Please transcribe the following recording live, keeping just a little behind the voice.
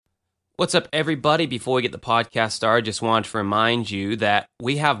What's up, everybody? Before we get the podcast started, just wanted to remind you that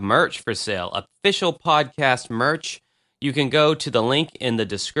we have merch for sale, official podcast merch. You can go to the link in the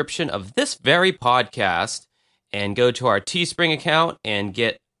description of this very podcast and go to our Teespring account and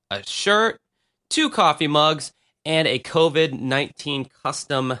get a shirt, 2 coffee mugs, and a COVID-19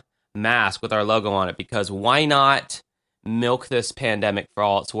 custom mask with our logo on it, because why not milk this pandemic for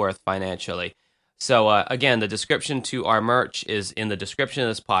all it's worth financially? So, again, the description to our merch is in the description of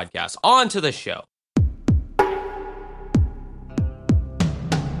this podcast. On to the show.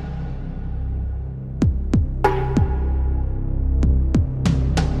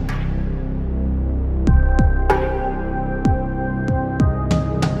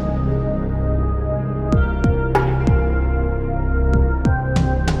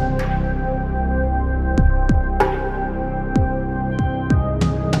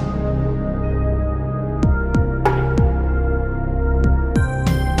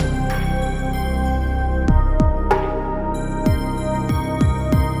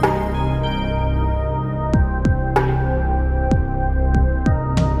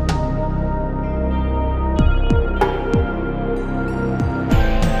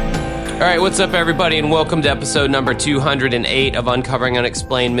 All right, what's up, everybody, and welcome to episode number 208 of Uncovering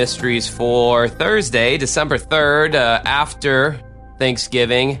Unexplained Mysteries for Thursday, December 3rd, after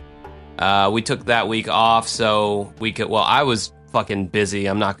Thanksgiving. We took that week off so we could, well, I was fucking busy.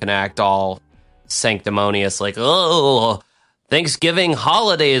 I'm not going to act all sanctimonious like, oh, Thanksgiving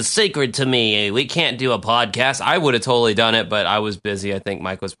holiday is sacred to me. We can't do a podcast. I would have totally done it, but I was busy. I think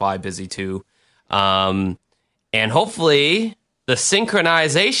Mike was probably busy too. And hopefully the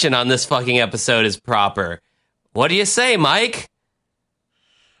synchronization on this fucking episode is proper. What do you say, Mike?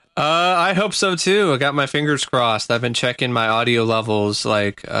 I hope so too. I got my fingers crossed. I've been checking my audio levels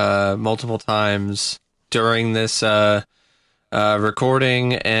like multiple times during this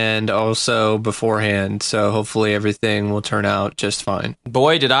recording and also beforehand. So hopefully everything will turn out just fine.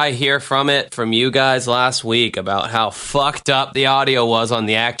 Boy, did I hear from you guys last week about how fucked up the audio was on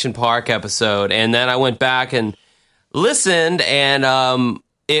the Action Park episode. And then I went back and listened, and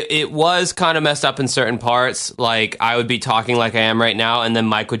it was kind of messed up in certain parts. Like, I would be talking like I am right now, and then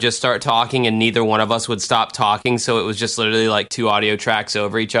Mike would just start talking, and neither one of us would stop talking, so it was just literally like 2 audio tracks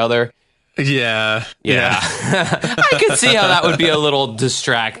over each other. Yeah. I could see how that would be a little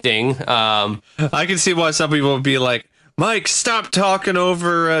distracting. I can see why some people would be like, Mike, stop talking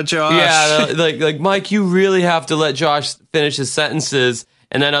over Josh. Yeah, like Mike, you really have to let Josh finish his sentences.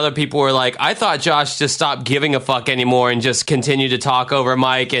 And then other people were like, I thought Josh just stopped giving a fuck anymore and just continued to talk over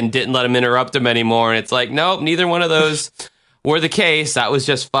Mike and didn't let him interrupt him anymore. And it's like, nope, neither one of those were the case. That was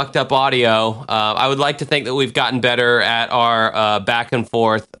just fucked up audio. I would like to think that we've gotten better at our back and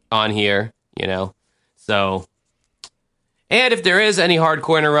forth on here, you know. So, and if there is any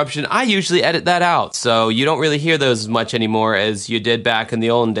hardcore interruption, I usually edit that out. So you don't really hear those as much anymore as you did back in the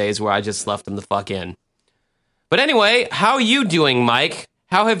olden days where I just left them the fuck in. But anyway, how are you doing, Mike?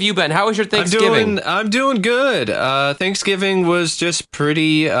 How have you been? How was your Thanksgiving? I'm doing good. Thanksgiving was just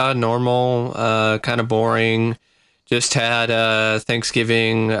pretty normal, kind of boring. Just had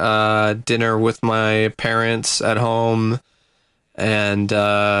Thanksgiving dinner with my parents at home, and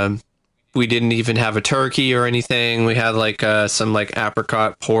we didn't even have a turkey or anything. We had like some like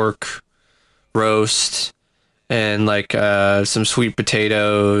apricot pork roast and like some sweet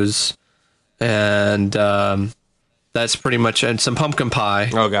potatoes and that's pretty much, and some pumpkin pie.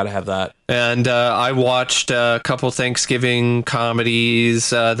 Oh, gotta have that. And I watched a couple Thanksgiving comedies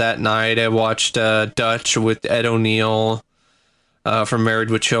that night. I watched Dutch with Ed O'Neill from Married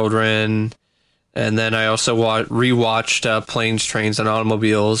with Children. And then I also rewatched Planes, Trains, and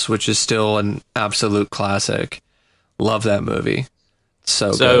Automobiles, which is still an absolute classic. Love that movie.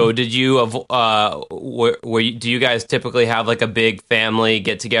 So good. Did you, do you guys typically have like a big family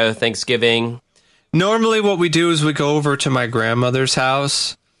get together Thanksgiving? Normally what we do is we go over to my grandmother's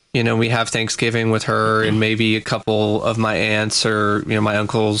house. You know, we have Thanksgiving with her, and maybe a couple of my aunts or, you know, my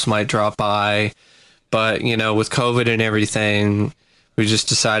uncles might drop by. But, you know, with COVID and everything, we just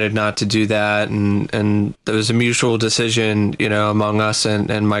decided not to do that. And there was a mutual decision, you know, among us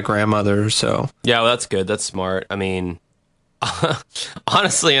and my grandmother. So yeah, well, that's good. That's smart. I mean,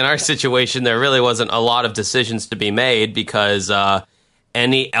 honestly, in our situation, there really wasn't a lot of decisions to be made because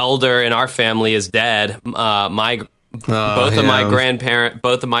any elder in our family is dead. Both of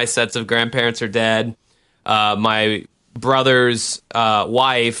my sets of grandparents are dead. My brother's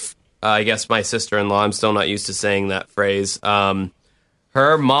wife, I guess my sister-in-law, I'm still not used to saying that phrase.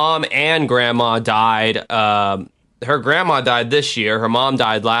 Her mom and grandma died. Her grandma died this year. Her mom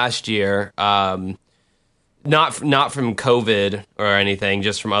died last year. not from COVID or anything,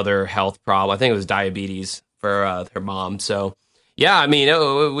 just from other health problems. I think it was diabetes for her mom. So yeah, I mean,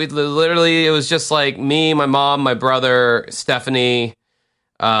 it was just like me, my mom, my brother, Stephanie,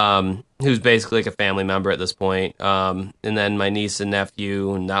 who's basically like a family member at this point, and then my niece and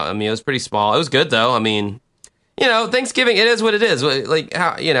nephew. And that, I mean, it was pretty small. It was good though. I mean, Thanksgiving, it is what it is. Like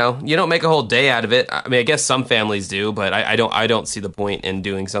how, you don't make a whole day out of it. I mean, I guess some families do, but I don't see the point in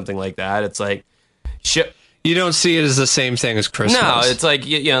doing something like that. It's like, you don't see it as the same thing as Christmas. No, it's like,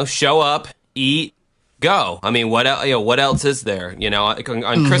 show up, eat, go. I mean, what else is there?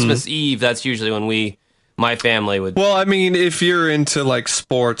 On Christmas Eve, that's usually when my family would. Well, I mean, if you're into like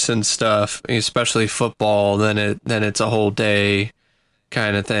sports and stuff, especially football, then it's a whole day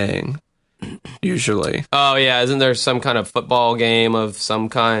kind of thing. Usually. Oh yeah, isn't there some kind of football game of some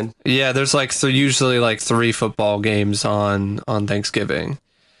kind? Yeah, there's usually like 3 football games on Thanksgiving.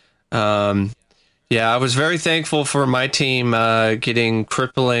 Yeah, I was very thankful for my team getting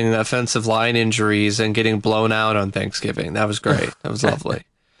crippling offensive line injuries and getting blown out on Thanksgiving. That was great. That was lovely.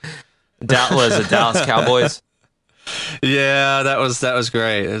 Was it Dallas Cowboys? Yeah, that was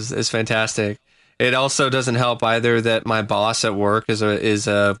great. It's fantastic. It also doesn't help either that my boss at work is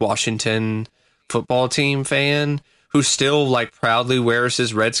a Washington football team fan who still like proudly wears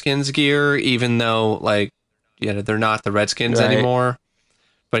his Redskins gear, even though they're not the Redskins anymore.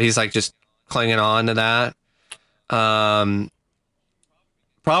 But he's like just clinging on to that.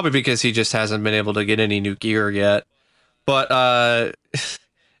 Probably because he just hasn't been able to get any new gear yet. But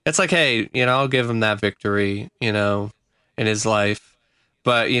it's like, hey, I'll give him that victory, in his life.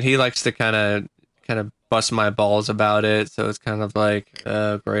 But he likes to kind of bust my balls about it, so it's kind of like,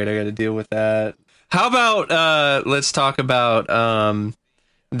 great, I got to deal with that. How about let's talk about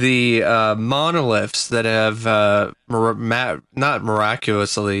the monoliths that have not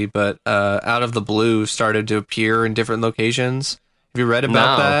miraculously, but out of the blue started to appear in different locations. Have you read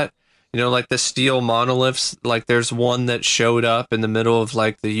about that? Like the steel monoliths. Like there's one that showed up in the middle of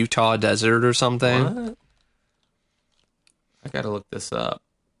like the Utah desert or something. What? I gotta look this up.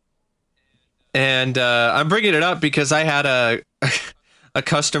 And I'm bringing it up because I had a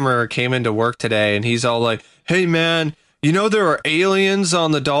customer came into work today, and he's all like, "Hey man, there are aliens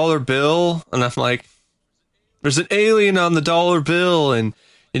on the dollar bill?" And I'm like, "There's an alien on the dollar bill, and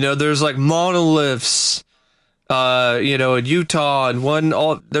there's like monoliths, in Utah,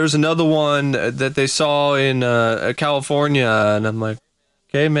 and there's another one that they saw in California." And I'm like,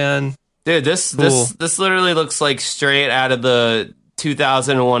 "Okay, man, dude, this literally looks like straight out of the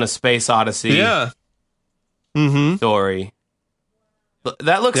 2001: A Space Odyssey. Yeah. Story.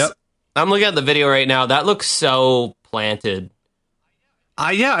 That looks. Yep. I'm looking at the video right now. That looks so planted.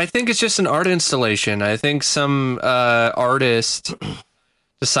 Yeah, I think it's just an art installation. I think some artist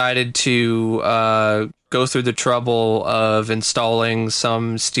decided to go through the trouble of installing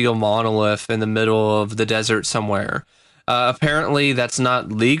some steel monolith in the middle of the desert somewhere. Apparently, that's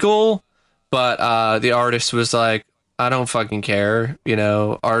not legal, but the artist was like, I don't fucking care.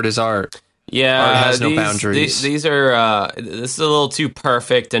 Art is art. Yeah, art has no boundaries. These are this is a little too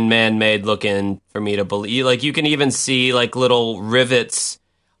perfect and man-made looking for me to believe. Like you can even see like little rivets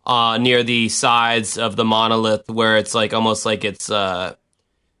near the sides of the monolith where it's like almost like it's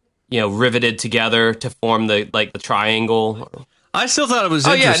riveted together to form the triangle. I still thought it was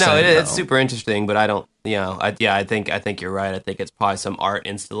interesting. Oh yeah, no, it's super interesting, but I don't. I think you're right. I think it's probably some art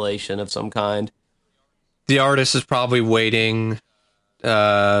installation of some kind. The artist is probably waiting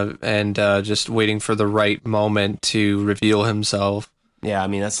and just waiting for the right moment to reveal himself. Yeah, I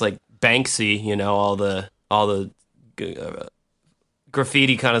mean, that's like Banksy, all the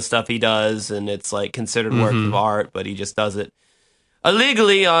graffiti kind of stuff he does, and it's like considered work of art, but he just does it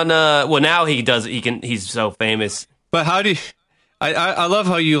illegally on now he does it. He's so famous. But how do you I love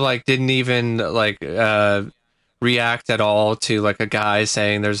how you didn't even react at all to a guy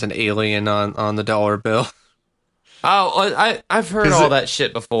saying there's an alien on the dollar bill. Oh, I've heard all that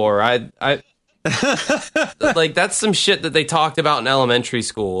shit before. I that's some shit that they talked about in elementary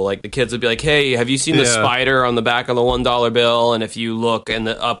school. Like the kids would be like, "Hey, have you seen the spider on the back of the $1 bill?" And if you look in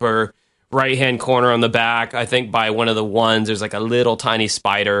the upper right-hand corner on the back, I think by one of the ones, there's like a little tiny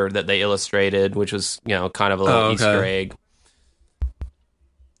spider that they illustrated, which was kind of a little Easter egg.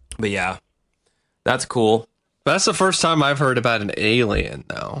 But yeah, that's cool. That's the first time I've heard about an alien,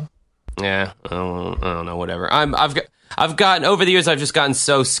 though. Yeah, I don't know, whatever. I've gotten over the years. I've just gotten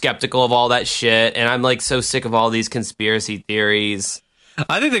so skeptical of all that shit, and I'm so sick of all these conspiracy theories.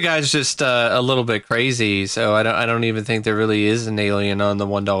 I think the guy's just a little bit crazy, so I don't even think there really is an alien on the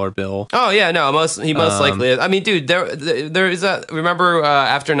 $1 bill. Oh yeah, no, he most likely is. I mean, dude, there is that. Remember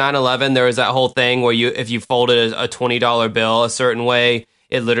after 9/11, there was that whole thing where if you folded a $20 bill a certain way,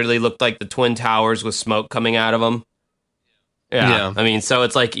 it literally looked like the Twin Towers with smoke coming out of them. Yeah. I mean, so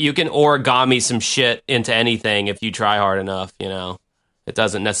it's like you can origami some shit into anything if you try hard enough. You know, it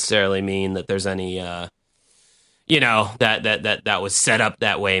doesn't necessarily mean that there's any. That was set up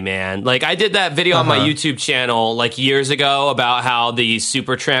that way, man. Like I did that video on my YouTube channel like years ago about how the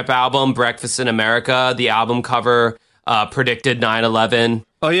Supertramp album Breakfast in America, the album cover predicted 9/11.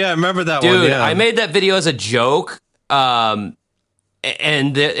 Oh yeah, I remember that one. Dude, yeah. I made that video as a joke.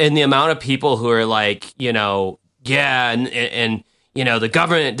 And the amount of people who are like, yeah, and the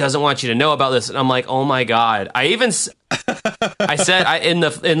government doesn't want you to know about this. And I'm like, oh my God. I said in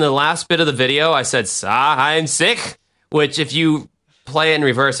the last bit of the video, I said, I'm sick, which if you play it in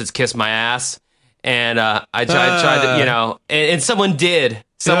reverse, it's kiss my ass. And I tried to, and someone did.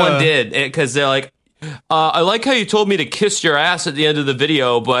 Someone did, because they're like, I like how you told me to kiss your ass at the end of the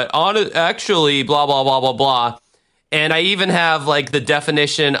video, but actually, blah, blah, blah, blah, blah. And I even have like the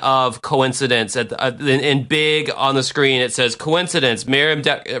definition of coincidence in big on the screen. It says coincidence,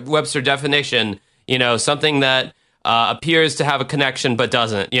 Merriam-Webster definition, something that appears to have a connection but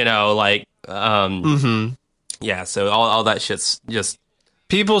doesn't, yeah. So all that shit's just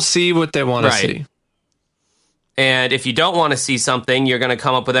people see what they want to see. And if you don't want to see something, you're going to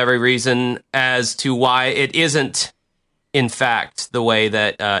come up with every reason as to why it isn't, in fact, the way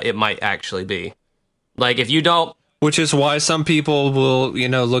that it might actually be. Like if you don't. Which is why some people will,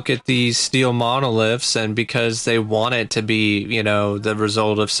 look at these steel monoliths, and because they want it to be, the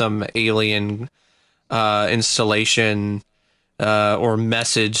result of some alien installation or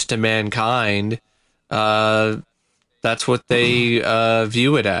message to mankind, that's what they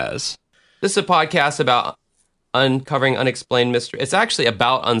view it as. This is a podcast about uncovering unexplained mysteries. It's actually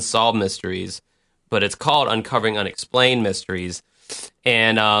about unsolved mysteries, but it's called Uncovering Unexplained Mysteries.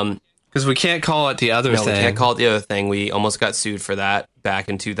 And because we can't call it the other thing. We can't call it the other thing. We almost got sued for that back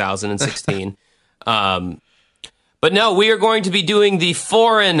in 2016. But no, we are going to be doing the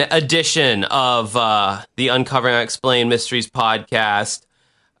foreign edition of the Uncovering Unexplained Mysteries podcast.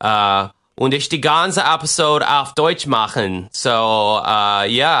 Und ich die ganze Episode auf Deutsch machen. So,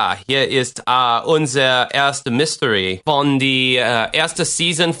 hier ist unser erste Mystery von die erste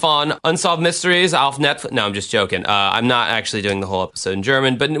Season von Unsolved Mysteries auf Netflix. No, I'm just joking. I'm not actually doing the whole episode in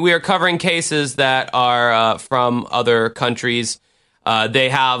German, but we are covering cases that are from other countries. They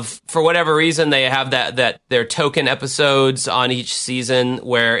have, for whatever reason, they have that their token episodes on each season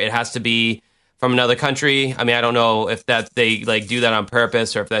where it has to be from another country. I mean, I don't know if that they like do that on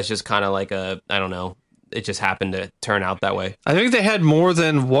purpose or if that's just kind of like I don't know. It just happened to turn out that way. I think they had more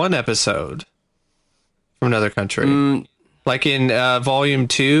than one episode from another country. Like in volume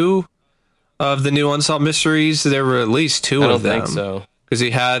 2 of the new Unsolved Mysteries, there were at least 2 of them. I don't think so. Because he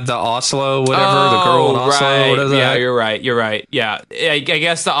had the Oslo, whatever, the girl in Oslo, right. whatever. Yeah, you're right. Yeah, I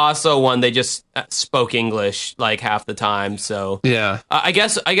guess the Oslo one, they just spoke English like half the time. So yeah, I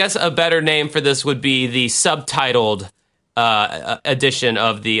guess a better name for this would be the subtitled edition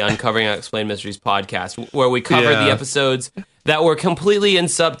of the Uncovering Unexplained Mysteries podcast, where we cover the episodes that were completely in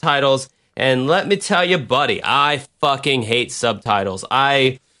subtitles. And let me tell you, buddy, I fucking hate subtitles.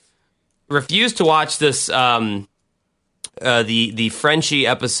 I refuse to watch this. The Frenchie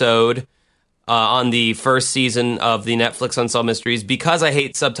episode on the first season of the Netflix Unsolved Mysteries because I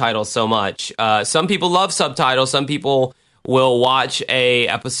hate subtitles so much. Some people love subtitles. Some people will watch a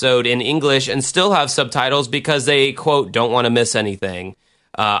episode in English and still have subtitles because they, quote, don't want to miss anything.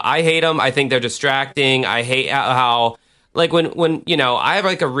 I hate them. I think they're distracting. I hate how like, when I have,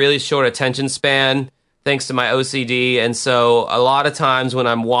 like, a really short attention span thanks to my OCD, and so a lot of times when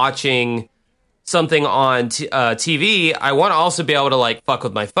I'm watching something on TV, I want to also be able to like fuck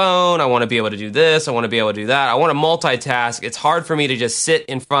with my phone. I want to be able to do this. I want to be able to do that. I want to multitask. It's hard for me to just sit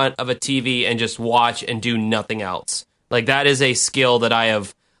in front of a TV and just watch and do nothing else. Like that is a skill that I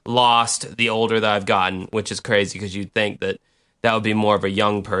have lost the older that I've gotten, which is crazy because you'd think that would be more of a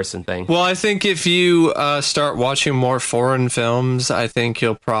young person thing. Well, I think if you start watching more foreign films, I think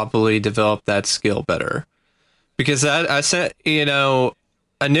you'll probably develop that skill better. Because I said,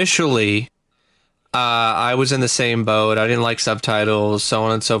 initially, I was in the same boat. I didn't like subtitles, so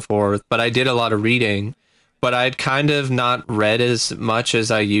on and so forth, but I did a lot of reading. But I'd kind of not read as much as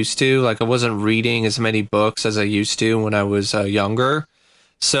I used to. Like, I wasn't reading as many books as I used to when I was younger.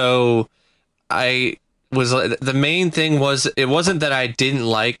 So the main thing was, it wasn't that I didn't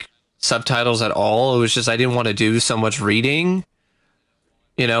like subtitles at all. It was just I didn't want to do so much reading.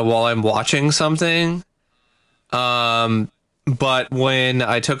 while I'm watching something. But when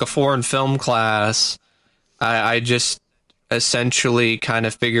I took a foreign film class, I just essentially kind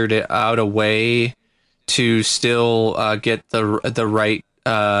of figured it out a way to still get the right.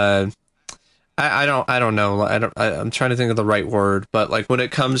 I don't know. I'm trying to think of the right word, but like when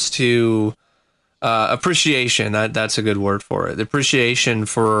it comes to appreciation, that's a good word for it. The appreciation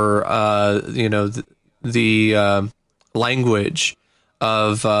for the language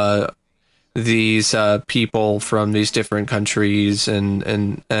of these people from these different countries and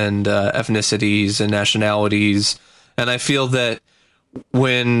ethnicities and nationalities. And I feel that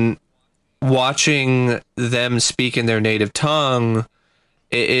when watching them speak in their native tongue,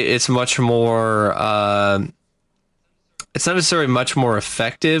 it's much more, it's not necessarily much more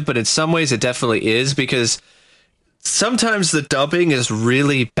effective, but in some ways it definitely is, because sometimes the dubbing is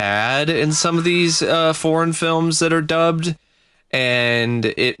really bad in some of these foreign films that are dubbed, and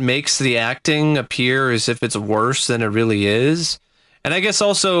it makes the acting appear as if it's worse than it really is. And I guess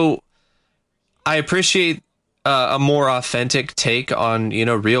also I appreciate a more authentic take on,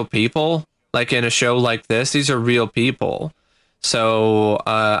 real people. Like in a show like this, these are real people. So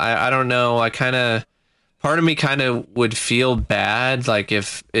I don't know. Part of me kind of would feel bad, like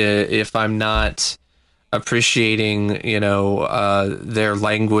if I'm not appreciating, their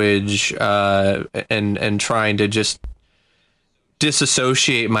language and trying to just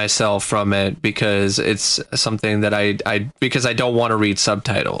disassociate myself from it because it's something that because I don't want to read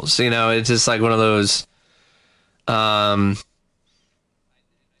subtitles. It's just like one of those.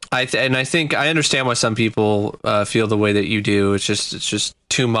 I think I understand why some people feel the way that you do. It's just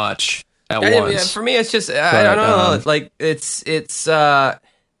too much at once. Yeah, for me, it's just I don't know. Like it's not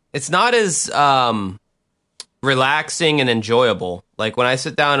as relaxing and enjoyable. Like when I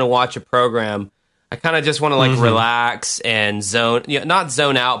sit down and watch a program, I kind of just want to like relax and not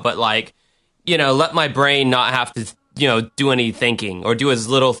zone out, but like let my brain not have to do any thinking or do as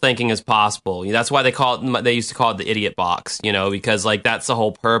little thinking as possible. That's why they used to call it the idiot box, because like that's the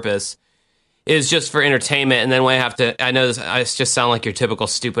whole purpose, is just for entertainment. And then when I know this, I just sound like your typical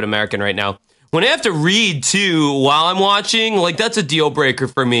stupid American right now. When I have to read too while I'm watching, like that's a deal breaker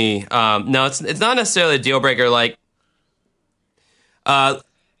for me. No, it's not necessarily a deal breaker. Like, have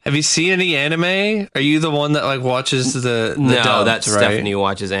you seen any anime? Are you the one that like watches the no, dubbed, that's right? Stephanie who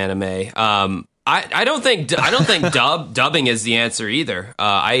watches anime. I don't think dubbing is the answer either.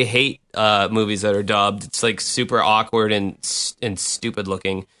 I hate movies that are dubbed. It's like super awkward and stupid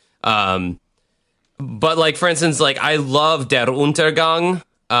looking. But like for instance, like I love Der Untergang.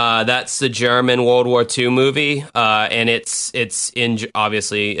 That's the German World War II movie, and it's in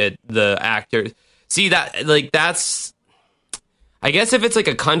obviously the actor. See that like that's. I guess if it's like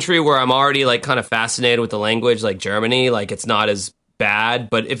a country where I'm already like kind of fascinated with the language, like Germany, like it's not as bad.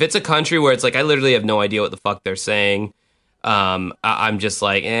 But if it's a country where it's like I literally have no idea what the fuck they're saying, I'm just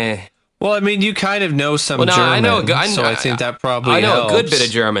like, eh. Well, I mean, you kind of know some German, I think that probably helps. A good bit of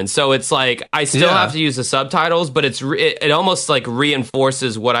German. So it's like I still have to use the subtitles, but it almost like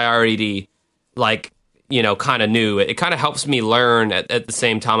reinforces what I already like, kind of knew. It kind of helps me learn at the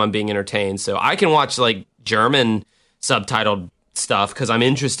same time I'm being entertained. So I can watch like German subtitled stuff because I'm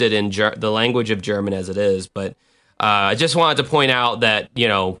interested in the language of German as it is. But I just wanted to point out that,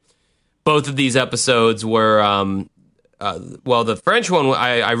 both of these episodes were, the French one,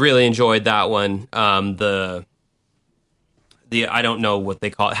 I really enjoyed that one. The I don't know what they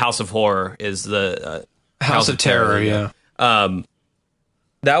call it. House of Horror is the House of Terror. Yeah.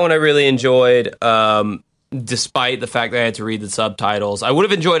 That one I really enjoyed, despite the fact that I had to read the subtitles. I would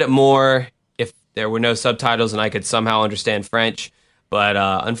have enjoyed it more if there were no subtitles and I could somehow understand French. But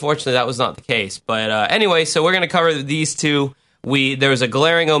unfortunately, that was not the case. But anyway, so we're going to cover these two. There was a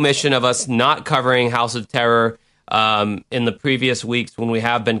glaring omission of us not covering House of Terror in the previous weeks when we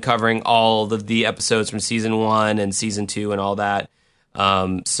have been covering all of the episodes from Season 1 and Season 2 and all that.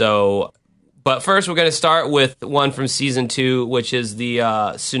 But first, we're going to start with one from Season 2, which is the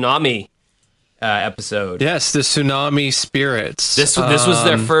Tsunami episode. Yes, the Tsunami Spirits. This was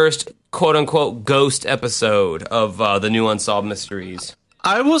their first quote-unquote ghost episode of the new Unsolved Mysteries.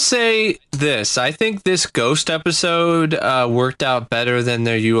 I will say this. I think this ghost episode worked out better than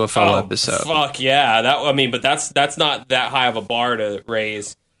their UFO episode. Fuck yeah. But that's not that high of a bar to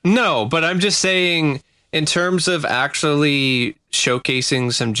raise. No, but I'm just saying in terms of actually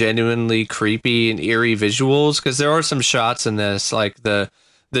showcasing some genuinely creepy and eerie visuals, because there are some shots in this, like the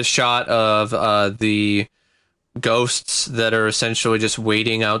shot of the ghosts that are essentially just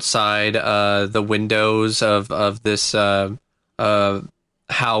waiting outside the windows of this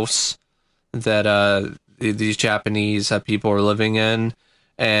house that these Japanese people are living in,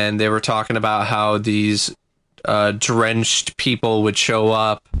 and they were talking about how these drenched people would show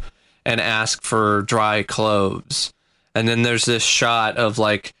up and ask for dry clothes. And then there's this shot of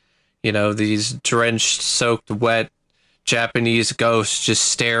like, you know, these drenched, soaked, wet Japanese ghosts just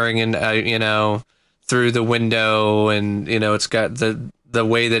staring in, you know, through the window, and you know, it's got the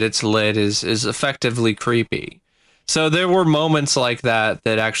way that it's lit is effectively creepy. So there were moments like that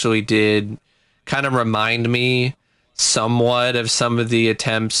actually did kind of remind me somewhat of some of the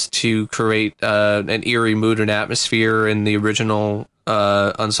attempts to create an eerie mood and atmosphere in the original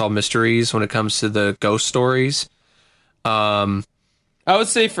Unsolved Mysteries when it comes to the ghost stories. I would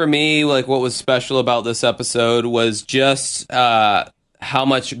say for me, like, what was special about this episode was just how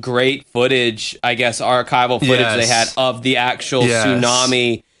much great footage, I guess, archival footage they had of the actual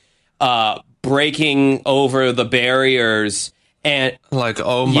tsunami breaking over the barriers. And like,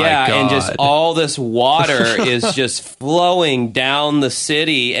 oh my God. And just all this water is just flowing down the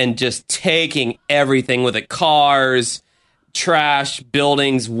city and just taking everything with it. Cars, trash,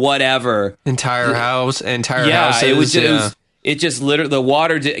 buildings, whatever. Entire houses. It just literally, the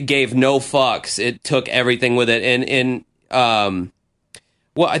water gave no fucks. It took everything with it. And well,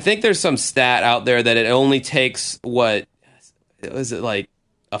 I think there's some stat out there that it only takes, what was it, like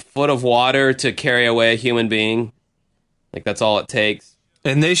a foot of water to carry away a human being? Like, that's all it takes.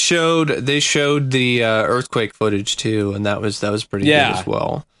 And they showed the earthquake footage too, and that was pretty good as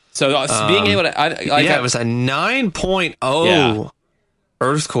well. So being able to, it was a 9.0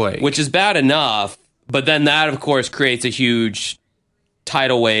 earthquake, which is bad enough, but then that of course creates a huge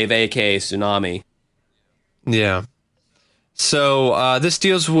tidal wave, aka tsunami. Yeah. So this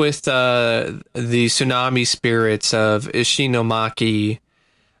deals with the tsunami spirits of Ishinomaki.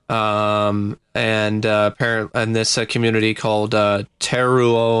 And this community called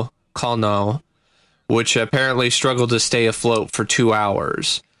Teruo Kano, which apparently struggled to stay afloat for 2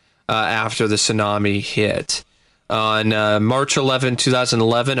 hours after the tsunami hit. On March 11,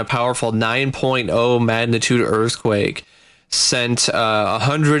 2011, a powerful 9.0 magnitude earthquake sent a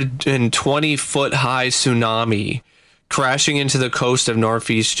 120-foot high tsunami crashing into the coast of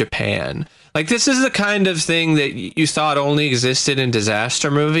northeast Japan. Like, this is the kind of thing that you thought only existed in disaster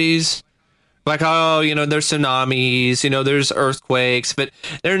movies. Like, oh, you know, there's tsunamis, you know, there's earthquakes, but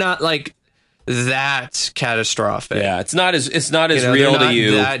they're not like that catastrophic. Yeah, it's not as real to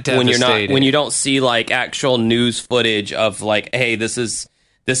you when you don't see like actual news footage of like, hey, this is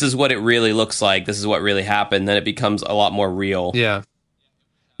what it really looks like. This is what really happened. Then it becomes a lot more real. Yeah.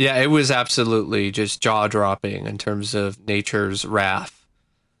 Yeah, it was absolutely just jaw-dropping in terms of nature's wrath.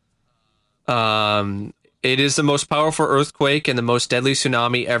 It is the most powerful earthquake and the most deadly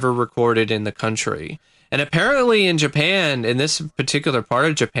tsunami ever recorded in the country. And apparently in Japan, in this particular part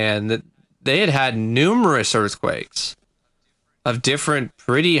of Japan, that they had numerous earthquakes of different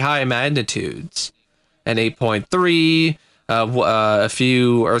pretty high magnitudes. An 8.3, a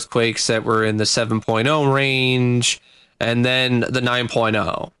few earthquakes that were in the 7.0 range, and then the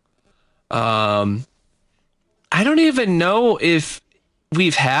 9.0. I don't even know if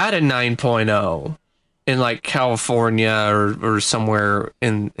we've had a 9.0 in like California or somewhere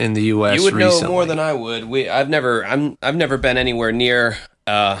in the U.S. You would recently. know more than I would. I've never been anywhere near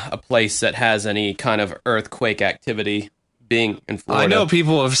a place that has any kind of earthquake activity. Being in Florida, I know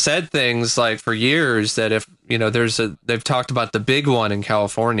people have said things like for years that if you know they've talked about the big one in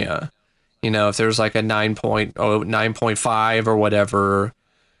California. You know, if there's like a 9.5 or whatever.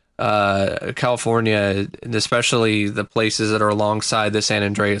 California, and especially the places that are alongside the San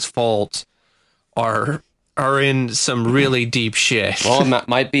Andreas Fault, are in some really deep shit. Well, it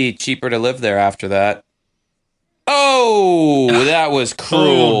might be cheaper to live there after that. Oh, that was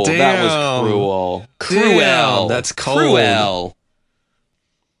cruel. Oh, that was cruel. Damn, that's cold. Cruel.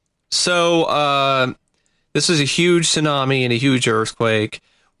 So, this is a huge tsunami and a huge earthquake.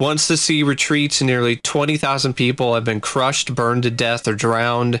 Once the sea retreats, nearly 20,000 people have been crushed, burned to death, or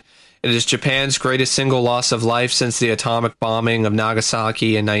drowned. It is Japan's greatest single loss of life since the atomic bombing of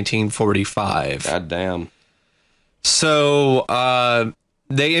Nagasaki in 1945. God damn. So,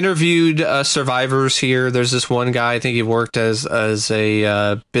 they interviewed survivors here. There's this one guy, I think he worked as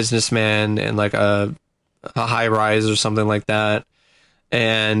a businessman in like a high-rise or something like that.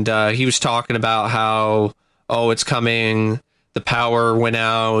 And he was talking about how, it's coming... The power went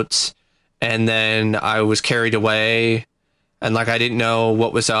out, and then I was carried away, and like I didn't know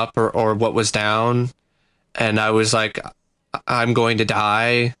what was up or what was down, and I was like, I'm going to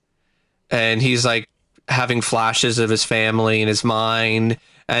die. And he's like having flashes of his family in his mind,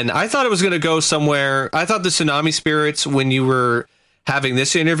 and I thought it was going to go somewhere. I thought the tsunami spirits, when you were having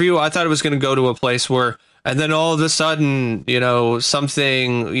this interview, I thought it was going to go to a place where, And then all of a sudden,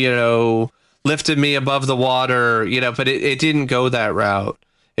 something, lifted me above the water, but it didn't go that route.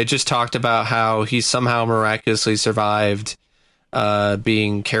 It just talked about how he somehow miraculously survived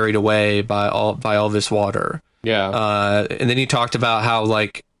being carried away by all this water. Yeah. And then he talked about how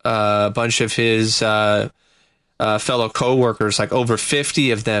like a bunch of his fellow coworkers, like over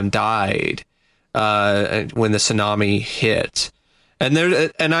 50 of them died when the tsunami hit. And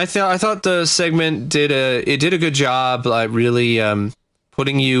I thought the segment did a good job, like really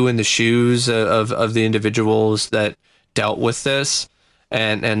putting you in the shoes of the individuals that dealt with this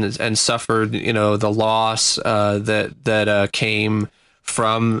and suffered, the loss that came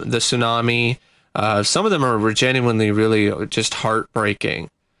from the tsunami. Some of them are genuinely really just heartbreaking.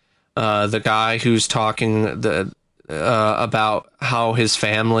 The guy who's talking about how his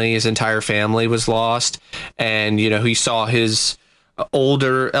entire family was lost, and he saw his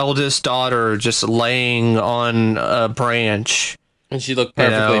eldest daughter just laying on a branch, and she looked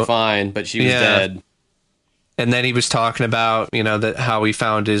perfectly fine, but she was dead. And then he was talking about how he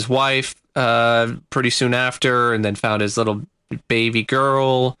found his wife pretty soon after, and then found his little baby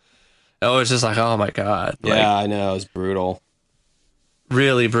girl. It was just like, oh my god! Yeah, I know, it was brutal.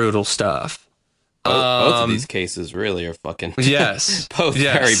 Really brutal stuff. Both of these cases really are fucking both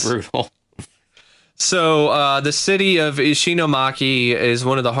very brutal. So the city of Ishinomaki is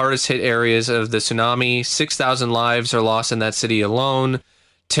one of the hardest hit areas of the tsunami. 6,000 lives are lost in that city alone.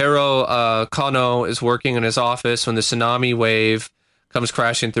 Taro Kano is working in his office when the tsunami wave comes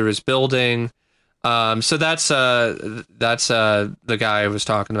crashing through his building. So that's the guy I was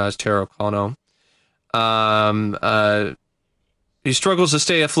talking about, is Taro Kano. He struggles to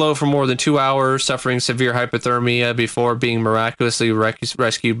stay afloat for more than 2 hours, suffering severe hypothermia before being miraculously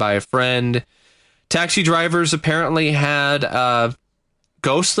rescued by a friend. Taxi drivers apparently had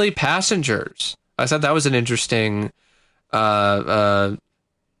ghostly passengers. I thought that was an interesting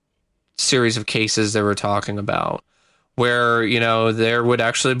series of cases they were talking about, where there would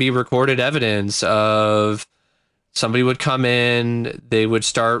actually be recorded evidence of somebody would come in, they would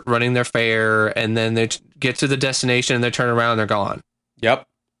start running their fare, and then they get to the destination and they turn around and they're gone. Yep.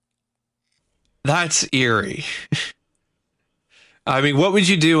 That's eerie. I mean, what would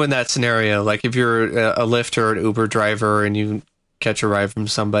you do in that scenario? Like if you're a Lyft or an Uber driver and you catch a ride from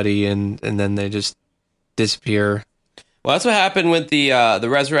somebody and then they just disappear. Well, that's what happened with the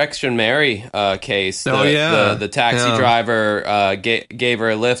Resurrection Mary case. The taxi driver gave her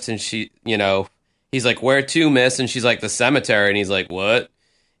a lift, and she, he's like, "Where to, miss?" And she's like, "The cemetery." And he's like, "What?"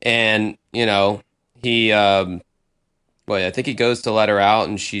 And he, I think he goes to let her out,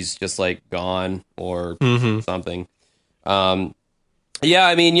 and she's just like gone or something. Yeah,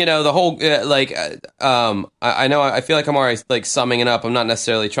 I mean, the whole I know I feel like I'm already like summing it up. I'm not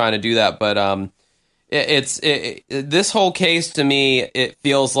necessarily trying to do that, but this whole case to me, it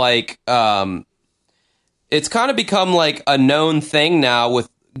feels like it's kind of become like a known thing now with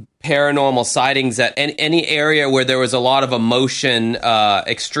paranormal sightings at any area where there was a lot of emotion,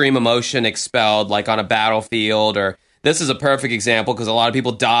 extreme emotion expelled, like on a battlefield. Or this is a perfect example because a lot of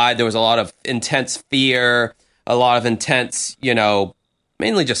people died. There was a lot of intense fear, a lot of intense,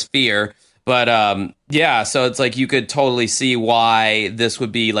 mainly just fear. But so it's like you could totally see why this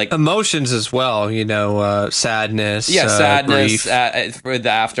would be like emotions as well, sadness, sadness for the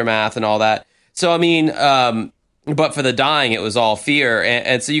aftermath and all that. So I mean, but for the dying, it was all fear,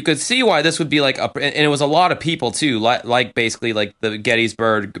 and so you could see why this would be like and it was a lot of people too, like basically like the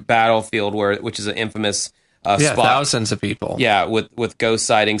Gettysburg battlefield, which is an infamous spot. Thousands of people. Yeah, with ghost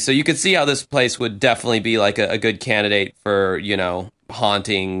sightings. So you could see how this place would definitely be like a good candidate for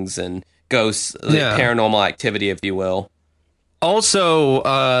hauntings and ghosts, paranormal activity, if you will. Also,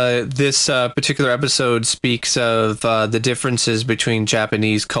 this particular episode speaks of the differences between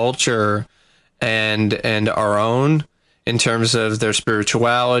Japanese culture and our own in terms of their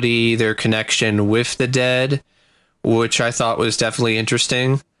spirituality, their connection with the dead, which I thought was definitely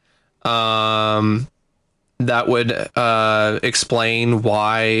interesting. That would explain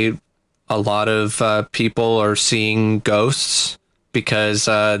why a lot of people are seeing ghosts, because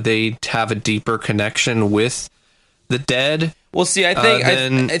they have a deeper connection with the dead. Well, see, I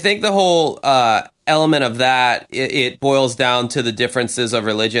think the whole element of that it boils down to the differences of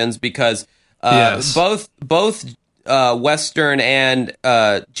religions, because both Western and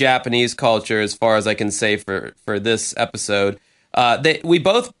Japanese culture, as far as I can say for this episode, we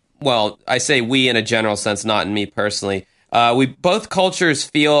both. Well, I say we in a general sense, not in me personally. Both cultures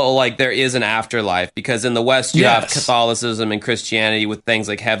feel like there is an afterlife, because in the West you have Catholicism and Christianity with things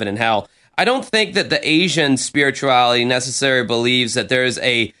like heaven and hell. I don't think that the Asian spirituality necessarily believes that there is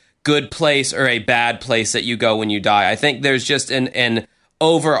a good place or a bad place that you go when you die. I think there's just an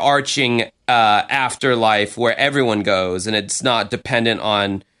overarching afterlife where everyone goes, and it's not dependent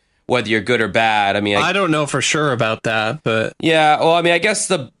on whether you're good or bad. I mean, I don't know for sure about that, but yeah. Well, I mean, I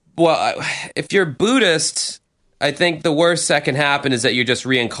guess if you're Buddhist, I think the worst that can happen is that you're just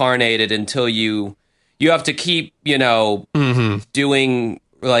reincarnated until you have to keep, doing,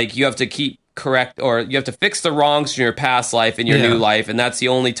 like, you have to keep correct, or you have to fix the wrongs from your past life in your new life, and that's the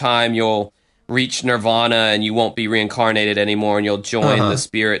only time you'll reach nirvana, and you won't be reincarnated anymore, and you'll join the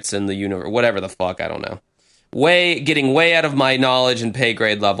spirits in the universe, whatever the fuck, I don't know. Getting way out of my knowledge and pay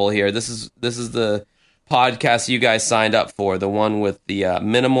grade level here. This is the podcast you guys signed up for, the one with the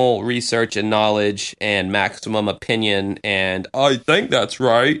minimal research and knowledge and maximum opinion, and I think that's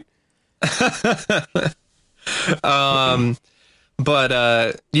right.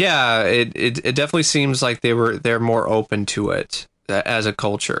 But yeah, it definitely seems like they're more open to it as a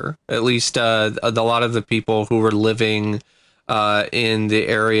culture. At least a lot of the people who were living in the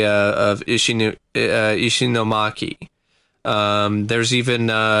area of Ishinomaki. There's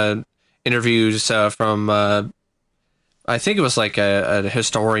even interviews from I think it was like a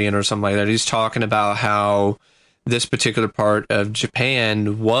historian or something like that. He's talking about how this particular part of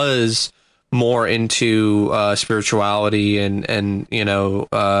Japan was more into spirituality and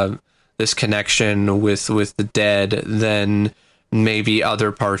this connection with the dead than maybe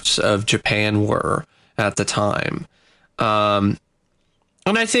other parts of Japan were at the time. And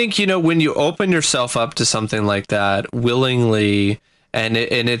I think, when you open yourself up to something like that willingly, and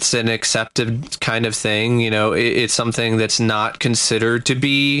it's an accepted kind of thing, it's something that's not considered to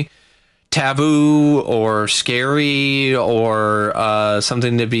be taboo or scary or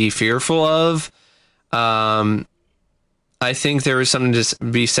something to be fearful of. I think there is something to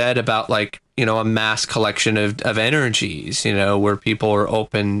be said about, like, a mass collection of energies, where people are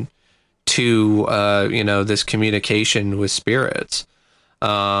open to, this communication with spirits. They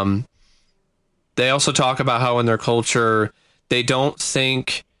also talk about how in their culture, they don't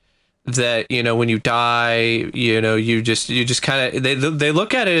think that, when you die, you just kind of, they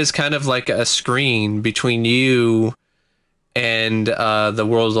look at it as kind of like a screen between you and the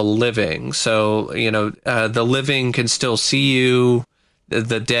world of the living. So, the living can still see you,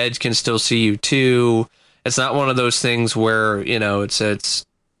 the dead can still see you too. It's not one of those things where, it's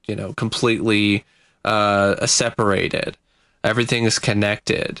completely separated. Everything is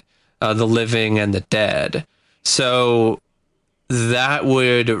connected, the living and the dead. So that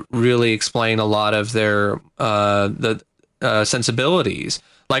would really explain a lot of their sensibilities,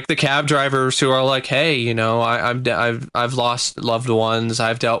 like the cab drivers who are like, "Hey, I've lost loved ones.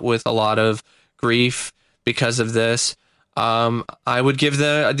 I've dealt with a lot of grief because of this. I would give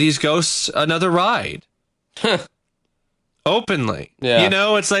these ghosts another ride." Openly. Yeah.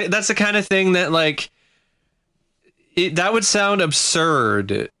 It's like, that's the kind of thing that, like, that would sound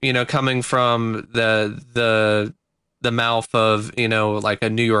absurd, coming from the mouth of, like a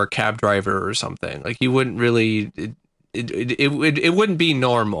New York cab driver or something. Like, you wouldn't really, it wouldn't be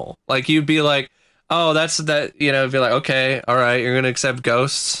normal. Like, you'd be like, oh, that's that, be like, okay, all right, you're going to accept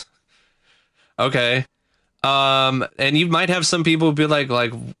ghosts. Okay. And you might have some people be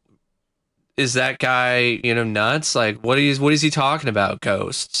like, is that guy, nuts? Like, what is he talking about?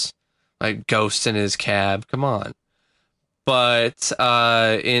 Ghosts, like ghosts in his cab. Come on. But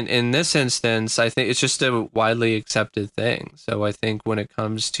in this instance, I think it's just a widely accepted thing. So I think when it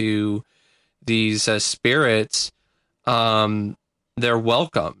comes to these spirits, they're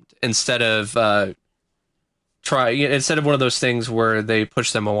welcomed instead of instead of one of those things where they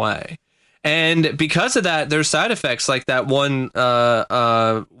push them away. And because of that, there's side effects, like that one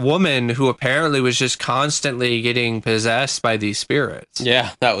woman who apparently was just constantly getting possessed by these spirits.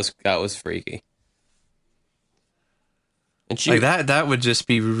 Yeah, that was freaky. And like that would just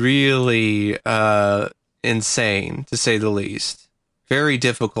be really insane, to say the least. Very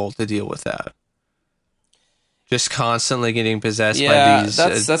difficult to deal with that. Just constantly getting possessed by these.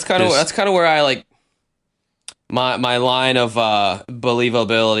 That's kind of where I like my line of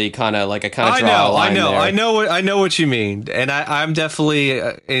believability kind of draw a line there. I know what you mean, and I'm definitely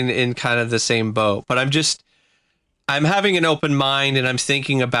in kind of the same boat. But I'm having an open mind, and I'm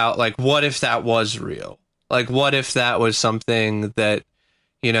thinking about, like, what if that was real? Like, what if that was something that,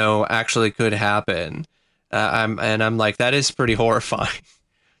 actually could happen? I'm like, that is pretty horrifying,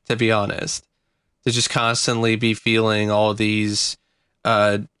 to be honest. To just constantly be feeling all these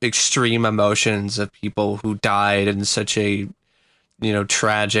extreme emotions of people who died in such a,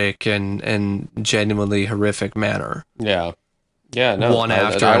 tragic and genuinely horrific manner. Yeah. Yeah, no. One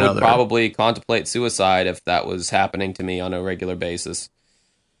after another. I would probably contemplate suicide if that was happening to me on a regular basis.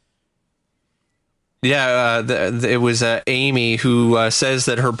 Yeah, it was Amy who says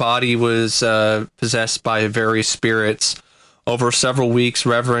that her body was possessed by various spirits. Over several weeks,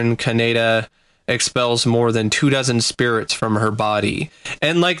 Reverend Kaneda expels more than 24 spirits from her body.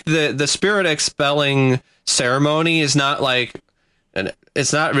 And like the spirit expelling ceremony is not like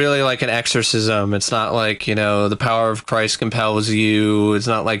it's not really like an exorcism. It's not like, the power of Christ compels you. It's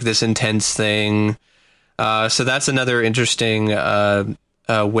not like this intense thing. So that's another interesting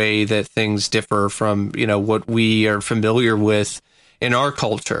way that things differ from, what we are familiar with in our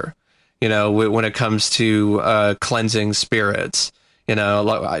culture, when it comes to cleansing spirits.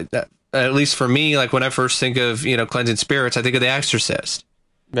 At least for me, like when I first think of, cleansing spirits, I think of The Exorcist.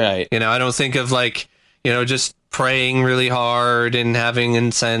 Right. I don't think of like, just praying really hard and having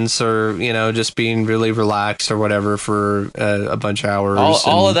incense or, just being really relaxed or whatever for a bunch of hours.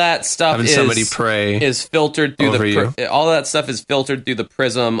 All of that stuff having somebody pray is filtered through all of that stuff is filtered through the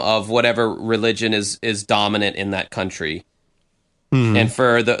prism of whatever religion is dominant in that country. Mm-hmm. And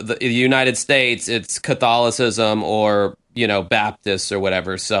for the United States, it's Catholicism or, Baptists or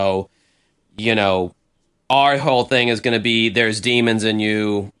whatever. So, our whole thing is going to be there's demons in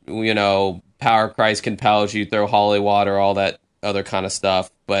you, power of Christ compels you, throw holy water, all that other kind of stuff.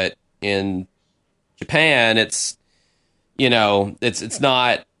 But in Japan, it's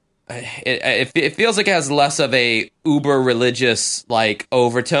not. It feels like it has less of a uber religious like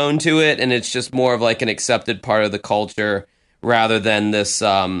overtone to it, and it's just more of like an accepted part of the culture rather than this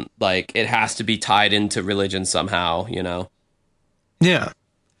like it has to be tied into religion somehow. Yeah,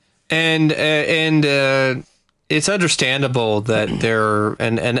 and it's understandable that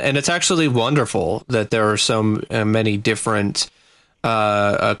and it's actually wonderful that there are so many different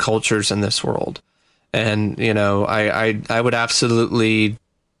cultures in this world. And, I would absolutely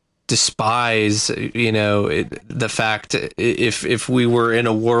despise, the fact if we were in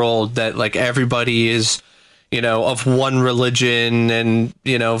a world that like everybody is, of one religion and,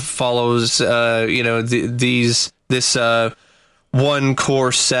 follows, this one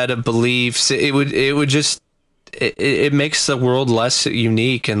core set of beliefs. It would just, it makes the world less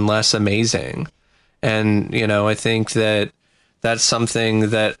unique and less amazing. And, I think that that's something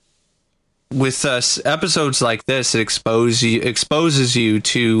that with episodes like this, it exposes you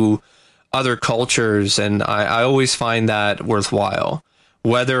to other cultures. And I always find that worthwhile,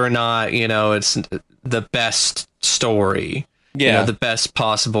 whether or not, it's the best story, the best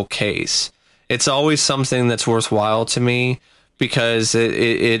possible case. It's always something that's worthwhile to me, because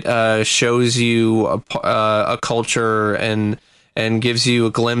it shows you a culture and gives you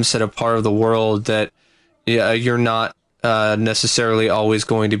a glimpse at a part of the world that you're not necessarily always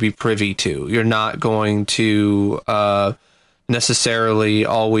going to be privy to. You're not going to necessarily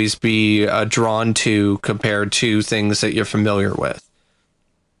always be drawn to compared to things that you're familiar with.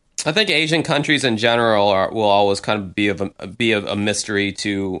 I think Asian countries in general will always kind of be a mystery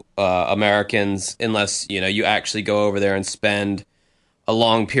to Americans unless you actually go over there and spend a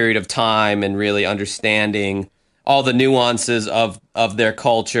long period of time and really understanding all the nuances of their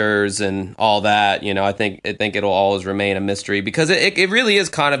cultures and all that. I think it'll always remain a mystery because it really is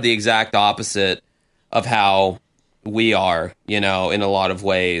kind of the exact opposite of how we are, in a lot of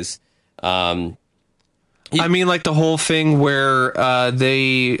ways. I mean, like the whole thing where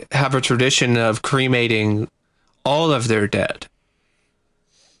they have a tradition of cremating all of their dead.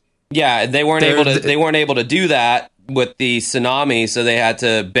 Yeah, they weren't able to do that with the tsunami, so they had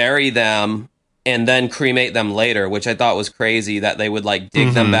to bury them and then cremate them later, which I thought was crazy that they would like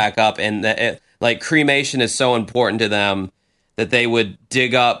dig them back up, and like cremation is so important to them that they would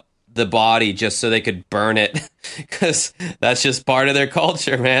dig up the body just so they could burn it because that's just part of their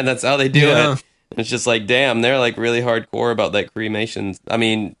culture, man. That's how they do it. It's just like, damn, they're like really hardcore about that cremation. I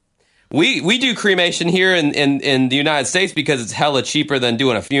mean, we do cremation here in the United States because it's hella cheaper than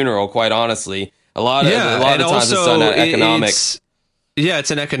doing a funeral, quite honestly. A lot of times it's done economic.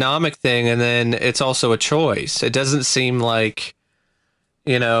 It's an economic thing, and then it's also a choice. It doesn't seem like,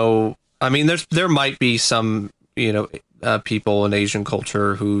 I mean, there might be some, people in Asian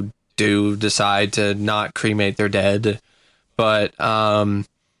culture who do decide to not cremate their dead, but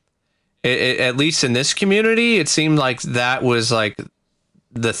at least in this community, it seemed like that was like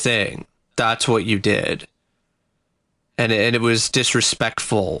the thing. That's what you did, and it was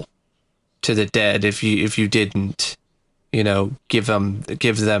disrespectful to the dead if you didn't, give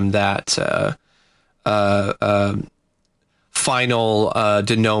them that final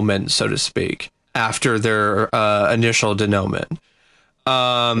denouement, so to speak, after their initial denouement.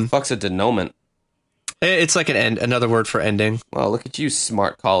 Fuck's a denouement? It's like an end, another word for ending. Well, look at you,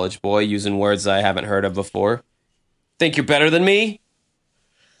 smart college boy, using words that I haven't heard of before. Think you're better than me?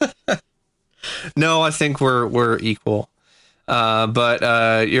 No, I think we're equal.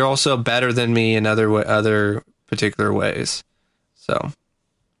 But you're also better than me in other particular ways. So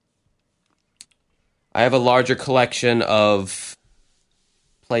I have a larger collection of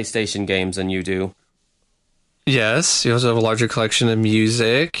PlayStation games than you do. yes, you also have a larger collection of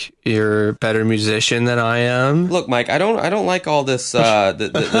music. You're a better musician than I am. Look, Mike, I don't like all this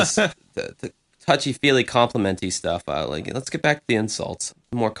the touchy feely complimenty stuff. Let's get back to the insults.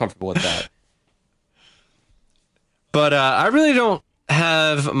 I'm more comfortable with that. But I really don't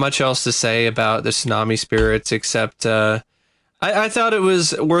have much else to say about the Tsunami Spirits, except I thought it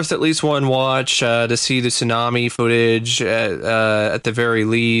was worth at least one watch to see the tsunami footage at the very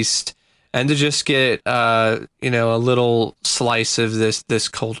least, and to just get a little slice of this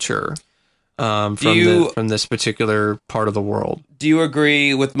culture from this particular part of the world. Do you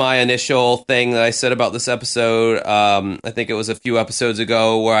agree with my initial thing that I said about this episode? I think it was a few episodes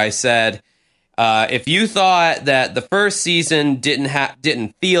ago where I said, if you thought that the first season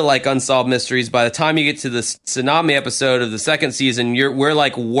didn't feel like Unsolved Mysteries, by the time you get to the Tsunami episode of the second season, we're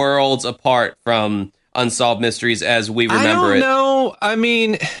like worlds apart from Unsolved Mysteries as we remember it. I don't know. I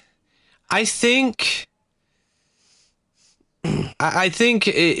mean, I think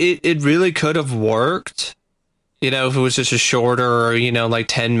it really could have worked, if it was just a shorter, like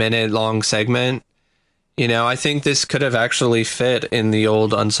 10-minute long segment. I think this could have actually fit in the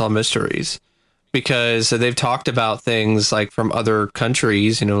old Unsolved Mysteries, because they've talked about things like from other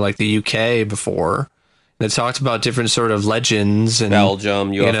countries, like the UK before. They've talked about different sort of legends and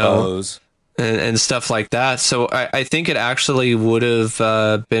Belgium, UFOs, and stuff like that. So I think it actually would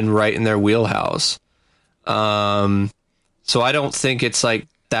have been right in their wheelhouse. So I don't think it's like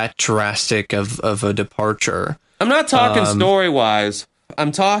that drastic of a departure. I'm not talking story-wise.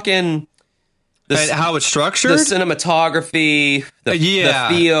 I'm talking how it's structured, the cinematography, the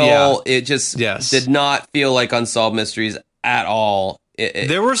feel. Yeah. It just did not feel like Unsolved Mysteries at all.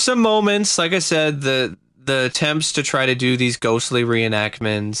 There were some moments, like I said, the attempts to try to do these ghostly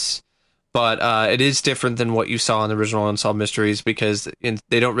reenactments, but it is different than what you saw in the original Unsolved Mysteries, because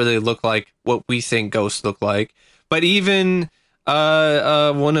they don't really look like what we think ghosts look like. But even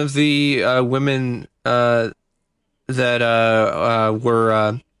one of the women that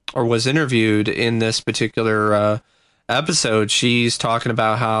was interviewed in this particular episode, she's talking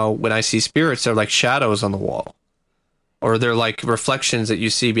about how when I see spirits, they're like shadows on the wall, or they're like reflections that you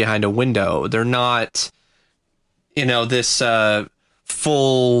see behind a window. They're not, this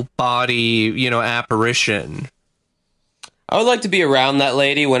full body, apparition. I would like to be around that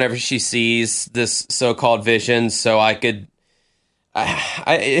lady whenever she sees this so-called vision, so I could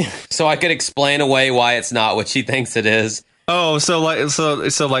explain away why it's not what she thinks it is. Oh, so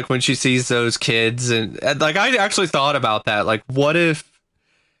like when she sees those kids, and like I actually thought about that. Like, what if,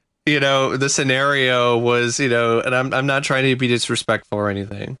 the scenario was, and I'm not trying to be disrespectful or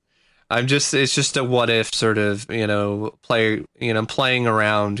anything. It's just a what if sort of, playing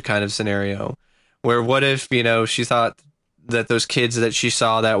around kind of scenario, where what if, she thought that those kids that she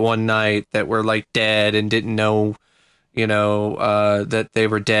saw that one night that were like dead and didn't know, that they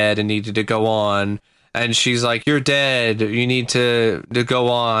were dead and needed to go on. And she's like, "You're dead. You need to go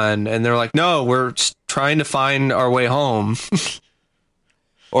on." And they're like, "No, we're trying to find our way home."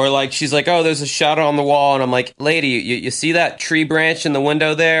 Or like she's like, "Oh, there's a shadow on the wall," and I'm like, "Lady, you see that tree branch in the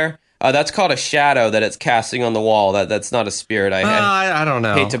window there? That's called a shadow that it's casting on the wall. That's not a spirit." I don't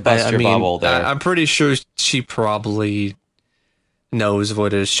know. Hate to bust your bubble there. I'm pretty sure she probably knows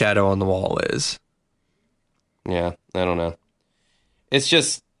what a shadow on the wall is. Yeah, I don't know. It's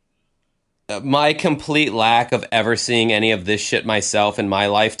just my complete lack of ever seeing any of this shit myself in my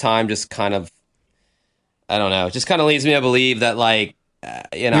lifetime just kind of, I don't know, just kind of leads me to believe that, like,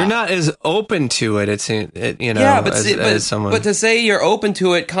 you're not as open to it. Yeah, but to say you're open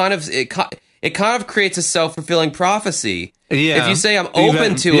to it kind of creates a self-fulfilling prophecy. Yeah. If you say I'm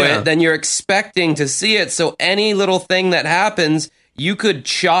open to it, then you're expecting to see it. So any little thing that happens, you could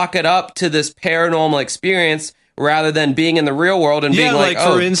chalk it up to this paranormal experience, rather than being in the real world and being like,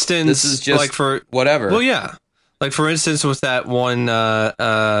 for instance, this is just like for whatever. Well, yeah. Like, for instance, with that one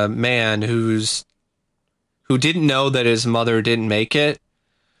man who didn't know that his mother didn't make it,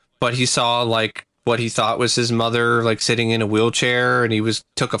 but he saw, like, what he thought was his mother, like, sitting in a wheelchair, and he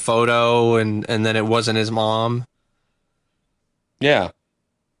took a photo, and then it wasn't his mom. Yeah.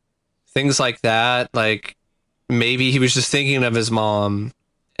 Things like that. Like, maybe he was just thinking of his mom,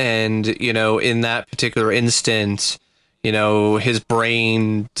 and, in that particular instance, his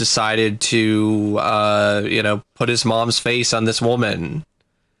brain decided to, put his mom's face on this woman.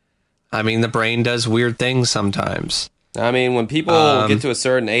 I mean, the brain does weird things sometimes. I mean, when people get to a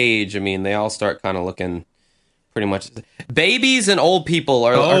certain age, I mean, they all start kind of looking pretty much. Babies and old people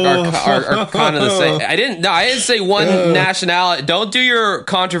are kind of the same. I didn't say one nationality. Don't do your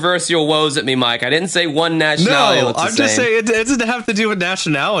controversial woes at me, Mike. I didn't say one nationality. No, I'm just saying it doesn't have to do with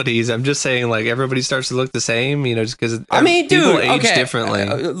nationalities. I'm just saying like everybody starts to look the same, just because. I mean, people dude, age differently.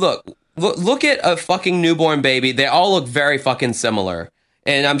 Look at a fucking newborn baby. They all look very fucking similar.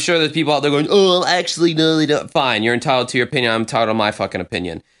 And I'm sure there's people out there going, "Oh, actually, no, they don't." Fine, you're entitled to your opinion. I'm entitled to my fucking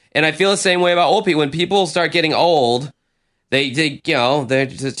opinion. And I feel the same way about old people. When people start getting old, they're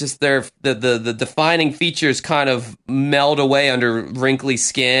just the defining features kind of meld away under wrinkly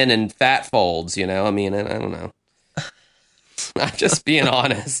skin and fat folds. I mean, I don't know. I'm just being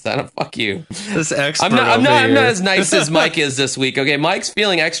honest. Fuck you. This expert. I'm not as nice as Mike is this week. Okay, Mike's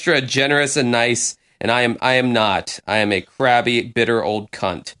feeling extra generous and nice, and I am not. I am a crabby, bitter old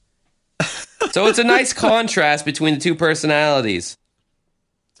cunt. So it's a nice contrast between the two personalities.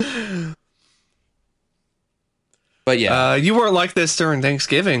 But yeah, you weren't like this during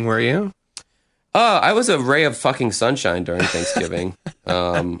Thanksgiving, were you? I was a ray of fucking sunshine during Thanksgiving.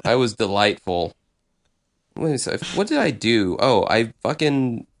 I was delightful. What did I do? Oh, I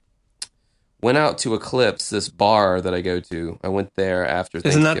fucking went out to Eclipse, this bar that I go to. I went there after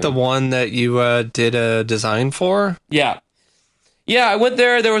Thanksgiving. Isn't that the one that you did a design for? Yeah. Yeah, I went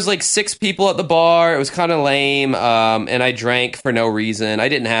there. There was like 6 people at the bar. It was kind of lame, and I drank for no reason. I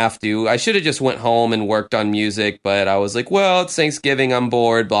didn't have to. I should have just went home and worked on music, but I was like, well, it's Thanksgiving. I'm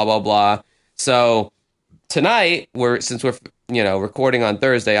bored, blah, blah, blah. So tonight, since we're recording on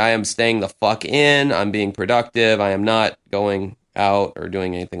Thursday, I am staying the fuck in. I'm being productive. I am not going out or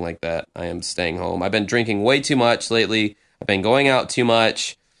doing anything like that. I am staying home. I've been drinking way too much lately. I've been going out too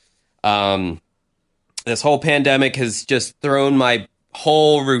much. This whole pandemic has just thrown my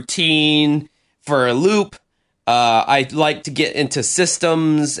whole routine for a loop. I like to get into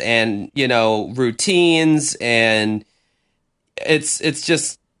systems and, routines, and it's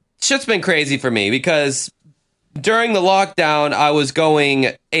just shit's been crazy for me because during the lockdown, I was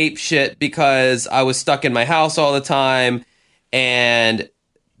going ape shit because I was stuck in my house all the time, and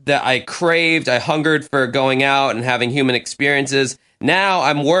that I hungered for going out and having human experiences. Now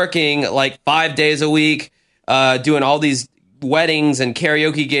I'm working like 5 days a week, doing all these weddings and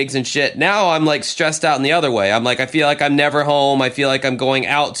karaoke gigs and shit. Now I'm like stressed out in the other way. I'm like, I feel like I'm never home. I feel like I'm going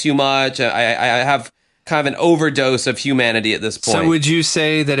out too much. I have kind of an overdose of humanity at this point. So would you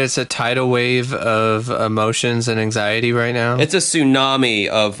say that it's a tidal wave of emotions and anxiety right now? It's a tsunami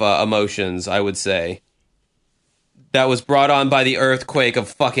of emotions, I would say, that was brought on by the earthquake of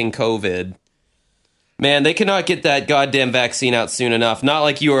fucking COVID. Man, they cannot get that goddamn vaccine out soon enough. Not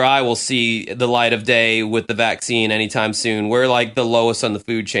like you or I will see the light of day with the vaccine anytime soon. We're like the lowest on the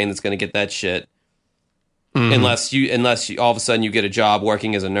food chain that's going to get that shit. Mm-hmm. Unless you all of a sudden you get a job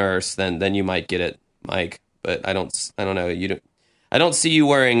working as a nurse, then you might get it, Mike. But I don't know. I don't see you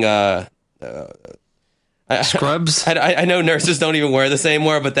wearing scrubs. I know nurses don't even wear this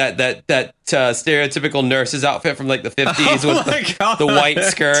anymore, but that stereotypical nurse's outfit from like the 50s with the white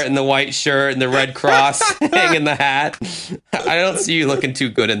skirt and the white shirt and the red cross hanging the hat. I don't see you looking too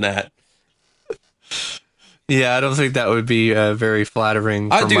good in that. Yeah, I don't think that would be very flattering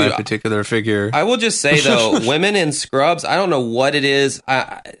for my particular figure. I will just say though, women in scrubs, I don't know what it is.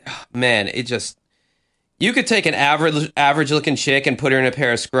 You could take an average looking chick and put her in a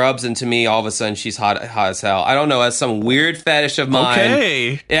pair of scrubs, and to me, all of a sudden, she's hot as hell. I don't know, that's some weird fetish of mine.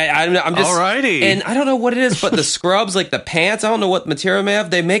 Okay. Yeah, I'm just. Alrighty. And I don't know what it is, but the scrubs, like the pants, I don't know what material they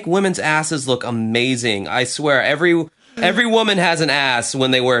have. They make women's asses look amazing. I swear, every woman has an ass when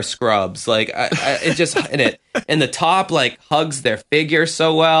they wear scrubs. Like it just and the top like hugs their figure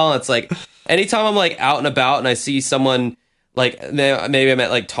so well. It's like anytime I'm like out and about and I see someone. Like, maybe I'm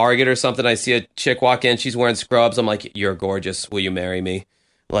at, like, Target or something, I see a chick walk in, she's wearing scrubs, I'm like, you're gorgeous, will you marry me?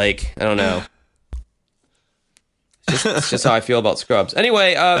 Like, I don't know. It's just how I feel about scrubs.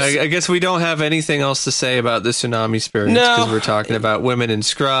 Anyway, I guess we don't have anything else to say about the tsunami experience, because we're talking about women in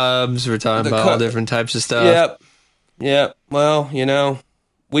scrubs, we're talking about all different types of stuff. Yep. Well,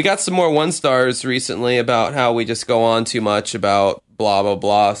 we got some more 1-stars recently about how we just go on too much about blah, blah,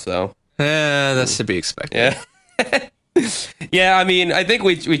 blah, so. That's to be expected. Yeah. Yeah, I mean, I think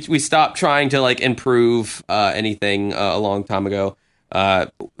we stopped trying to like improve anything a long time ago.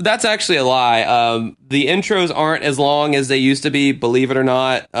 That's actually a lie. The intros aren't as long as they used to be, believe it or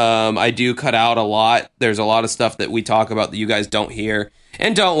not. I do cut out a lot. There's a lot of stuff that we talk about that you guys don't hear.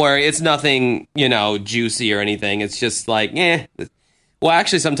 And don't worry, it's nothing, juicy or anything. It's just like, Well,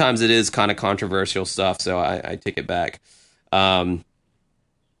 actually, sometimes it is kind of controversial stuff, so I take it back.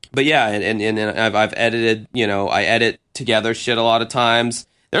 But yeah, and I've edited, I edit together shit a lot of times.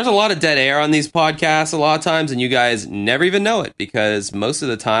 There's a lot of dead air on these podcasts a lot of times, and you guys never even know it because most of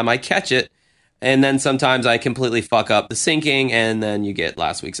the time I catch it, and then sometimes I completely fuck up the syncing, and then you get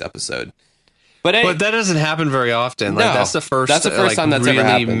last week's episode. But that doesn't happen very often. Like, that's the first time that's really ever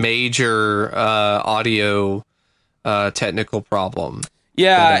happened. Major audio technical problem.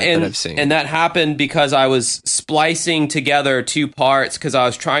 Yeah, that I've seen. And that happened because I was splicing together two parts because I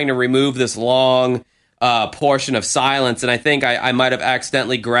was trying to remove this long portion of silence, and I think I might have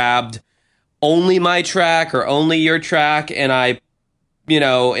accidentally grabbed only my track or only your track, and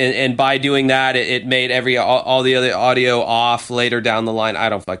and by doing that, it made all the other audio off later down the line. I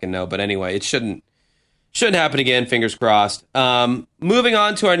don't fucking know, but anyway, it shouldn't happen again. Fingers crossed. Moving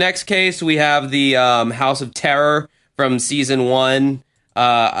on to our next case, we have the House of Terror from season 1.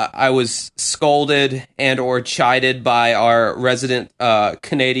 I was scolded and or chided by our resident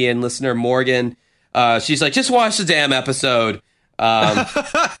Canadian listener, Morgan. She's like, just watch the damn episode. I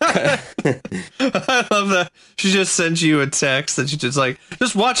love that. She just sent you a text that she just like,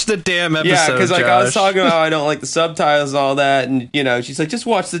 just watch the damn episode. Yeah, because I was talking about how I don't like the subtitles and all that, and she's like, just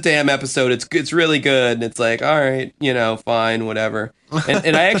watch the damn episode. It's really good. And it's like, all right, fine, whatever.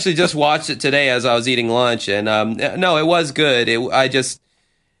 And I actually just watched it today as I was eating lunch, and no, it was good. I just,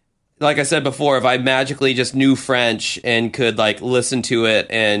 like I said before, if I magically just knew French and could like listen to it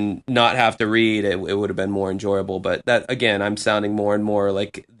and not have to read, it would have been more enjoyable. But that, again, I'm sounding more and more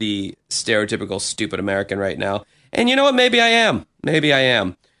like the stereotypical stupid American right now. And you know what? Maybe I am.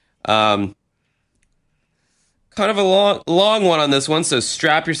 Kind of a long one on this one, so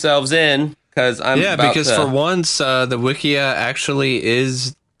strap yourselves in because for once the Wikia actually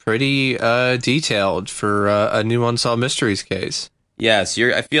is pretty detailed for a new Unsolved Mysteries case. Yes,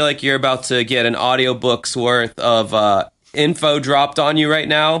 I feel like you're about to get an audiobook's worth of info dropped on you right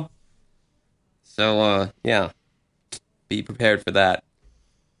now. So, yeah, be prepared for that.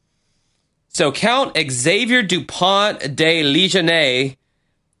 So, Count Xavier Dupont de Ligonnès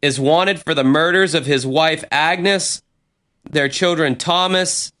is wanted for the murders of his wife Agnes, their children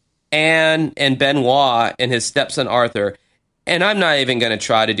Thomas, Anne, and Benoit, and his stepson Arthur. And I'm not even going to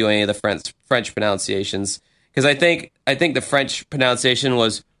try to do any of the French pronunciations. Because I think the French pronunciation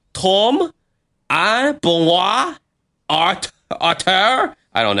was Tom, Anne, Benoit, Arthur.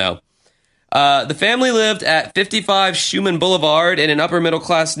 I don't know. The family lived at 55 Schumann Boulevard in an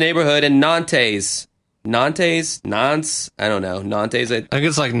upper-middle-class neighborhood in Nantes. Nantes? I don't know. Nantes? I think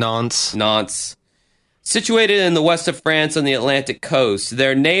it's like Nantes. Nantes. Situated in the west of France on the Atlantic coast.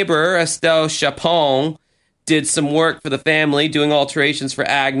 Their neighbor, Estelle Chapon, did some work for the family, doing alterations for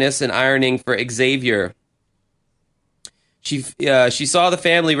Agnes and ironing for Xavier. She saw the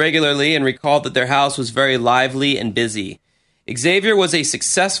family regularly and recalled that their house was very lively and busy. Xavier was a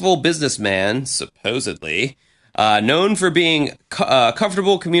successful businessman, supposedly, known for being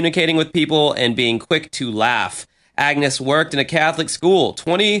comfortable communicating with people and being quick to laugh. Agnes worked in a Catholic school.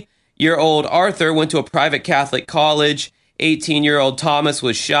 20-year-old Arthur went to a private Catholic college. 18-year-old Thomas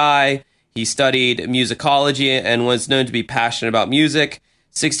was shy. He studied musicology and was known to be passionate about music.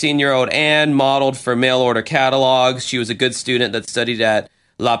 16-year-old Anne modeled for mail-order catalogs. She was a good student that studied at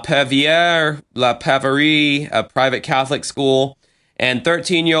La Pavierie, a private Catholic school. And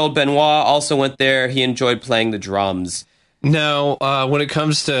 13-year-old Benoit also went there. He enjoyed playing the drums. No, when it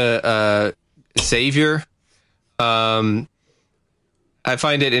comes to Xavier, I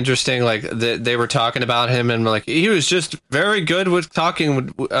find it interesting, like, they were talking about him, and like, he was just very good with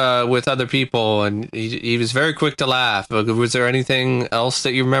talking with other people, and he was very quick to laugh. Was there anything else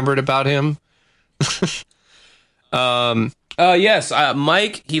that you remembered about him? Yes,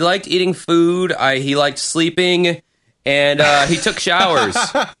 Mike, he liked eating food, he liked sleeping, and he took showers.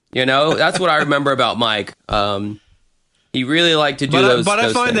 That's what I remember about Mike. He really liked to do those. But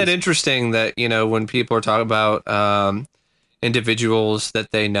I find that interesting that, when people are talking about individuals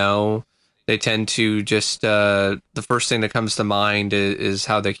that they know, they tend to just the first thing that comes to mind is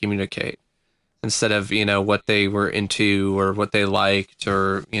how they communicate, instead of what they were into or what they liked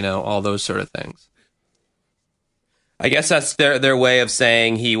or all those sort of things. I guess that's their way of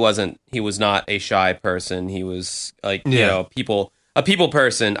saying he was not a shy person. He was like a people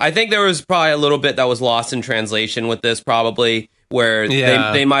person. I think there was probably a little bit that was lost in translation with this, probably, where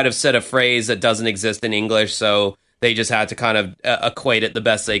they might have said a phrase that doesn't exist in English, so they just had to kind of equate it the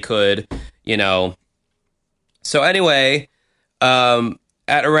best they could, So anyway, at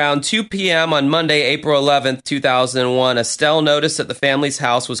around 2 p.m. on Monday, April 11th, 2001, Estelle noticed that the family's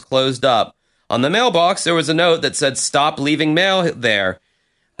house was closed up. On the mailbox, there was a note that said, "Stop leaving mail there."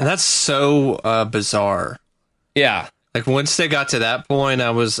 And that's so bizarre. Yeah. Like once they got to that point,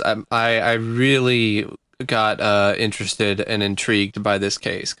 I really got interested and intrigued by this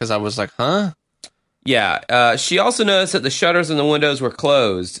case because I was like, huh? Yeah. She also noticed that the shutters on the windows were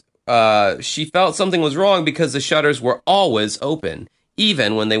closed. She felt something was wrong because the shutters were always open,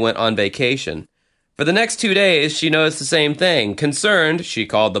 even when they went on vacation. For the next 2 days, she noticed the same thing. Concerned, she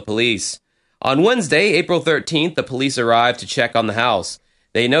called the police. On Wednesday, April 13th, the police arrived to check on the house.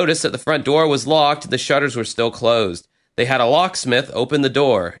 They noticed that the front door was locked and the shutters were still closed. They had a locksmith open the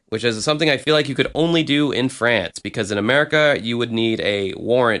door, which is something I feel like you could only do in France, because in America, you would need a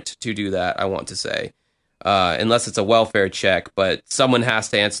warrant to do that, I want to say. Unless it's a welfare check, but someone has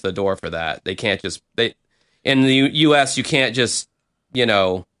to answer the door for that. They can't just... in the U.S., you can't just,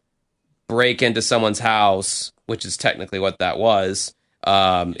 break into someone's house, which is technically what that was.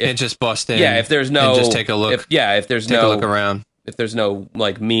 And just bust in. Yeah, if there's no... And just take a look. If there's take a look around. If there's no,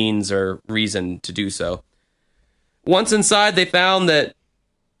 means or reason to do so. Once inside, they found that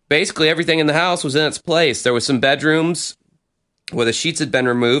basically everything in the house was in its place. There were some bedrooms where the sheets had been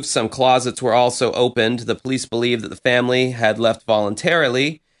removed. Some closets were also opened. The police believed that the family had left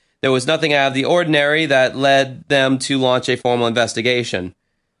voluntarily. There was nothing out of the ordinary that led them to launch a formal investigation.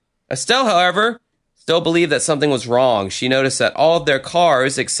 Estelle, however, still believed that something was wrong. She noticed that all of their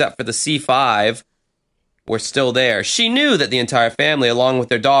cars, except for the C5, were still there. She knew that the entire family, along with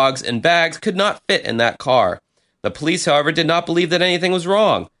their dogs and bags, could not fit in that car. The police, however, did not believe that anything was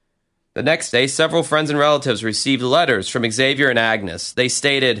wrong. The next day, several friends and relatives received letters from Xavier and Agnes. They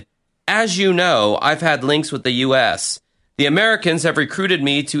stated, "As you know, I've had links with the U.S. The Americans have recruited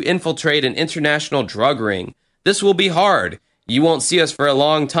me to infiltrate an international drug ring. This will be hard. You won't see us for a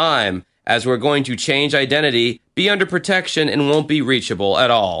long time, as we're going to change identity, be under protection, and won't be reachable at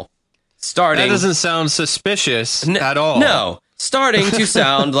all." That doesn't sound suspicious at all. No. Starting to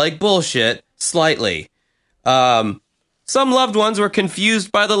sound like bullshit, slightly. Some loved ones were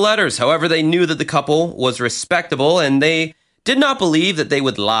confused by the letters. However, they knew that the couple was respectable, and they did not believe that they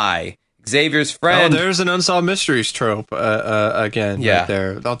would lie. Xavier's friend... Oh, there's an Unsolved Mysteries trope again. Yeah. Right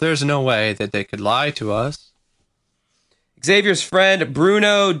there. Oh, there's no way that they could lie to us. Xavier's friend,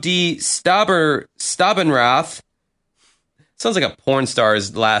 Bruno de Stabenrath... Sounds like a porn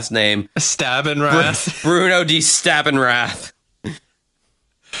star's last name. Stabenrath. Bruno de Stabenrath.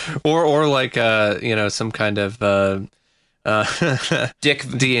 Or like some kind of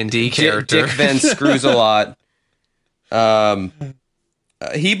Dick D&D character. Dick Van Screws-a-lot.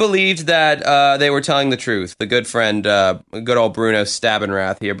 He believed that they were telling the truth. The good friend, good old Bruno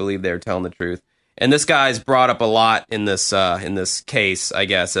Stabenrath here, believed they were telling the truth. And this guy's brought up a lot in this case, I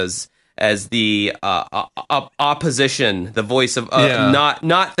guess, as the opposition, the voice of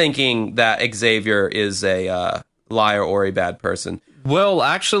not thinking that Xavier is a liar or a bad person. Well,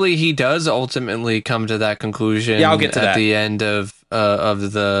 actually, he does ultimately come to that conclusion. Yeah, I'll get to that at the end of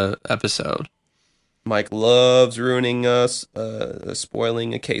the episode. Mike loves ruining us,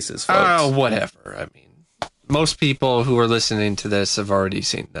 spoiling cases, folks. Oh, whatever. I mean, most people who are listening to this have already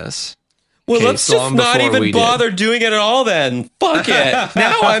seen this. Well, let's just not even bother doing it at all then. Fuck it.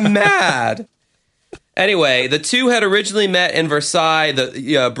 Now I'm mad. Anyway, the two had originally met in Versailles,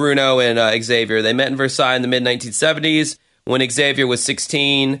 Bruno and Xavier. They met in Versailles in the mid-1970s when Xavier was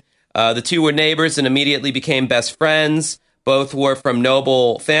 16. The two were neighbors and immediately became best friends. Both were from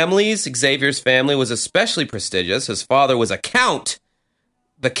noble families. Xavier's family was especially prestigious. His father was a count,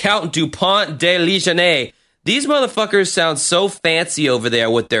 the Count Dupont de Ligonnès. These motherfuckers sound so fancy over there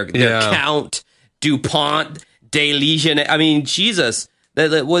with their Count Dupont de Ligonnès. I mean, Jesus.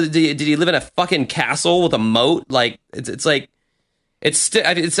 Did he live in a fucking castle with a moat? Like, it's like... It's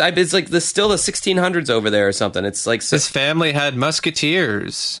like still the 1600s over there or something. It's like... His family had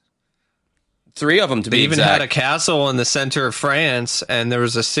musketeers. 3 of them, to be exact. They even had a castle in the center of France, and there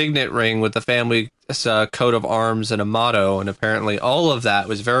was a signet ring with the family coat of arms and a motto, and apparently all of that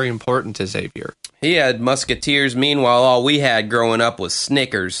was very important to Xavier. He had musketeers. Meanwhile, all we had growing up was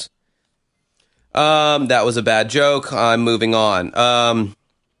Snickers. That was a bad joke. I'm moving on.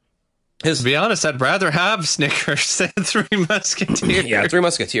 To be honest, I'd rather have Snickers than 3 Musketeers. Yeah, 3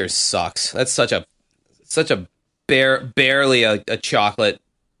 Musketeers sucks. That's such a barely a chocolate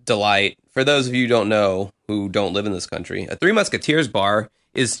delight. For those of you who don't know, who don't live in this country, a 3 Musketeers bar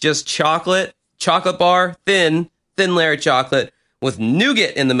is just chocolate bar, thin layer of chocolate with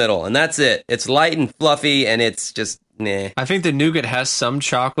nougat in the middle, and that's it. It's light and fluffy, and it's just nah. I think the nougat has some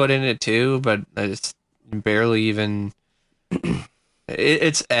chocolate in it too, but it's barely even...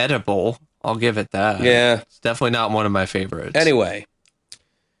 It's edible. I'll give it that. Yeah. It's definitely not one of my favorites. Anyway.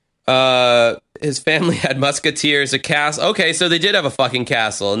 His family had musketeers, a castle. Okay, so they did have a fucking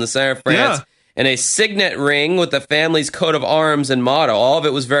castle in the center of France. and a signet ring with the family's coat of arms and motto. All of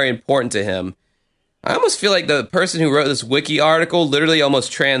it was very important to him. I almost feel like the person who wrote this wiki article literally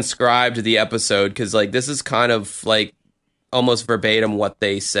almost transcribed the episode, because like this is kind of like almost verbatim what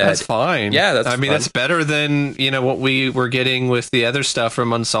they said. That's fine. Yeah, that's I mean, fun. that's better than, what we were getting with the other stuff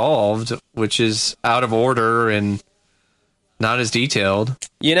from Unsolved, which is out of order and not as detailed.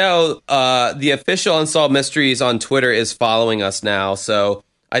 The official Unsolved Mysteries on Twitter is following us now, so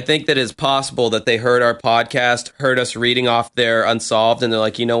I think that it's possible that they heard our podcast, heard us reading off their Unsolved, and they're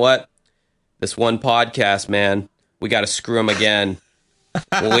like, you know what? This one podcast, man, we got to screw them again.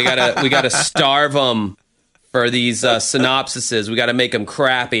 Well, we gotta starve them for these synopsises. We got to make them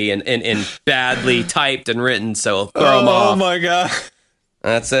crappy and badly typed and written, so throw them off. Oh my god.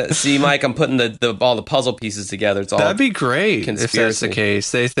 That's it. See, Mike, I'm putting all the puzzle pieces together. It's all That'd be great conspiracy. if that's the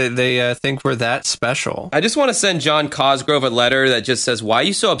case. They think we're that special. I just want to send John Cosgrove a letter that just says, "Why are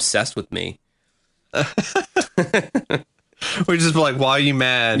you so obsessed with me?" We just be like, "Why are you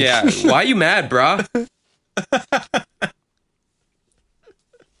mad?" Yeah, why are you mad, brah?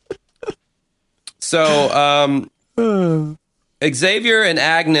 So, Xavier and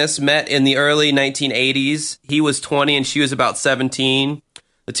Agnes met in the early 1980s. He was 20 and she was about 17.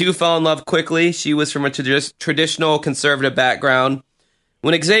 The two fell in love quickly. She was from a traditional conservative background.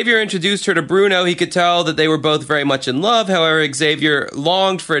 When Xavier introduced her to Bruno, he could tell that they were both very much in love. However, Xavier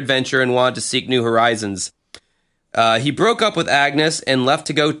longed for adventure and wanted to seek new horizons. He broke up with Agnes and left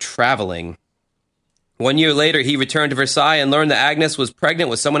to go traveling. 1 year later, he returned to Versailles and learned that Agnes was pregnant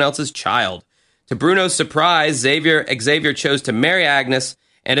with someone else's child. To Bruno's surprise, Xavier chose to marry Agnes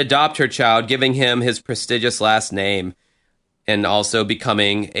and adopt her child, giving him his prestigious last name, and also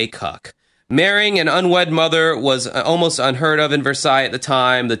becoming a cuck. Marrying an unwed mother was almost unheard of in Versailles at the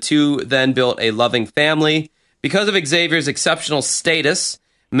time. The two then built a loving family. Because of Xavier's exceptional status,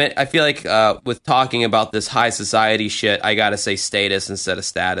 I feel like with talking about this high society shit, I gotta say status instead of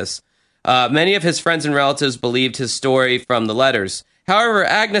status. Many of his friends and relatives believed his story from the letters. However,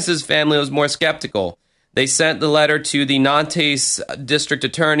 Agnes's family was more skeptical. They sent the letter to the Nantes district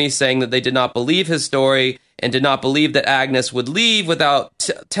attorney saying that they did not believe his story and did not believe that Agnes would leave without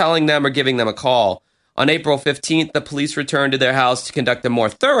telling them or giving them a call. On April 15th, the police returned to their house to conduct a more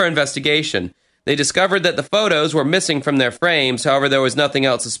thorough investigation. They discovered that the photos were missing from their frames. However, there was nothing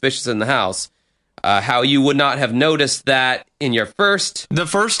else suspicious in the house. How you would not have noticed that in the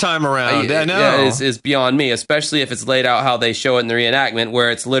first time around, I know, is beyond me, especially if it's laid out how they show it in the reenactment,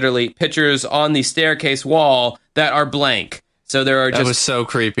 where it's literally pictures on the staircase wall that are blank. So that was so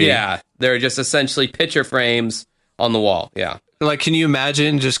creepy. Yeah, they're just essentially picture frames on the wall. Yeah. Like, can you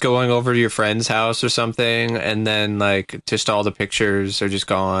imagine just going over to your friend's house or something, and then like just all the pictures are just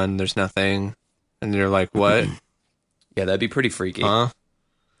gone? There's nothing, and you're like, what? Yeah, that'd be pretty freaky. Huh?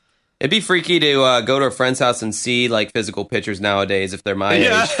 It'd be freaky to go to a friend's house and see like physical pictures nowadays if they're my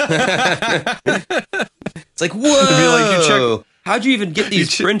age. It's like, whoa! Like, how'd you even get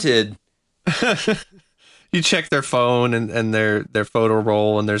these printed? You check their phone and their photo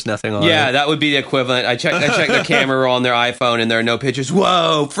roll, and there's nothing on it. Yeah, that would be the equivalent. I checked their camera roll on their iPhone, and there are no pictures.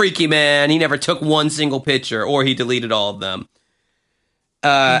 Whoa, freaky man! He never took one single picture, or he deleted all of them.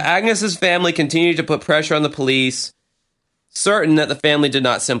 Agnes's family continued to put pressure on the police, certain that the family did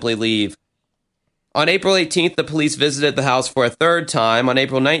not simply leave. On April 18th, the police visited the house for a third time. On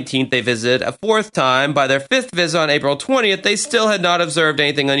April 19th, they visited a fourth time. By their fifth visit on April 20th, they still had not observed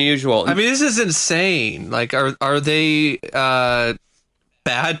anything unusual. I mean, this is insane. Like, are they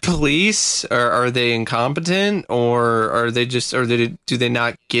bad police, or are they incompetent, or are they just, do they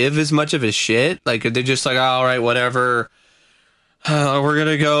not give as much of a shit? Like, are they just like, all right, whatever. We're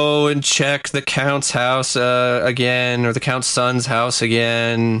gonna go and check the Count's house again, or the Count's son's house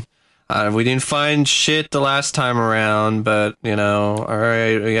again. We didn't find shit the last time around, but all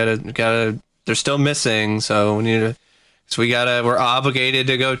right, we gotta. They're still missing, so we're obligated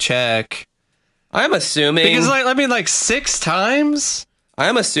to go check. I'm assuming because 6 times.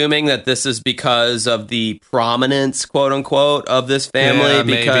 I'm assuming that this is because of the prominence, quote unquote, of this family. Yeah,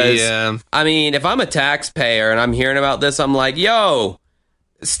 because, maybe, yeah. I mean, if I'm a taxpayer and I'm hearing about this, I'm like, yo,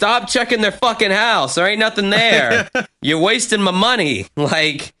 stop checking their fucking house. There ain't nothing there. You're wasting my money.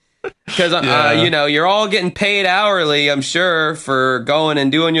 Like, because, you're all getting paid hourly, I'm sure, for going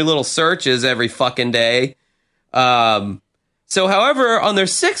and doing your little searches every fucking day. So, however, on their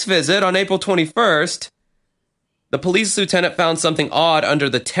 6th visit on April 21st, the police lieutenant found something odd under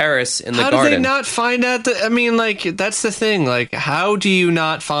the terrace in the garden. How did they not find out? That's the thing. Like, how do you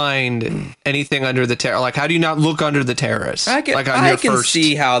not find anything under the terrace? Like, how do you not look under the terrace? I can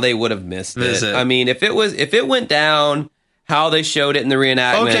see how they would have missed visit. it. I mean, if it went down how they showed it in the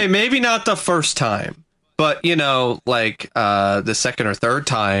reenactment. Okay, maybe not the first time, but the second or third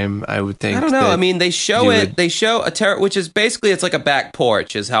time, I would think. I don't know. I mean, they show it. They show a terrace, which is basically it's like a back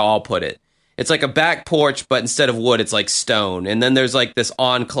porch, is how I'll put it. It's like a back porch, but instead of wood, it's like stone. And then there's like this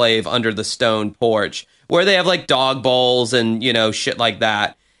enclave under the stone porch where they have like dog bowls and, shit like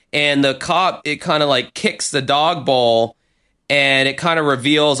that. And the cop, it kind of like kicks the dog bowl and it kind of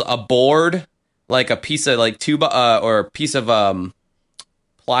reveals a board, like a piece of like or a piece of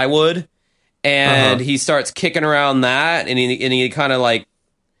plywood. And he starts kicking around that and he kind of like,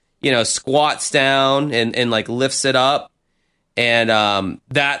 squats down and like lifts it up. And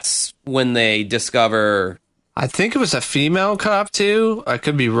that's when they discover... I think it was a female cop, too. I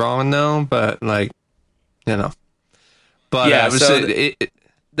could be wrong, though, but, But yeah,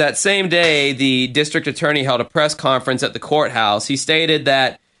 that same day, the district attorney held a press conference at the courthouse. He stated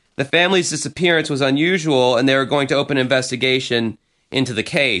that the family's disappearance was unusual, and they were going to open an investigation into the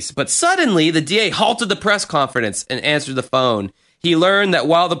case. But suddenly, the DA halted the press conference and answered the phone. He learned that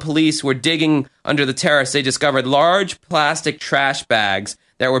while the police were digging under the terrace, they discovered large plastic trash bags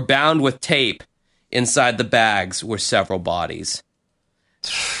that were bound with tape. Inside the bags were several bodies.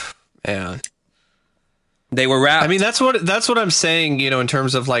 Man. They were wrapped. I mean, that's what I'm saying, in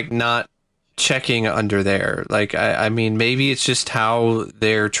terms of like not checking under there. Like, I mean, maybe it's just how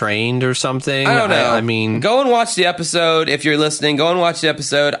they're trained or something. I don't know. I mean, go and watch the episode. If you're listening, go and watch the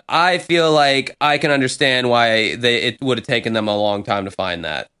episode. I feel like I can understand why it would have taken them a long time to find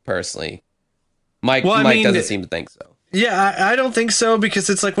that, personally. Mike doesn't seem to think so. Yeah, I don't think so, because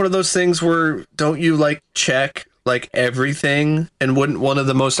it's like one of those things where don't you like check like everything, and wouldn't one of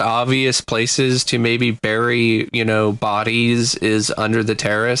the most obvious places to maybe bury, bodies is under the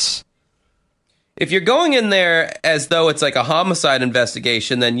terrace? If you're going in there as though it's like a homicide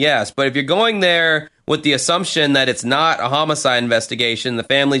investigation, then yes. But if you're going there with the assumption that it's not a homicide investigation, the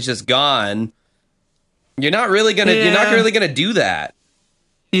family's just gone, you're not really gonna do that.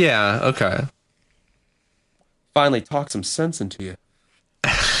 Yeah. Okay. Finally, talk some sense into you.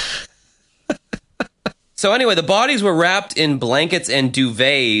 So anyway, the bodies were wrapped in blankets and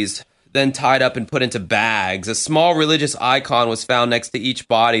duvets, then tied up and put into bags. A small religious icon was found next to each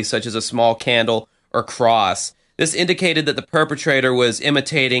body, such as a small candle or cross. This indicated that the perpetrator was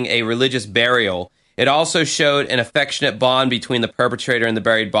imitating a religious burial. It also showed an affectionate bond between the perpetrator and the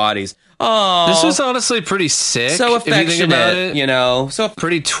buried bodies. Oh, this was honestly pretty sick. So affectionate, if you think about it. So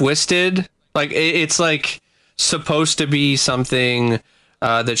pretty twisted. Like it's like supposed to be something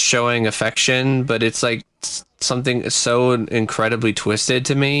that's showing affection, but it's like something so incredibly twisted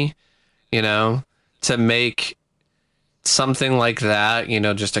to me. To make something like that,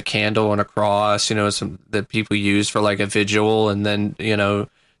 just a candle and a cross, that people use for like a vigil, and then,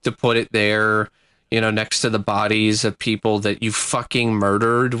 to put it there, next to the bodies of people that you fucking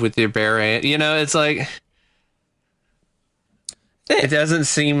murdered with your bare hand, it's like, it doesn't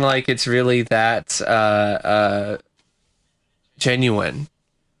seem like it's really that genuine.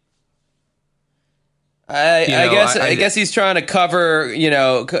 I guess he's trying to cover,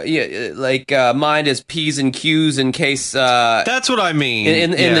 mind his P's and Q's in case. That's what I mean.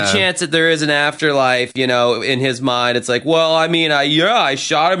 In the chance that there is an afterlife, in his mind, it's like, well, I mean, I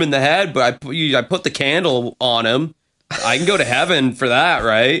shot him in the head, but I put the candle on him. I can go to heaven for that,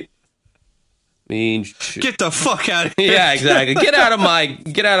 right? I mean, get the fuck out of here. Yeah, exactly. Get out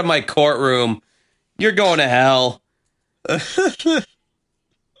of my courtroom. You're going to hell.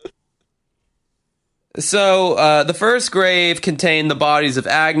 So, the first grave contained the bodies of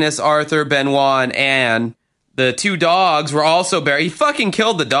Agnes, Arthur, Benoit, and Anne. The two dogs were also buried. He fucking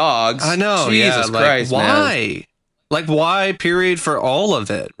killed the dogs. I know. Jesus Christ, why? Man. Like, why, period, for all of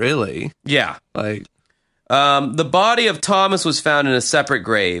it, really? Yeah. Like, the body of Thomas was found in a separate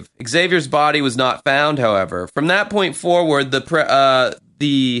grave. Xavier's body was not found, however. From that point forward,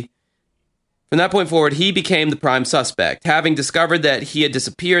 he became the prime suspect. Having discovered that he had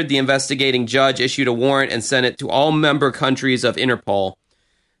disappeared, the investigating judge issued a warrant and sent it to all member countries of Interpol.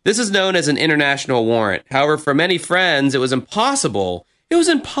 This is known as an international warrant. However, for many friends, it was impossible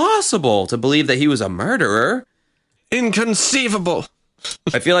to believe that he was a murderer. Inconceivable.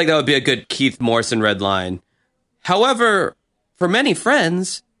 I feel like that would be a good Keith Morrison red line. However, for many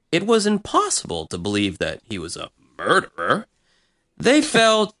friends, it was impossible to believe that he was a murderer. They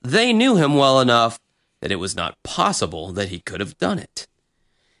felt they knew him well enough that it was not possible that he could have done it.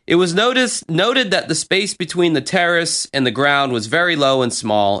 It was noted that the space between the terrace and the ground was very low and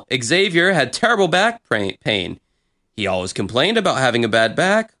small. Xavier had terrible back pain. He always complained about having a bad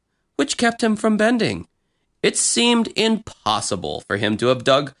back, which kept him from bending. It seemed impossible for him to have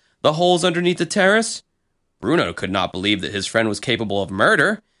dug the holes underneath the terrace, Bruno could not believe that his friend was capable of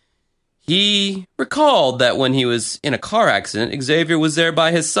murder. He recalled that when he was in a car accident, Xavier was there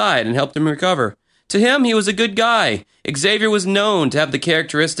by his side and helped him recover. To him, he was a good guy. Xavier was known to have the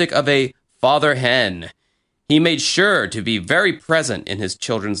characteristic of a father hen. He made sure to be very present in his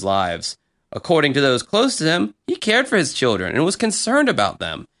children's lives. According to those close to him, he cared for his children and was concerned about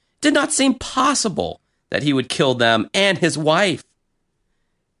them. It did not seem possible that he would kill them and his wife.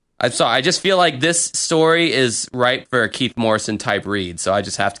 I'm sorry, I just feel like this story is ripe for a Keith Morrison type read, so I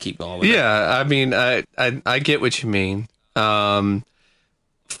just have to keep going with it. Yeah, I mean, I get what you mean. Father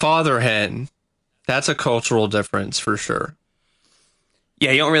hen, that's a cultural difference for sure.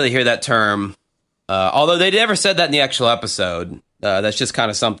 Yeah, you don't really hear that term, although they never said that in the actual episode. That's just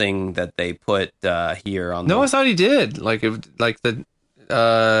kind of something that they put here on. No, I thought he did.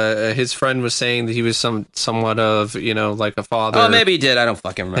 His friend was saying that he was somewhat of, like a father. Oh, maybe he did. I don't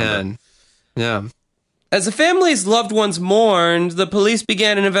fucking remember. And, yeah. As the family's loved ones mourned, the police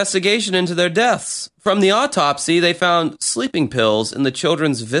began an investigation into their deaths. From the autopsy, they found sleeping pills in the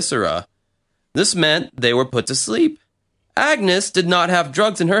children's viscera. This meant they were put to sleep. Agnes did not have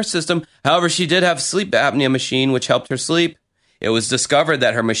drugs in her system. However, she did have a sleep apnea machine, which helped her sleep. It was discovered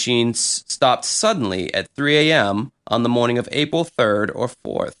that her machine stopped suddenly at 3 a.m. on the morning of April 3rd or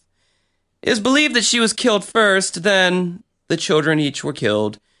 4th. It is believed that she was killed first, then the children each were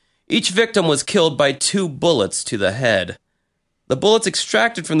killed. Each victim was killed by 2 bullets to the head. The bullets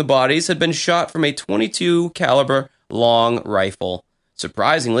extracted from the bodies had been shot from a .22 caliber long rifle.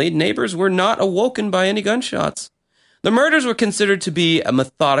 Surprisingly, neighbors were not awoken by any gunshots. The murders were considered to be a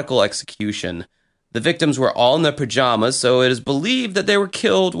methodical execution. The victims were all in their pajamas, so it is believed that they were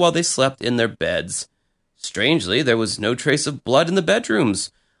killed while they slept in their beds. Strangely, there was no trace of blood in the bedrooms.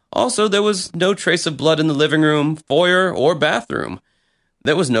 Also, there was no trace of blood in the living room, foyer, or bathroom.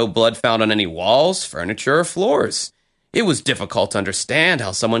 There was no blood found on any walls, furniture, or floors. It was difficult to understand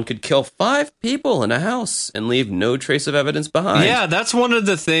how someone could kill 5 people in a house and leave no trace of evidence behind. Yeah, that's one of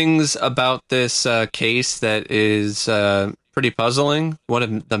the things about this case that is pretty puzzling. One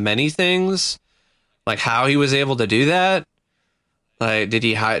of the many things. Like how he was able to do that. Like, did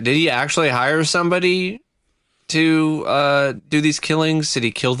he actually hire somebody to do these killings? Did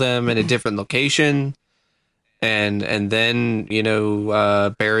he kill them in a different location, and then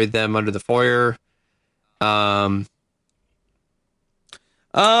buried them under the foyer, or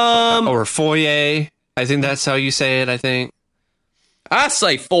foyer? I think that's how you say it. I think I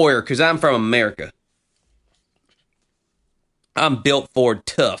say foyer because I'm from America. I'm built for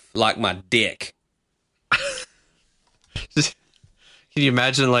tough like my dick. Can you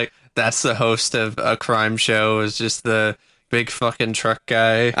imagine, like, that's the host of a crime show is just the big fucking truck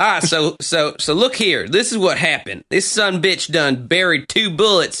guy? So look here. This is what happened. This son bitch done buried 2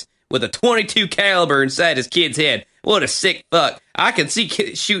 bullets with a .22 caliber inside his kid's head. What a sick fuck. I can see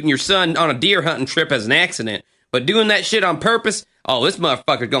shooting your son on a deer hunting trip as an accident, but doing that shit on purpose? Oh, this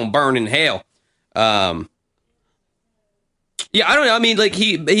motherfucker's gonna burn in hell. Yeah, I don't know. I mean, like,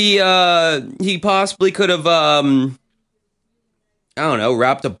 he possibly could have, I don't know,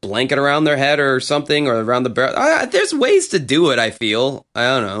 wrapped a blanket around their head or something, or around the barrel. There's ways to do it, I feel. I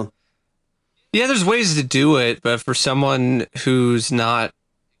don't know. Yeah, there's ways to do it, but for someone who's not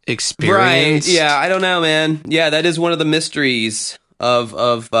experienced... Right, yeah, I don't know, man. Yeah, that is one of the mysteries of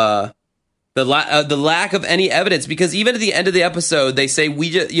the lack of any evidence, because even at the end of the episode, they say, we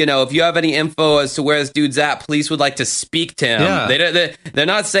just, if you have any info as to where this dude's at, police would like to speak to him. Yeah. They're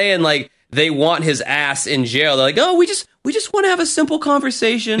not saying, like, they want his ass in jail. They're like, oh, we just want to have a simple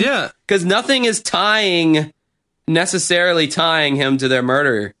conversation. Yeah. Because nothing is necessarily tying him to their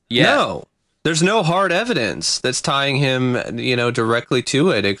murder yet. No. There's no hard evidence that's tying him, directly to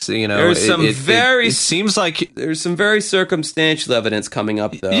it. It seems like there's some very circumstantial evidence coming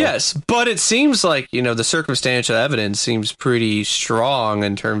up, though. Yes, but it seems like, the circumstantial evidence seems pretty strong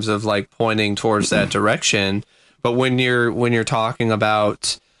in terms of, like, pointing towards that direction. But when you're talking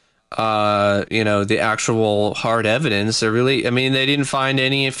about the actual hard evidence, they didn't find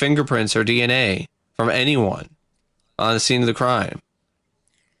any fingerprints or DNA from anyone on the scene of the crime.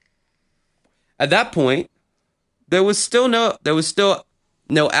 At that point, there was still no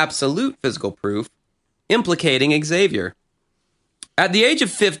absolute physical proof implicating Xavier. At the age of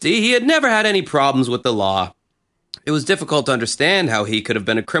 50, he had never had any problems with the law. It was difficult to understand how he could have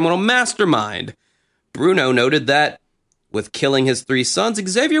been a criminal mastermind. Bruno noted that with killing his 3 sons,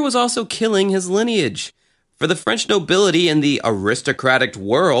 Xavier was also killing his lineage. For the French nobility in the aristocratic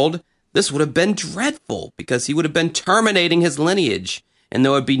world, this would have been dreadful because he would have been terminating his lineage, and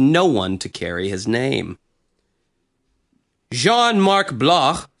there would be no one to carry his name. Jean-Marc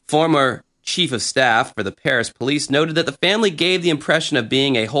Bloch, former chief of staff for the Paris police, noted that the family gave the impression of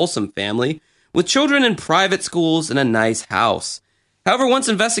being a wholesome family, with children in private schools and a nice house. However, once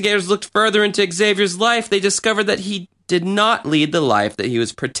investigators looked further into Xavier's life, they discovered that he did not lead the life that he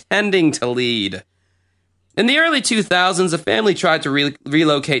was pretending to lead. In the early 2000s, the family tried to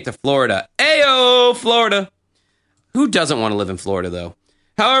relocate to Florida. Ayo, Florida! Who doesn't want to live in Florida, though?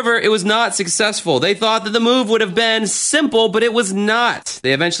 However, it was not successful. They thought that the move would have been simple, but it was not.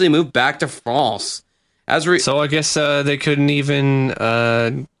 They eventually moved back to France. So I guess they couldn't even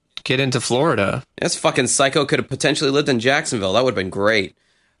get into Florida. This fucking psycho could have potentially lived in Jacksonville. That would have been great.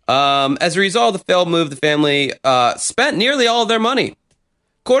 As a result of the failed move, the family spent nearly all of their money.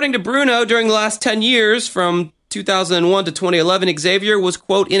 According to Bruno, during the last 10 years, from 2001 to 2011, Xavier was,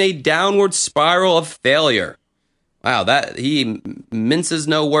 quote, in a downward spiral of failure. Wow, that he minces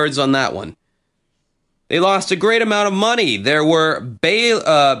no words on that one. They lost a great amount of money. There were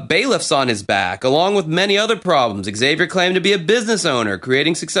bailiffs on his back, along with many other problems. Xavier claimed to be a business owner,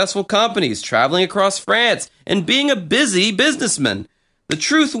 creating successful companies, traveling across France, and being a busy businessman. The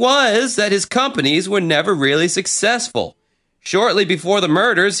truth was that his companies were never really successful. Shortly before the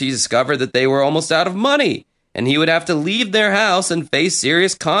murders, he discovered that they were almost out of money, and he would have to leave their house and face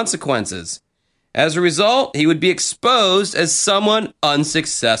serious consequences. As a result, he would be exposed as someone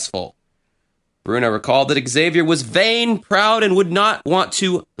unsuccessful. Bruno recalled that Xavier was vain, proud, and would not want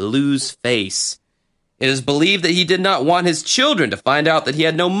to lose face. It is believed that he did not want his children to find out that he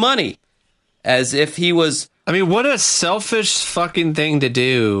had no money, as if he was... I mean, what a selfish fucking thing to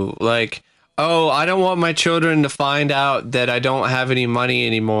do. Like, oh, I don't want my children to find out that I don't have any money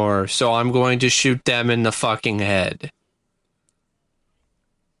anymore, so I'm going to shoot them in the fucking head.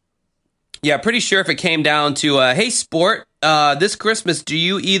 Yeah, pretty sure if it came down to, hey, sport, this Christmas, do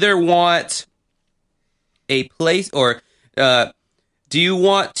you either want a place, or do you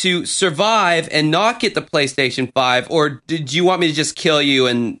want to survive and not get the PlayStation 5, or did you want me to just kill you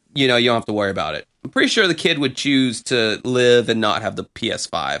and, you know, you don't have to worry about it? I'm pretty sure the kid would choose to live and not have the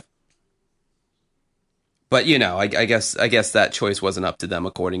PS5. But, you know, I guess that choice wasn't up to them,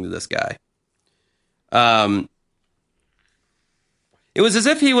 according to this guy. It was as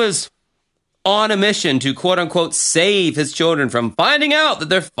if he was on a mission to, quote-unquote, save his children from finding out that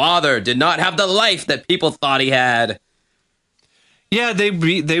their father did not have the life that people thought he had. Yeah,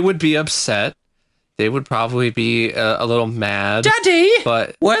 they would be upset. They would probably be a little mad. Daddy,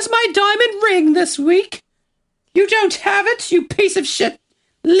 but where's my diamond ring this week? You don't have it, you piece of shit,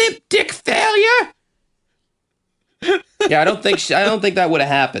 limp dick failure. Yeah, I don't think that would have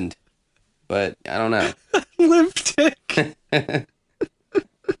happened, but I don't know. Limp dick.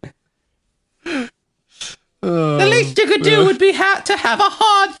 The least you could do would be to have a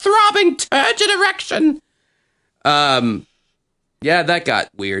hard, throbbing, turgid erection. Yeah, that got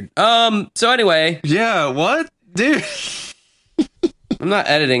weird. So anyway. Yeah, what? Dude. I'm not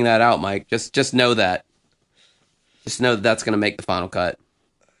editing that out, Mike. Just know that. Just know that that's going to make the final cut.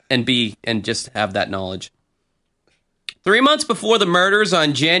 And just have that knowledge. 3 months before the murders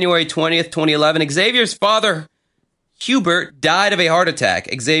on January 20th, 2011, Xavier's father, Hubert, died of a heart attack.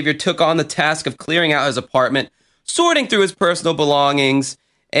 Xavier took on the task of clearing out his apartment, sorting through his personal belongings,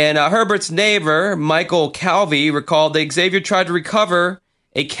 and Herbert's neighbor, Michael Calvi, recalled that Xavier tried to recover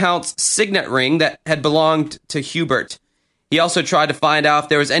a Count's signet ring that had belonged to Hubert. He also tried to find out if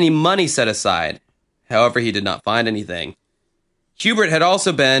there was any money set aside. However, he did not find anything. Hubert had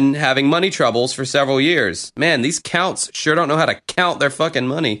also been having money troubles for several years. Man, these Counts sure don't know how to count their fucking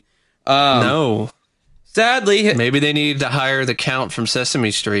money. No. Sadly... Maybe they needed to hire the Count from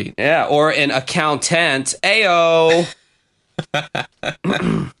Sesame Street. Yeah, or an accountant. Ayo!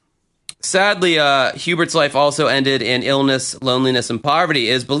 Sadly, Hubert's life also ended in illness, loneliness, and poverty.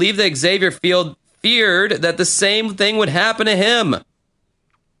 It is believed that Xavier feared that the same thing would happen to him.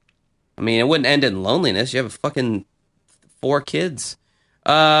 I mean, it wouldn't end in loneliness. You have a fucking 4 kids.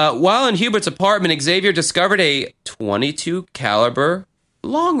 While in Hubert's apartment, Xavier discovered a .22 caliber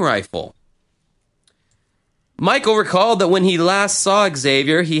long rifle. Michael recalled that when he last saw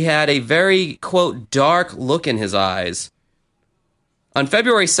Xavier, he had a very, quote, dark look in his eyes. On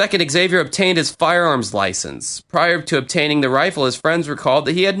February 2nd, Xavier obtained his firearms license. Prior to obtaining the rifle, his friends recalled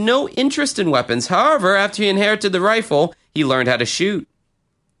that he had no interest in weapons. However, after he inherited the rifle, he learned how to shoot.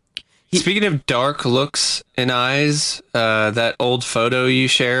 Speaking of dark looks in eyes, that old photo you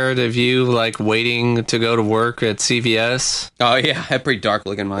shared of you, like, waiting to go to work at CVS. Oh, yeah. I had pretty dark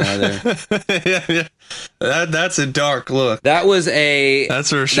look in my eye there. Yeah. That's a dark look. That was a...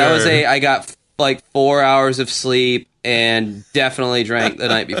 That's for sure. That was I got, like, 4 hours of sleep and definitely drank the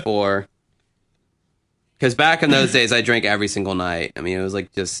night before. Because back in those days, I drank every single night. I mean, it was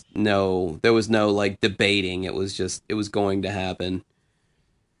like there was no like debating. It was going to happen.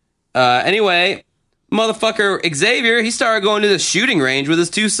 Anyway, motherfucker Xavier, he started going to the shooting range with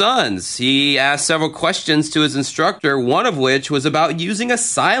his two sons. He asked several questions to his instructor, one of which was about using a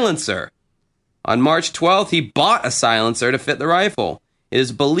silencer. On March 12th, he bought a silencer to fit the rifle. It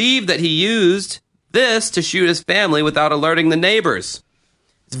is believed that he used this to shoot his family without alerting the neighbors.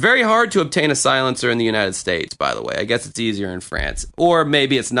 It's very hard to obtain a silencer in the United States, by the way. I guess it's easier in France. Or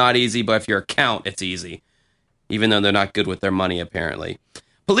maybe it's not easy, but if you're a count, it's easy. Even though they're not good with their money, apparently.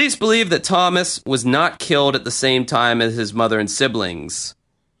 Police believe that Thomas was not killed at the same time as his mother and siblings.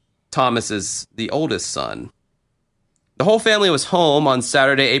 Thomas is the oldest son. The whole family was home on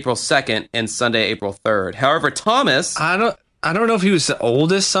Saturday, April 2nd and Sunday, April 3rd. However, Thomas... I don't know if he was the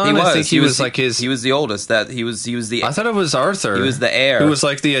oldest son. I think he was like his. He was the oldest. He was the. I thought it was Arthur. He was the heir. Who was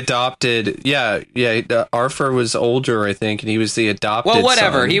like the adopted. Yeah. Arthur was older, I think, and he was the adopted. Well,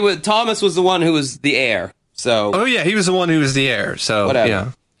 whatever. Son. Thomas was the one who was the heir. So. Oh yeah, he was the one who was the heir. So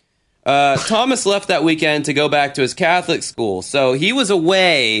whatever. Yeah. Thomas left that weekend to go back to his Catholic school. So he was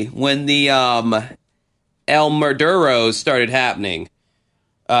away when the El Murderos started happening.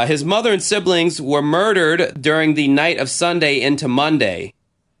 His mother and siblings were murdered during the night of Sunday into Monday.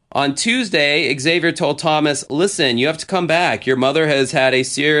 On Tuesday, Xavier told Thomas, "Listen, you have to come back. Your mother has had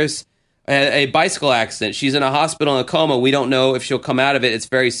a bicycle accident. She's in a hospital in a coma. We don't know if she'll come out of it. It's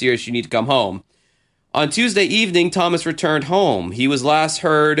very serious. You need to come home." On Tuesday evening, Thomas returned home. He was last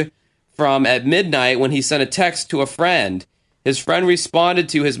heard from at midnight when he sent a text to a friend. His friend responded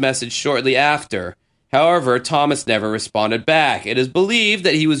to his message shortly after. However, Thomas never responded back. It is believed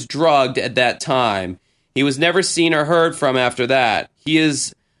that he was drugged at that time. He was never seen or heard from after that. He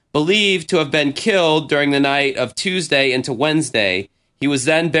is believed to have been killed during the night of Tuesday into Wednesday. He was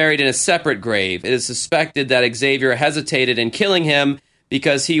then buried in a separate grave. It is suspected that Xavier hesitated in killing him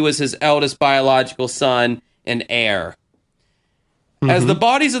because he was his eldest biological son and heir. As the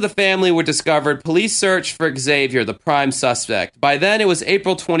bodies of the family were discovered, police searched for Xavier, the prime suspect. By then, it was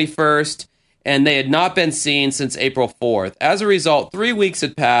April 21st, and they had not been seen since April 4th. As a result, 3 weeks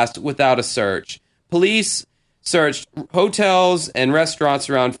had passed without a search. Police searched hotels and restaurants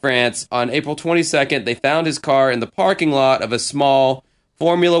around France. On April 22nd, they found his car in the parking lot of a small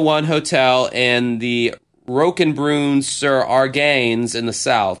Formula One hotel in the Roquebrune-sur-Argens in the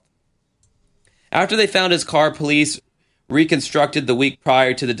south. After they found his car, police reconstructed the week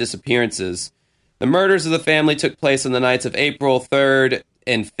prior to the disappearances. The murders of the family took place on the nights of April 3rd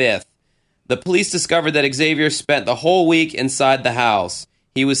and 5th. The police discovered that Xavier spent the whole week inside the house.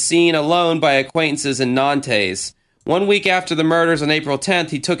 He was seen alone by acquaintances in Nantes. 1 week after the murders on April 10th,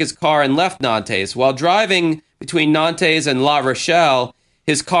 he took his car and left Nantes. While driving between Nantes and La Rochelle,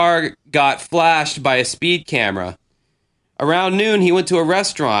 his car got flashed by a speed camera. Around noon, he went to a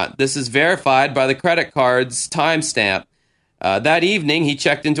restaurant. This is verified by the credit card's timestamp. That evening, he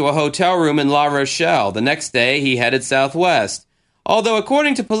checked into a hotel room in La Rochelle. The next day, he headed southwest. Although,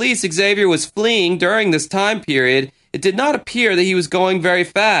 according to police, Xavier was fleeing during this time period, it did not appear that he was going very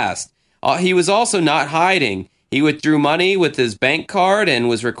fast. He was also not hiding. He withdrew money with his bank card and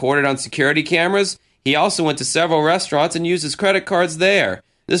was recorded on security cameras. He also went to several restaurants and used his credit cards there.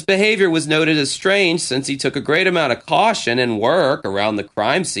 This behavior was noted as strange since he took a great amount of caution and work around the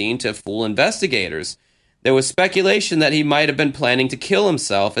crime scene to fool investigators. There was speculation that he might have been planning to kill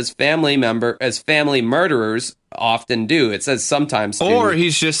himself as family murderers often do. It says sometimes do. Or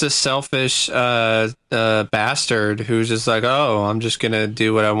he's just a selfish bastard who's just like, oh, I'm just going to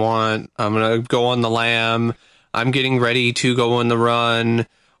do what I want. I'm going to go on the lam. I'm getting ready to go on the run.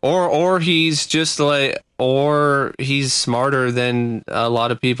 Or he's just like, or he's smarter than a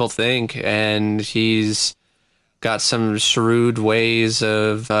lot of people think, and he's got some shrewd ways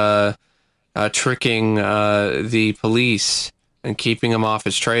of tricking the police and keeping them off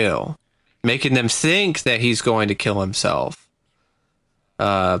his trail, making them think that he's going to kill himself.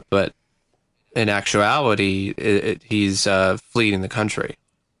 But in actuality, he's fleeing the country.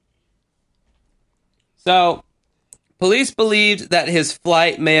 So, police believed that his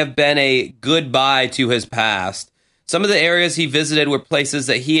flight may have been a goodbye to his past. Some of the areas he visited were places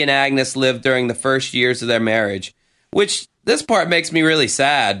that he and Agnes lived during the first years of their marriage, which this part makes me really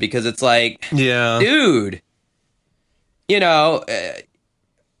sad because it's like, yeah, dude, you know,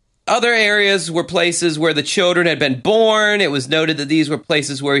 other areas were places where the children had been born. It was noted that these were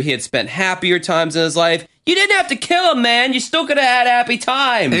places where he had spent happier times in his life. You didn't have to kill him, man. You still could have had happy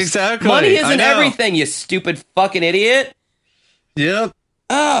times. Exactly. Money isn't everything, you stupid fucking idiot. Yep.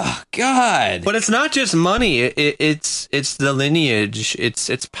 Oh, God. But it's not just money. It's the lineage.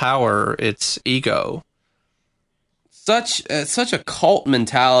 It's power. It's ego. such a cult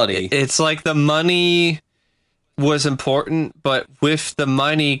mentality. It's like the money was important, but with the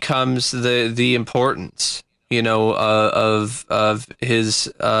money comes the importance, of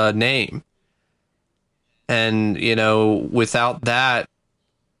his name. And, without that,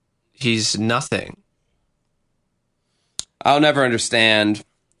 he's nothing. I'll never understand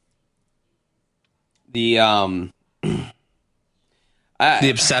the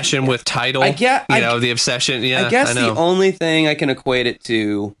obsession with title. The obsession. Yeah, I guess the only thing I can equate it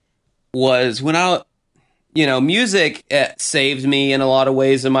to was when music saved me in a lot of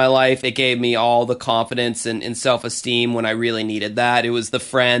ways in my life. It gave me all the confidence and self-esteem when I really needed that. It was the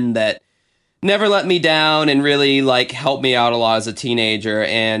friend that never let me down and really helped me out a lot as a teenager.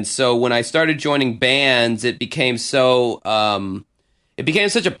 And so when I started joining bands, it became such a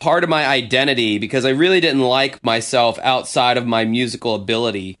part of my identity because I really didn't like myself outside of my musical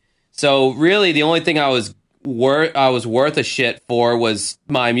ability. So really the only thing I was worth a shit for was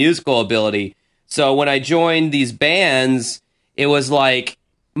my musical ability. So when I joined these bands, it was like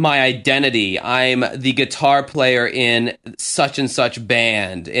my identity. I'm the guitar player in such and such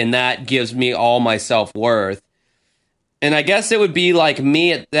band, and that gives me all my self-worth. And I guess it would be like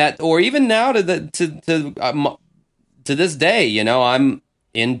me at that, or even now to this day, I'm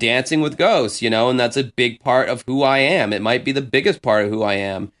in Dancing with Ghosts, and that's a big part of who I am. It might be the biggest part of who I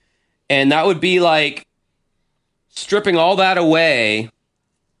am. And that would be like stripping all that away.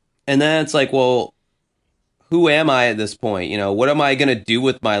 And then it's like, well, who am I at this point? What am I going to do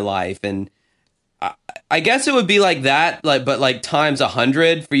with my life? And I guess it would be like that, but times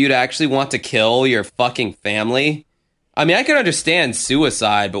 100 for you to actually want to kill your fucking family. I mean, I can understand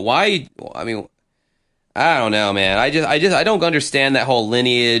suicide, but why? I mean, I don't know, man. I don't understand that whole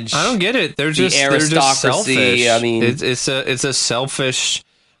lineage. I don't get it. They're just selfish. I mean, it's a selfish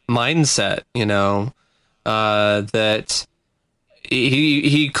mindset, that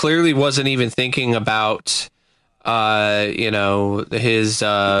he clearly wasn't even thinking about, his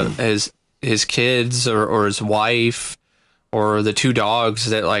kids or his wife or the two dogs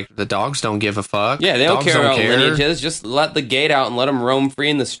that the dogs don't give a fuck. Yeah, they don't care about lineages. Just let the gate out and let them roam free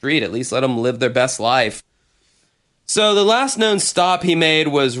in the street. At least let them live their best life. So the last known stop he made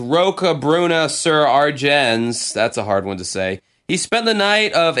was Roquebrune sur Argens. That's a hard one to say. He spent the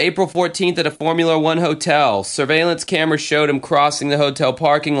night of April 14th at a Formula One hotel. Surveillance cameras showed him crossing the hotel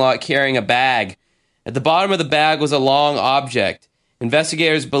parking lot carrying a bag. At the bottom of the bag was a long object.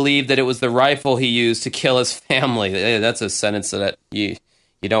 Investigators believe that it was the rifle he used to kill his family. That's a sentence that you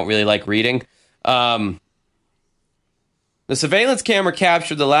don't really like reading. The surveillance camera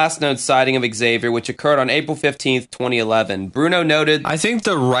captured the last known sighting of Xavier, which occurred on April 15th, 2011. Bruno noted... I think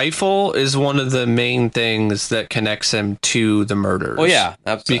the rifle is one of the main things that connects him to the murders. Oh, yeah.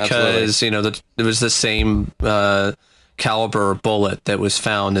 Absolutely. Because, it was the same caliber bullet that was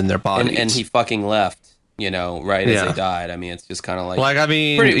found in their bodies. And he fucking left, right as they died. I mean, it's just kind of like...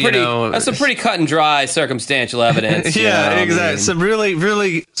 that's some pretty cut and dry circumstantial evidence. Yeah, exactly. Some really,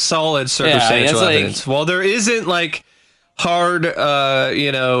 really solid circumstantial evidence. Well, there isn't, hard,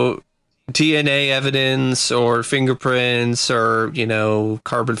 DNA evidence or fingerprints or,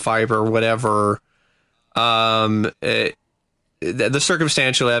 carbon fiber or whatever. The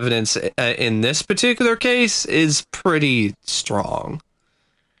circumstantial evidence in this particular case is pretty strong.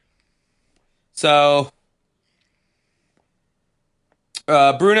 So,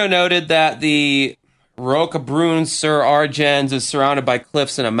 Bruno noted that the Roquebrune sur Argens is surrounded by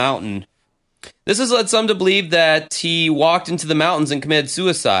cliffs and a mountain. This has led some to believe that he walked into the mountains and committed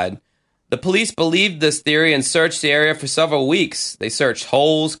suicide. The police believed this theory and searched the area for several weeks. They searched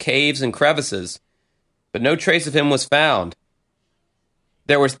holes, caves, and crevices, but no trace of him was found.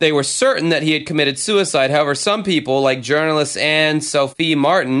 They were certain that he had committed suicide. However, some people, like journalist Anne-Sophie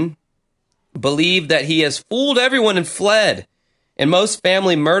Martin, believe that he has fooled everyone and fled. In most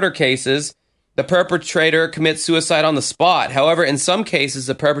family murder cases, the perpetrator commits suicide on the spot. However, in some cases,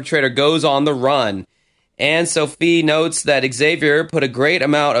 the perpetrator goes on the run. And Sophie notes that Xavier put a great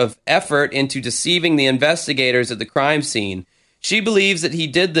amount of effort into deceiving the investigators at the crime scene. She believes that he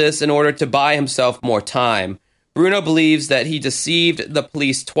did this in order to buy himself more time. Bruno believes that he deceived the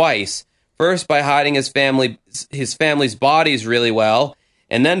police twice. First, by hiding his family's bodies really well,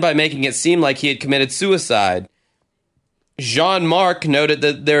 and then by making it seem like he had committed suicide. Jean-Marc noted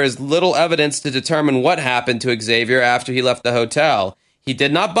that there is little evidence to determine what happened to Xavier after he left the hotel. He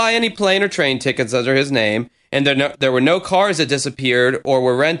did not buy any plane or train tickets under his name, and there were no cars that disappeared or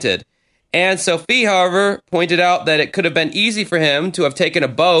were rented. And Sophie, however, pointed out that it could have been easy for him to have taken a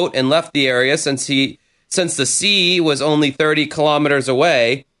boat and left the area since the sea was only 30 kilometers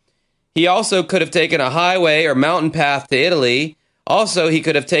away. He also could have taken a highway or mountain path to Italy. Also, he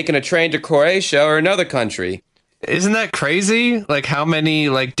could have taken a train to Croatia or another country. Isn't that crazy? Like how many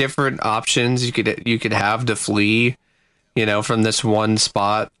like different options you could have to flee, from this one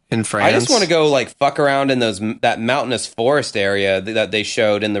spot in France. I just want to go like fuck around in that mountainous forest area that they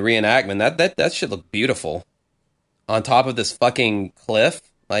showed in the reenactment. That should look beautiful. On top of this fucking cliff,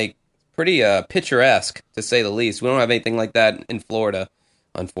 like pretty picturesque to say the least. We don't have anything like that in Florida,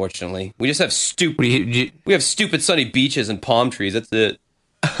 unfortunately. We just have we have stupid sunny beaches and palm trees. That's it.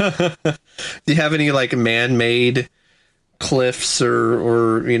 Do you have any like man-made cliffs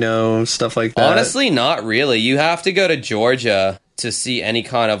or stuff like that? Honestly, not really. You have to go to Georgia to see any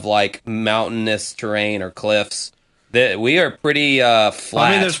kind of like mountainous terrain or cliffs. We are pretty flat.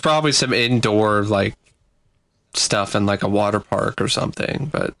 I mean, there's probably some indoor like stuff in like a water park or something,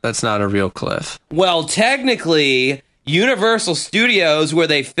 but that's not a real cliff. Well, technically, Universal Studios, where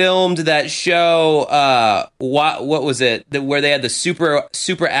they filmed that show, what was it? Where they had the super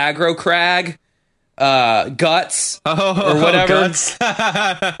aggro crag, guts or whatever, guts.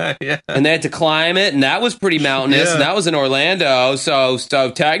 Yeah. And they had to climb it, and that was pretty mountainous. Yeah. And that was in Orlando, so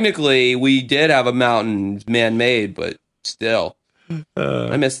technically we did have a mountain man-made, but still,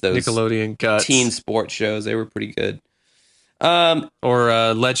 I miss those Nickelodeon guts teen sports shows. They were pretty good.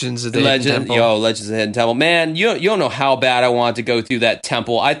 Or Legends of the Hidden Temple. Legends of the Hidden Temple. Man, you don't know how bad I wanted to go through that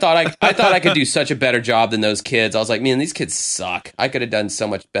temple. I thought I could do such a better job than those kids. I was like, man, these kids suck. I could have done so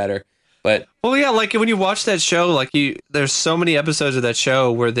much better. But well, yeah, like when you watch that show, like there's so many episodes of that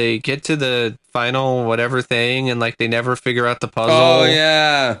show where they get to the final whatever thing and like they never figure out the puzzle. Oh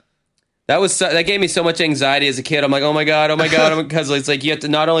yeah. That gave me so much anxiety as a kid. I'm like, oh my god, because it's like you have to,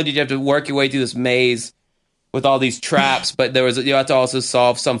 not only did you have to work your way through this maze with all these traps, but you have to also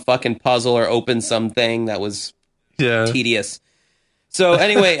solve some fucking puzzle or open something that was tedious. So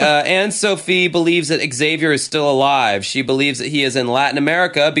anyway, Anne-Sophie believes that Xavier is still alive. She believes that he is in Latin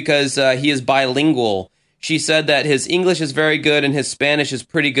America because he is bilingual. She said that his English is very good and his Spanish is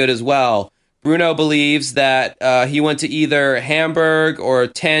pretty good as well. Bruno believes that he went to either Hamburg or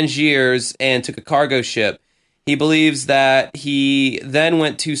Tangiers and took a cargo ship. He believes that he then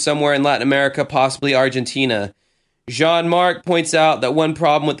went to somewhere in Latin America, possibly Argentina. Jean-Marc points out that one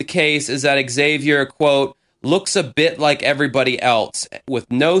problem with the case is that Xavier, quote, looks a bit like everybody else,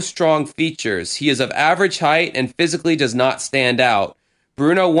 with no strong features. He is of average height and physically does not stand out.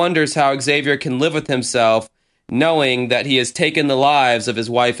 Bruno wonders how Xavier can live with himself, knowing that he has taken the lives of his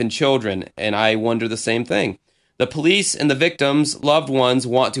wife and children, and I wonder the same thing. The police and the victims' loved ones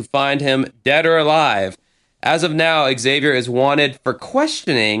want to find him dead or alive. As of now, Xavier is wanted for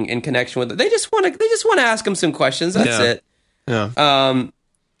questioning in connection with it. They just want to ask him some questions. That's it. Yeah.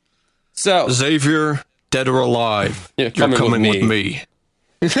 So Xavier, dead or alive, you're coming with me.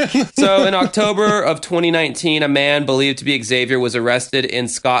 So in October of 2019, a man believed to be Xavier was arrested in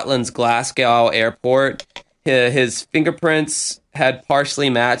Scotland's Glasgow airport. His fingerprints had partially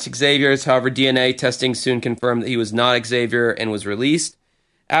matched Xavier's. However, DNA testing soon confirmed that he was not Xavier and was released.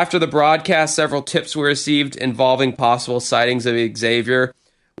 After the broadcast, several tips were received involving possible sightings of Xavier.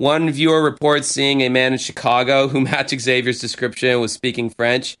 One viewer reports seeing a man in Chicago who matched Xavier's description and was speaking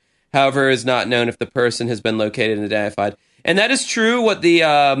French. However, it is not known if the person has been located and identified. And that is true what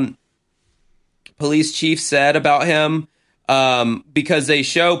the police chief said about him, because they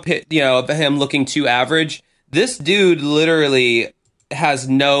show him looking too average. This dude literally has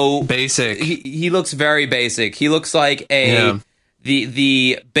no basic. He looks very basic. He looks like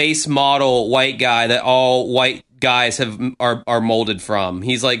the base model white guy that all white guys are molded from.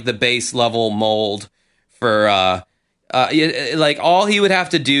 He's like the base level mold for like all he would have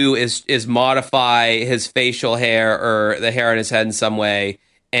to do is modify his facial hair or the hair on his head in some way,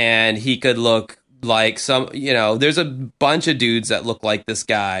 and he could look like there's a bunch of dudes that look like this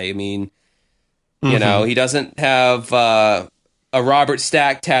guy. I mean, he doesn't have a Robert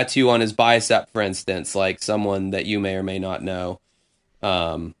Stack tattoo on his bicep, for instance, like someone that you may or may not know.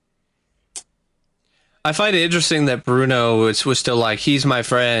 I find it interesting that Bruno was still like, he's my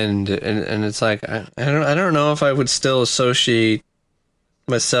friend, and it's like I don't know if I would still associate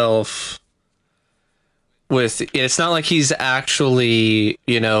myself with. It's not like he's actually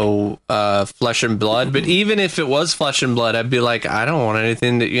flesh and blood, but even if it was flesh and blood, I'd be like, I don't want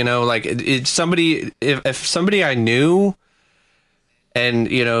anything that like it's somebody if somebody I knew and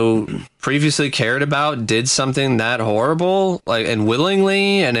previously cared about did something that horrible, like, and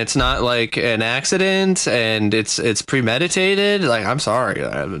willingly, and it's not like an accident and it's premeditated, like, I'm sorry.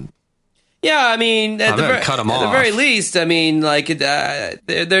 Yeah, I mean, I'm gonna cut him off. At the very least, I mean, like,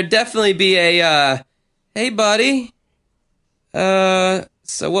 there'd definitely be a hey buddy,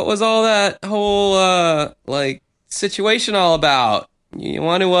 So what was all that whole like situation all about? You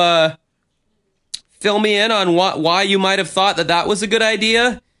want to fill me in on why you might have thought that was a good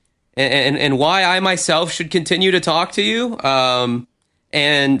idea, and why I myself should continue to talk to you?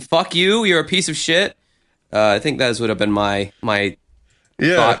 And fuck you, you're a piece of shit. I think that would have been my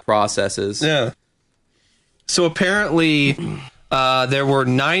thought processes. Yeah. So apparently, there were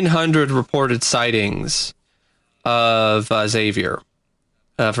 900 reported sightings of Xavier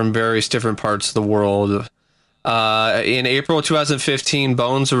from various different parts of the world. In April 2015,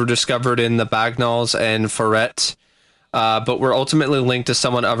 bones were discovered in the Bagnalls and Ferret, but were ultimately linked to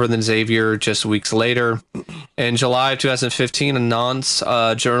someone other than Xavier just weeks later. In July of 2015, in Nantes,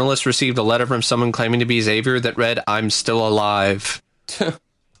 a journalist received a letter from someone claiming to be Xavier that read, "I'm still alive." Ha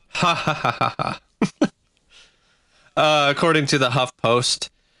ha ha ha. According to the HuffPost,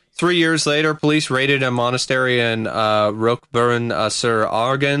 3 years later, police raided a monastery in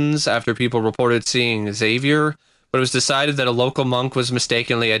Roquebrune-sur-Argens after people reported seeing Xavier, but it was decided that a local monk was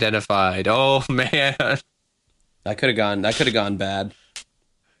mistakenly identified. Oh, man. That could have gone bad.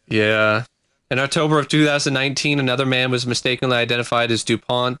 Yeah. In October of 2019, another man was mistakenly identified as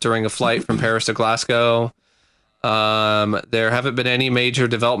DuPont during a flight from Paris to Glasgow. There haven't been any major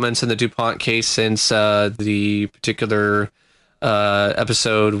developments in the DuPont case since the particular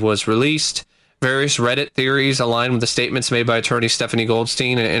episode was released. Various Reddit theories align with the statements made by attorney Stephanie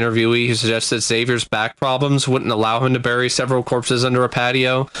Goldstein, an interviewee who suggests that Xavier's back problems wouldn't allow him to bury several corpses under a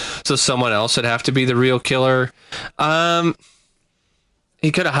patio, so someone else would have to be the real killer.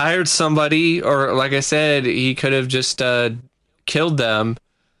 He could have hired somebody, or like I said, he could have just killed them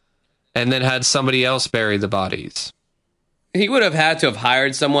and then had somebody else bury the bodies. He would have had to have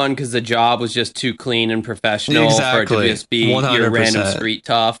hired someone because the job was just too clean and professional for it to just be 100%. Your random street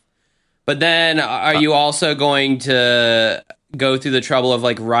tough. But then are you also going to go through the trouble of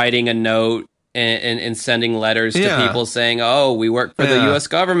like writing a note and sending letters to people saying, oh, we work for the U.S.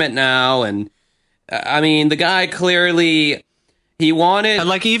 government now? And I mean, the guy clearly... He wanted... And,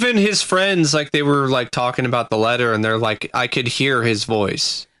 like, even his friends, like, they were, like, talking about the letter, and they're like, I could hear his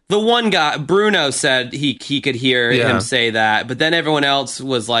voice. The one guy, Bruno, said he could hear him say that, but then everyone else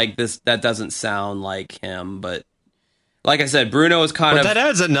was like, that doesn't sound like him. But, like I said, Bruno was kind of... That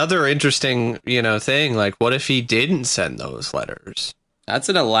adds another interesting, thing. Like, what if he didn't send those letters? That's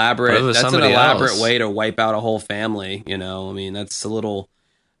an elaborate way to wipe out a whole family, I mean, that's a little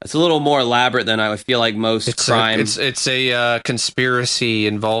more elaborate than I feel like most crimes. It's a conspiracy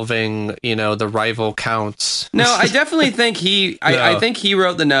involving, the rival counts. No, I definitely think I think he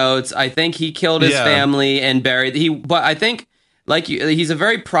wrote the notes. I think he killed his family and buried. But I think he's a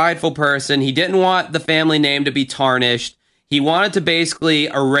very prideful person. He didn't want the family name to be tarnished. He wanted to basically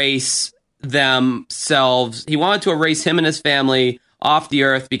erase themselves. He wanted to erase him and his family off the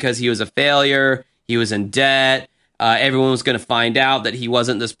earth because he was a failure. He was in debt. Everyone was going to find out that he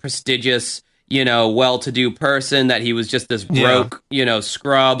wasn't this prestigious, well-to-do person, that he was just this broke,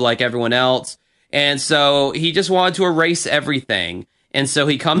 scrub like everyone else. And so he just wanted to erase everything. And so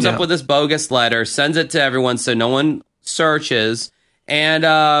he comes up with this bogus letter, sends it to everyone so no one searches, and,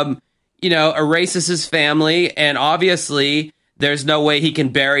 erases his family. And obviously, there's no way he can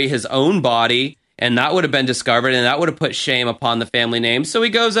bury his own body. And that would have been discovered, and that would have put shame upon the family name. So he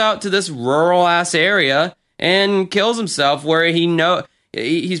goes out to this rural-ass area and kills himself, where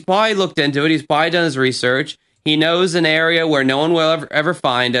he's probably looked into it. He's probably done his research. He knows an area where no one will ever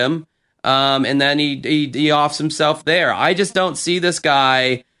find him. And then he offs himself there. I just don't see this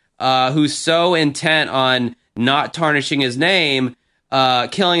guy who's so intent on not tarnishing his name,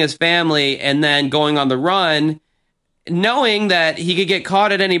 killing his family, and then going on the run, knowing that he could get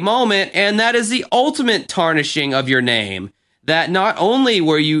caught at any moment. And that is the ultimate tarnishing of your name. That not only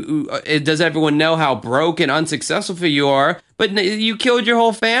does everyone know how broke and unsuccessful you are, but you killed your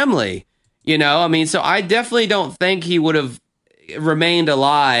whole family. I mean, so I definitely don't think he would have remained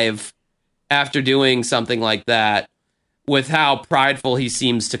alive after doing something like that, with how prideful he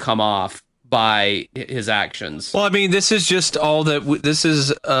seems to come off by his actions. Well, I mean, this is just all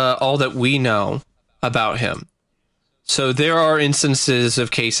that all that we know about him. So there are instances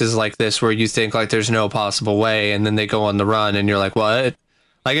of cases like this where you think like there's no possible way, and then they go on the run and you're like, what?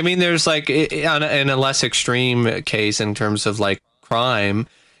 Like, I mean, there's like in a less extreme case in terms of like crime,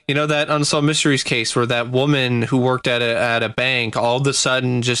 that Unsolved Mysteries case where that woman who worked at a bank all of a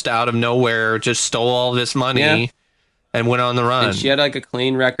sudden just out of nowhere just stole all this money and went on the run. And she had like a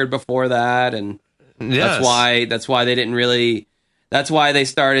clean record before that, and that's why they didn't really... That's why they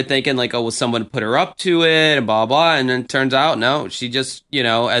started thinking like, oh, will someone put her up to it and blah, blah. And then it turns out, no, she just,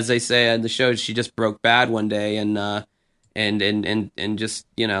 as they say in the show, she just broke bad one day and, and just,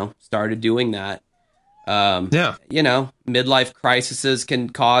 started doing that. Yeah. Midlife crises can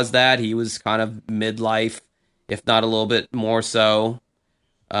cause that. He was kind of midlife, if not a little bit more so.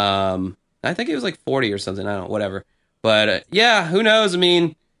 I think he was like 40 or something. I don't know, whatever. But yeah, who knows? I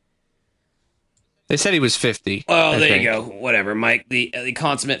mean, they said he was 50. Oh, there you go. Whatever, Mike, the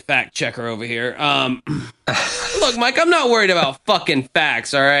consummate fact checker over here. Look, Mike, I'm not worried about fucking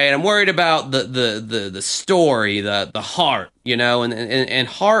facts, all right? I'm worried about the story, the heart, and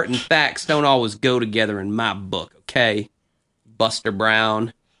heart and facts don't always go together in my book, okay? Buster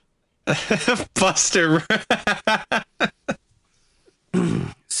Brown. Buster.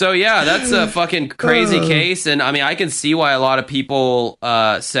 So yeah, that's a fucking crazy case, and I mean, I can see why a lot of people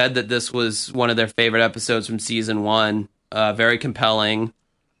said that this was one of their favorite episodes from season 1. Very compelling.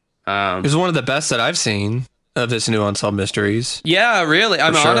 It was one of the best that I've seen of this new Unsolved Mysteries. Yeah, really.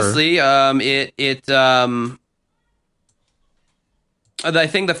 I mean, honestly, I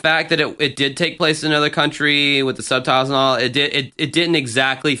think the fact that it did take place in another country with the subtitles and all, it didn't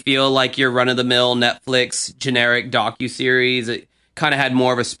exactly feel like your run of the mill Netflix generic docuseries. It kind of had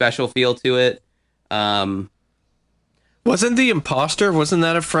more of a special feel to it. Wasn't The Imposter? Wasn't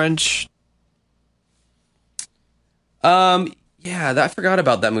that a French? Yeah, I forgot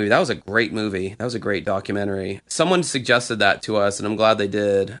about that movie. That was a great movie. That was a great documentary. Someone suggested that to us, and I'm glad they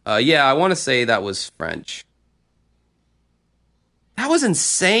did. Yeah, I want to say that was French. That was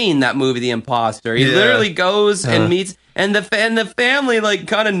insane, that movie, The Imposter. He literally goes and meets, and the family, like,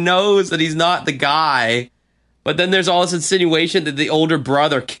 kind of knows that he's not the guy. But then there's all this insinuation that the older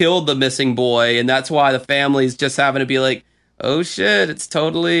brother killed the missing boy, and that's why the family's just having to be like, oh shit, it's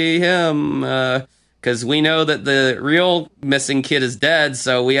totally him. Because we know that the real missing kid is dead,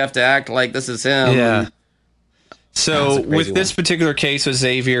 so we have to act like this is him. Yeah. So with this particular case with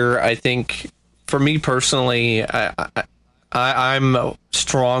Xavier, I think, for me personally, I'm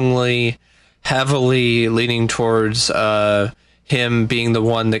strongly, heavily leaning towards him being the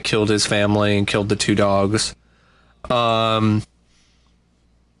one that killed his family and killed the 2 dogs. In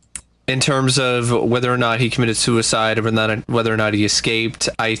terms of whether or not he committed suicide or whether or not he escaped,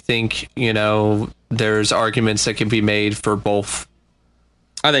 I think, there's arguments that can be made for both.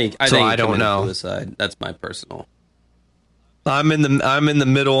 I think I don't know. Suicide. That's my personal. I'm in the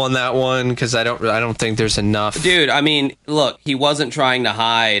middle on that one because I don't think there's enough. Dude, I mean, look, he wasn't trying to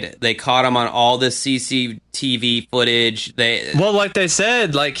hide. They caught him on all this CCTV footage. Like they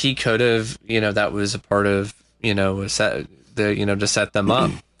said, like he could have, that was a part of, to set them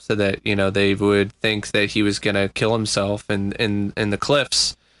up so that, they would think that he was going to kill himself in the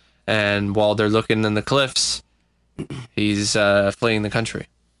cliffs. And while they're looking in the cliffs, he's fleeing the country.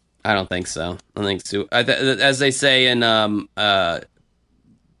 I don't think so. I think so. As they say in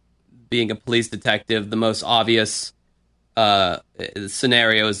being a police detective, the most obvious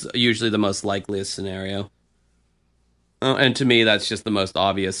scenario is usually the most likeliest scenario. And to me, that's just the most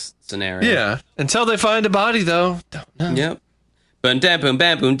obvious scenario. Yeah. Until they find a body, though. Don't know. Yep. Boom, dam, boom,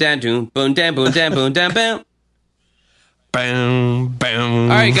 bam, boom, dam, doom. Boom, dam, boom, dam, boom, dam, bam. Boom, boom.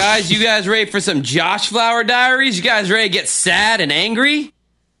 All right, guys. You guys ready for some Josh Flower Diaries? You guys ready to get sad and angry?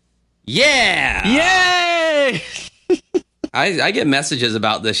 Yeah! Yay! I get messages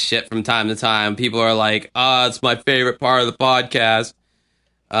about this shit from time to time. People are like, it's my favorite part of the podcast.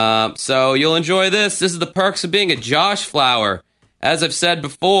 So you'll enjoy this. This is the perks of being a Josh Flower. As I've said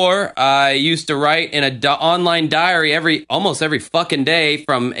before, I used to write in an online diary almost every fucking day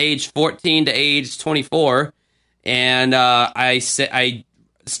from age 14 to age 24. And I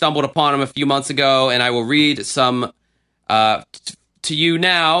stumbled upon them a few months ago, and I will read some to you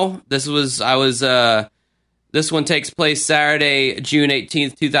now. This one takes place Saturday, June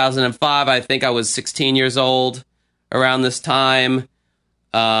 18th, 2005. I think I was 16 years old around this time.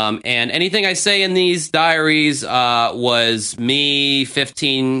 And anything I say in these diaries was me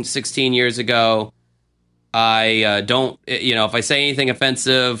 15, 16 years ago. I don't, if I say anything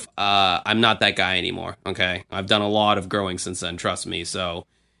offensive, I'm not that guy anymore, okay? I've done a lot of growing since then, trust me. So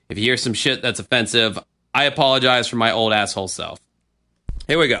if you hear some shit that's offensive, I apologize for my old asshole self.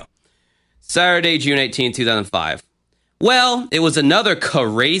 Here we go. Saturday, June 18, 2005. Well, it was another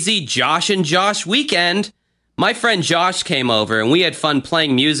crazy Josh and Josh weekend. My friend Josh came over, and we had fun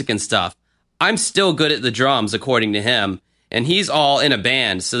playing music and stuff. I'm still good at the drums, according to him, and he's all in a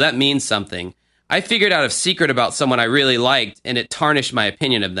band, so that means something. I figured out a secret about someone I really liked, and it tarnished my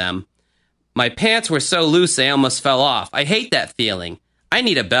opinion of them. My pants were so loose they almost fell off. I hate that feeling. I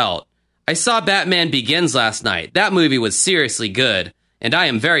need a belt. I saw Batman Begins last night. That movie was seriously good. And I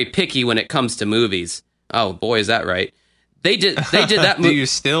am very picky when it comes to movies. Oh, boy, is that right. They did that Do movie. you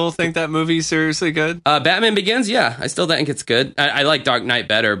still think that movie's seriously good? Batman Begins, yeah, I still think it's good. I like Dark Knight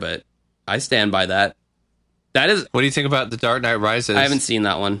better, but I stand by that. That is. What do you think about The Dark Knight Rises? I haven't seen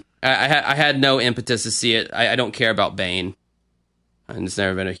that one. I had no impetus to see it. I don't care about Bane. And it's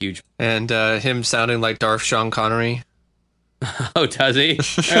never been a huge. And him sounding like Darth Sean Connery. Oh, does he?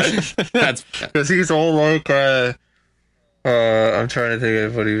 That's because he's all like. I'm trying to think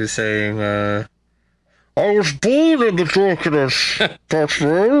of what he was saying. I was born in the darkness. That's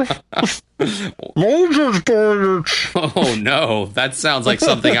right. Moses born it. Oh no, that sounds like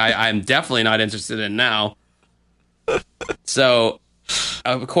something I'm definitely not interested in now. So,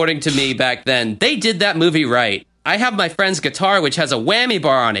 according to me back then, they did that movie right. I have my friend's guitar, which has a whammy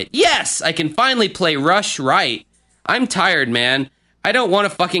bar on it. Yes, I can finally play Rush right. I'm tired, man. I don't want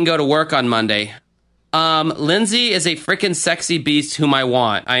to fucking go to work on Monday. Lindsay is a freaking sexy beast whom I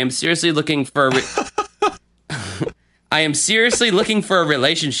want. I am seriously looking for a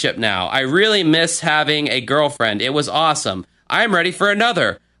relationship now. I really miss having a girlfriend. It was awesome. I'm ready for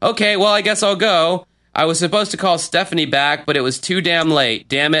another. Okay, well, I guess I'll go. I was supposed to call Stephanie back, but it was too damn late.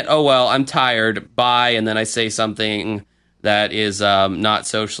 Damn it. Oh, well, I'm tired. Bye. And then I say something that is not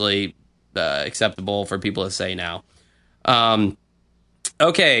socially acceptable for people to say now.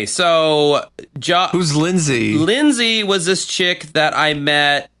 Okay, so... Who's Lindsay? Lindsay was this chick that I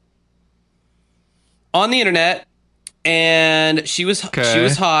met on the internet, and she was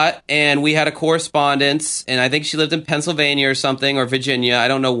hot, and we had a correspondence, and I think she lived in Pennsylvania or something, or Virginia. I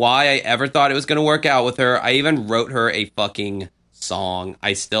don't know why I ever thought it was going to work out with her. I even wrote her a fucking song.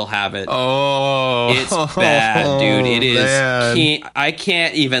 I still have it. Oh. It's bad, dude. It is. Man. I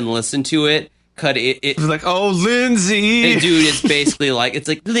can't even listen to it. It's like, oh, Lindsay. Dude, it's basically like, it's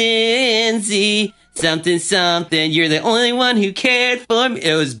like, Lindsay, something, something, you're the only one who cared for me.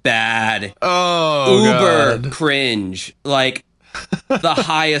 It was bad. Oh, Uber God. cringe. Like, the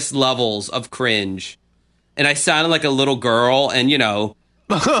highest levels of cringe. And I sounded like a little girl, and, you know,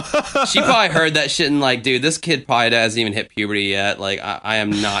 she probably heard that shit and like, dude, this kid probably hasn't even hit puberty yet. Like, I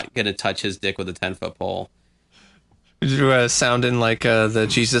am not going to touch his dick with a 10-foot pole. You sounding like the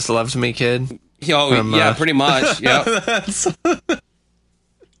Jesus Loves Me kid? Oh, yeah, pretty much. Yep.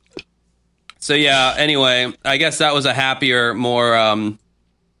 So, yeah, anyway, I guess that was a happier, more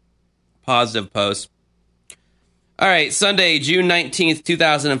positive post. All right, Sunday, June 19th,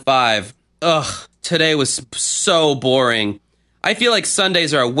 2005. Ugh, today was so boring. I feel like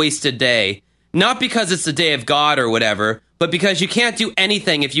Sundays are a wasted day. Not because it's the day of God or whatever, but because you can't do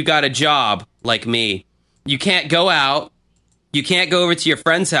anything if you got a job, like me. You can't go out. You can't go over to your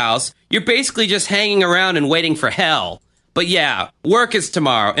friend's house. You're basically just hanging around and waiting for hell. But yeah, work is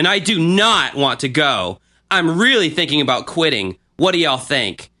tomorrow, and I do not want to go. I'm really thinking about quitting. What do y'all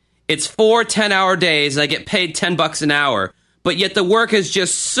think? It's 4 10-hour days, and I get paid $10 an hour. But yet the work is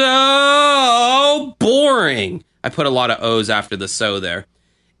just so boring. I put a lot of O's after the so there.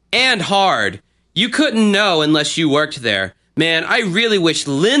 And hard. You couldn't know unless you worked there. Man, I really wish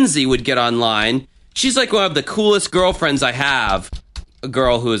Lindsay would get online. She's like one of the coolest girlfriends I have. A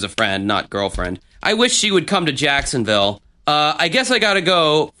girl who is a friend, not girlfriend. I wish she would come to Jacksonville. I guess I gotta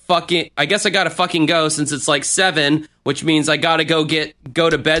go fucking go since it's like 7, which means I gotta go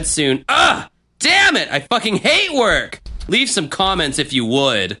to bed soon. Ugh! Damn it! I fucking hate work! Leave some comments if you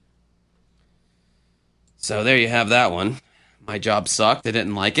would. So there you have that one. My job sucked. I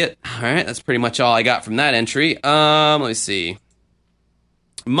didn't like it. Alright, that's pretty much all I got from that entry. Let me see.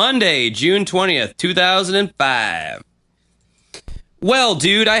 Monday, June 20th, 2005. Well,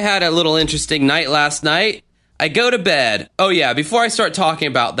 dude, I had a little interesting night last night. I go to bed. Oh, yeah, before I start talking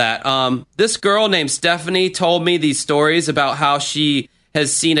about that, this girl named Stephanie told me these stories about how she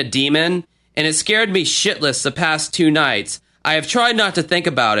has seen a demon, and it scared me shitless the past 2 nights. I have tried not to think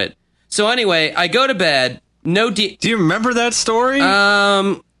about it. So anyway, I go to bed. Do you remember that story?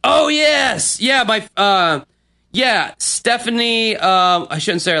 Oh, yes. Yeah, yeah, Stephanie, I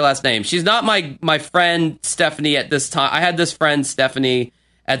shouldn't say her last name. She's not my friend Stephanie at this time. I had this friend Stephanie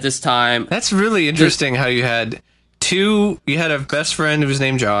at this time. That's really interesting how you had a best friend who was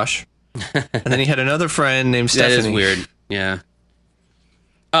named Josh, and then you had another friend named Stephanie. That is weird, yeah.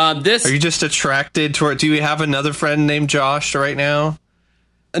 Are you just attracted to her? Do you have another friend named Josh right now?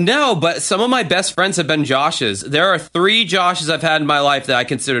 No, but some of my best friends have been Joshes. There are 3 Joshes I've had in my life that I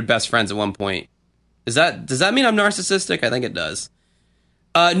considered best friends at one point. Does that mean I'm narcissistic? I think it does.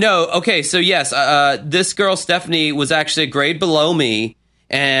 No, okay, so yes, this girl, Stephanie, was actually a grade below me,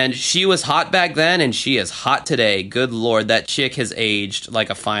 and she was hot back then, and she is hot today. Good Lord, that chick has aged like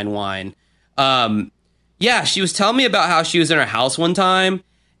a fine wine. Yeah, she was telling me about how she was in her house one time,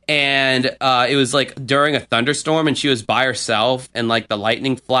 and it was like during a thunderstorm, and she was by herself, and like the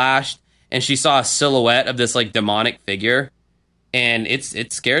lightning flashed, and she saw a silhouette of this like demonic figure, and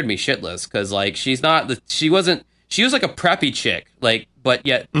it scared me shitless because like she was like a preppy chick, like, but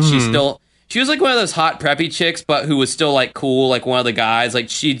yet she was like one of those hot preppy chicks, but who was still like cool, like one of the guys, like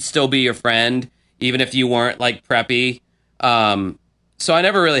she'd still be your friend even if you weren't like preppy. So I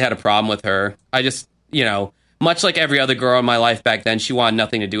never really had a problem with her. I just, much like every other girl in my life back then, she wanted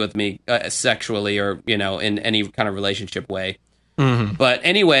nothing to do with me sexually or, in any kind of relationship way. Mm-hmm. But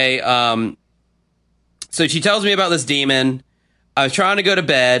anyway, so she tells me about this demon. I was trying to go to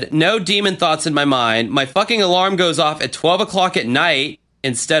bed. No demon thoughts in my mind. My fucking alarm goes off at 12 o'clock at night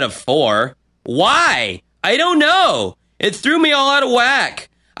instead of 4. Why? I don't know. It threw me all out of whack.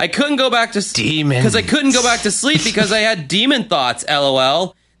 I couldn't go back to sleep because I couldn't go back to sleep because I had demon thoughts.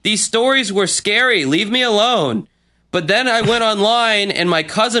 LOL. These stories were scary. Leave me alone. But then I went online and my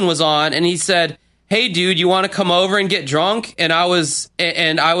cousin was on and he said, "Hey dude, you want to come over and get drunk?" And I was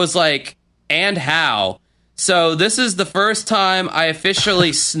like, "And how?" So this is the first time I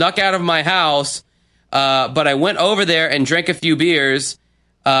officially snuck out of my house. But I went over there and drank a few beers.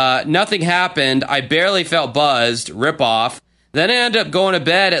 Nothing happened. I barely felt buzzed. Rip off. Then I ended up going to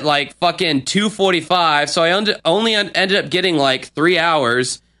bed at like fucking 2:45, so I only ended up getting like 3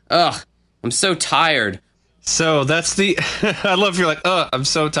 hours. Ugh, I'm so tired. So that's the... I love you're like, I'm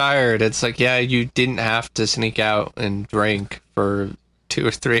so tired. It's like, yeah, you didn't have to sneak out and drink for 2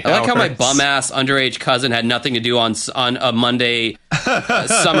 or 3 hours. I like how my bum-ass underage cousin had nothing to do on a Monday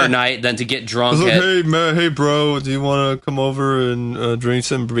summer night than to get drunk. I was like, hey, man, hey, bro, do you want to come over and drink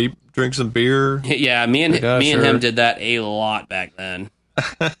some beer? Yeah, me and him did that a lot back then.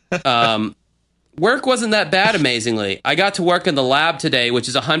 Work wasn't that bad, amazingly. I got to work in the lab today, which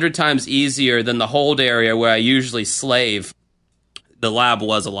is 100 times easier than the hold area where I usually slave. The lab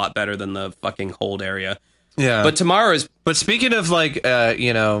was a lot better than the fucking hold area. Yeah. But tomorrow is... But speaking of, like,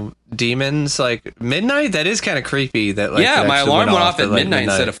 demons, like, midnight, that is kind of creepy. That like, yeah, my alarm went off at midnight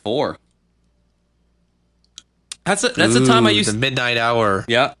instead of 4. That's the time I used... the midnight hour.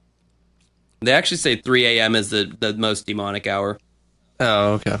 Yeah. They actually say 3 a.m. is the most demonic hour.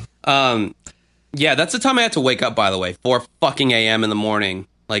 Oh, okay. Yeah, that's the time I had to wake up, by the way. 4 fucking a.m. in the morning.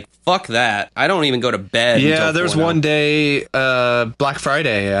 Like, fuck that. I don't even go to bed. Yeah, there was one day, Black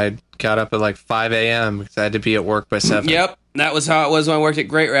Friday, I got up at like 5 a.m. because I had to be at work by 7. Yep, that was how it was when I worked at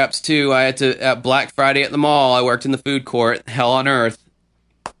Great Reps, too. I had to, at Black Friday at the mall, I worked in the food court. Hell on earth.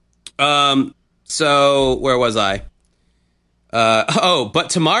 So, where was I? But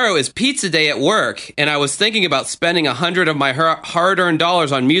tomorrow is pizza day at work, and I was thinking about spending 100 of my hard-earned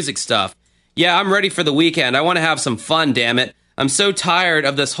dollars on music stuff. Yeah, I'm ready for the weekend. I want to have some fun, damn it. I'm so tired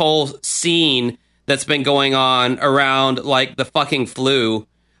of this whole scene that's been going on around like the fucking flu.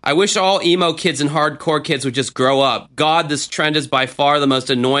 I wish all emo kids and hardcore kids would just grow up. God, this trend is by far the most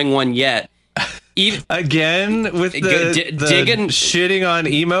annoying one yet. Again, with the digging, shitting on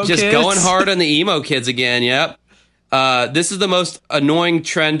emo just kids? Just going hard on the emo kids again, yep. This is the most annoying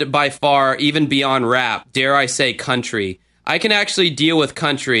trend by far, even beyond rap. Dare I say country. I can actually deal with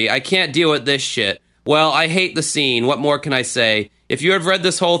country. I can't deal with this shit. Well, I hate the scene. What more can I say? If you have read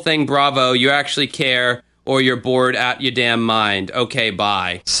this whole thing, bravo, you actually care, or you're bored out your damn mind. Okay,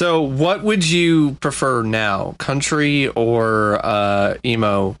 bye. So what would you prefer now? Country or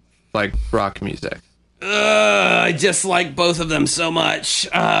emo, like rock music? I dislike both of them so much.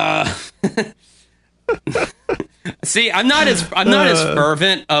 See, I'm not as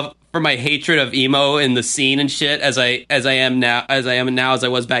fervent for my hatred of emo and the scene and shit as I am now as I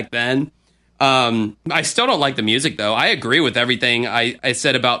was back then. I still don't like the music though. I agree with everything I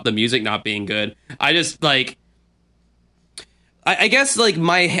said about the music not being good. I just like I guess like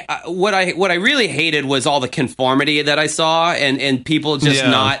what I really hated was all the conformity that I saw and people just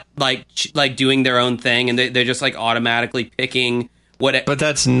not like doing their own thing, and they're just like automatically picking what. But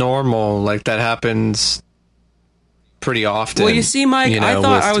that's normal. Like that happens pretty often. Well, you see, Mike, I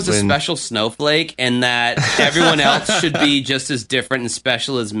thought I was a special snowflake, and that everyone else should be just as different and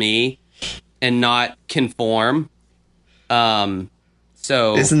special as me, and not conform.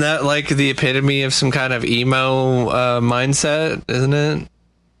 So isn't that like the epitome of some kind of emo mindset? Isn't it?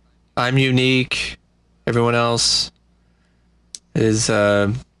 I'm unique. Everyone else is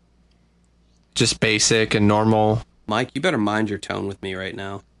just basic and normal. Mike, you better mind your tone with me right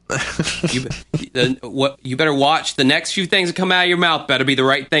now. You better watch the next few things that come out of your mouth. Better be the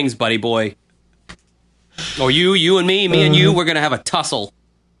right things, buddy boy. Or you and me and you, we're gonna have a tussle.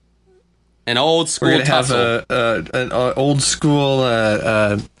 An old school tussle. Have an old school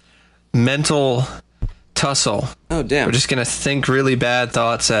mental tussle. Oh, damn. We're just going to think really bad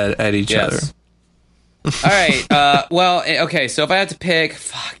thoughts at each other. All right. Okay. So if I had to pick,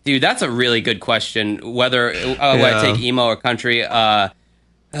 fuck, dude, that's a really good question. Whether would I take emo or country?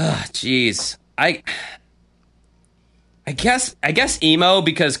 Jeez. I guess emo,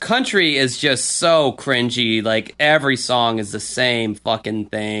 because country is just so cringy. Like, every song is the same fucking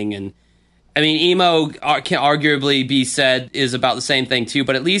thing, and I mean, emo can arguably be said is about the same thing too.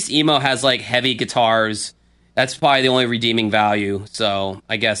 But at least emo has like heavy guitars. That's probably the only redeeming value. So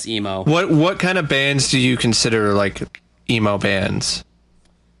I guess emo. What kind of bands do you consider like emo bands?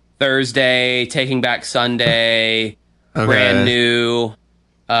 Thursday, Taking Back Sunday, Brand New.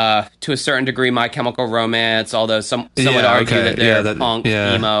 To a certain degree, My Chemical Romance, although some would argue that they're punk,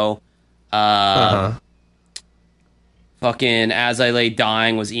 emo. Fucking As I Lay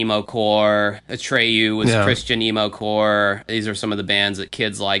Dying was emo core. Atreyu was Christian emo core. These are some of the bands that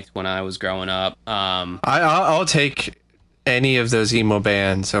kids liked when I was growing up. I'll take any of those emo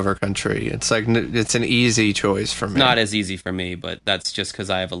bands over country. It's like it's an easy choice for me. Not as easy for me, but that's just because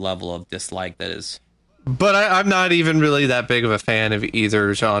I have a level of dislike that is... But I'm not even really that big of a fan of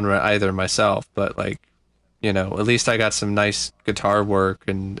either genre either myself, but like, you know, at least I got some nice guitar work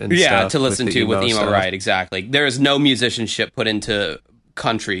and stuff to listen to with emo, stuff. right, exactly. There is no musicianship put into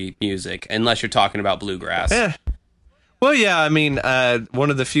country music unless you're talking about bluegrass. Yeah. Well, yeah, I mean,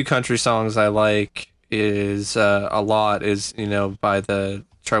 one of the few country songs I like is a lot is, you know, by the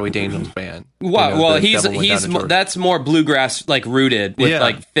Charlie Daniels Band. Well, he's that's more bluegrass like rooted with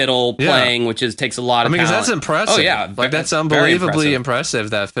like fiddle playing, which takes a lot of talent. That's impressive. Oh yeah, like that's unbelievably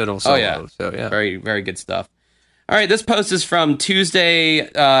impressive, that fiddle solo. Oh yeah, so yeah, very very good stuff. All right, this post is from Tuesday,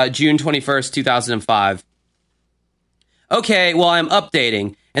 June 21st, 2005. Okay, well, I'm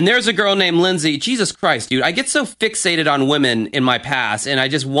updating, and there's a girl named Lindsay. Jesus Christ, dude, I get so fixated on women in my past, and I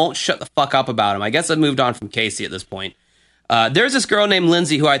just won't shut the fuck up about them. I guess I've moved on from Casey at this point. There's this girl named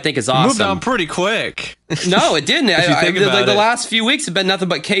Lindsay who I think is awesome. Moved on pretty quick. No, it didn't. The last few weeks have been nothing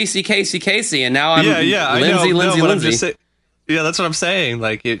but Casey, and now I'm Lindsay. Yeah, that's what I'm saying.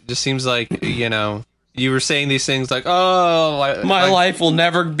 Like, it just seems like, you know, you were saying these things like, oh, my life will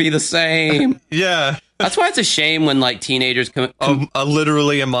never be the same. Yeah. That's why it's a shame when like teenagers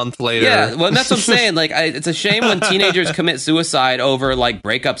literally a month later. Yeah, well, that's what I'm saying. Like, it's a shame when teenagers commit suicide over like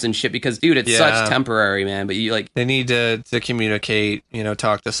breakups and shit, because, dude, it's such temporary, man. But you like, they need to communicate. You know,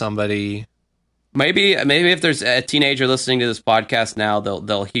 talk to somebody. Maybe if there's a teenager listening to this podcast now,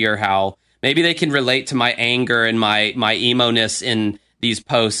 they'll hear how maybe they can relate to my anger and my emo-ness in these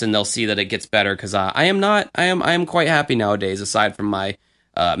posts, and they'll see that it gets better, because I am quite happy nowadays, aside from my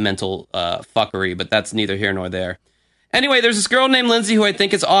mental fuckery, but that's neither here nor there. Anyway, there's this girl named Lindsay who I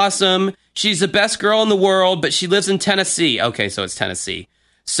think is awesome. She's the best girl in the world, but she lives in Tennessee. Okay, so it's Tennessee.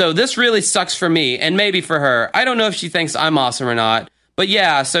 So this really sucks for me, and maybe for her. I don't know if she thinks I'm awesome or not, but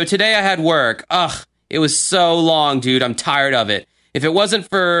yeah, so today I had work. Ugh, it was so long, dude. I'm tired of it. If it wasn't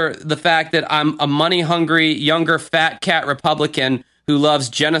for the fact that I'm a money-hungry, younger, fat cat Republican who loves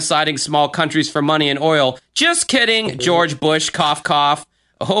genociding small countries for money and oil. Just kidding, George Bush, cough, cough.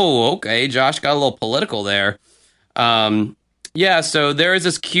 Oh, okay, Josh got a little political there. Yeah, so there is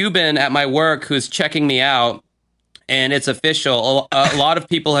this Cuban at my work who's checking me out, and it's official. A lot of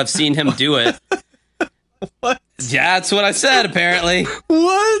people have seen him do it. What? Yeah, that's what I said, apparently.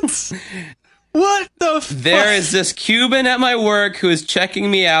 What? What the fuck? There is this Cuban at my work who is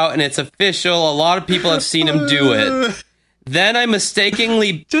checking me out, and it's official. A lot of people have seen him do it. Then I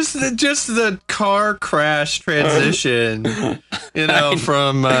mistakenly... Just the car crash transition, you know,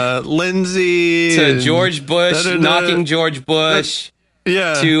 from Lindsay... to George Bush, knocking George Bush,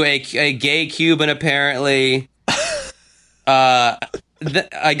 to a gay Cuban, apparently.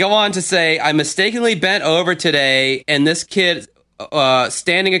 I go on to say, I mistakenly bent over today, and this kid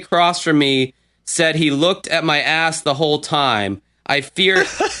standing across from me said he looked at my ass the whole time. I fear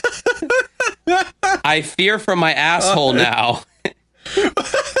for my asshole now.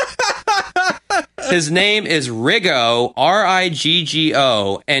 His name is Riggo,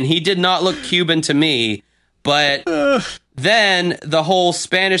 Riggo, and he did not look Cuban to me, but then the whole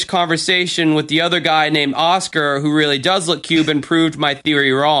Spanish conversation with the other guy named Oscar, who really does look Cuban, proved my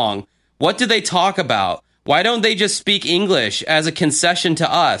theory wrong. What did they talk about? Why don't they just speak English as a concession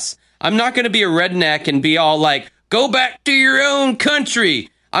to us? I'm not going to be a redneck and be all like, go back to your own country.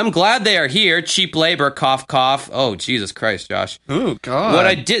 I'm glad they are here. Cheap labor, cough, cough. Oh, Jesus Christ, Josh. Oh, God.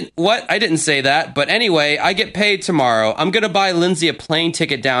 I didn't say that. But anyway, I get paid tomorrow. I'm going to buy Lindsay a plane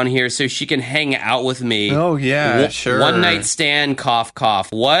ticket down here so she can hang out with me. Oh, yeah, sure. One night stand, cough,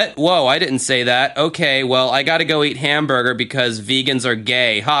 cough. What? Whoa, I didn't say that. Okay, well, I got to go eat hamburger because vegans are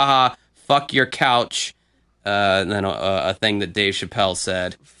gay. Ha ha. Fuck your couch. and then a thing that Dave Chappelle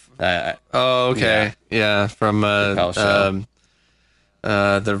said. Oh, okay. Yeah, from Chappelle show.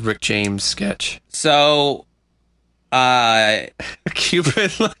 the Rick James sketch. So, Cuban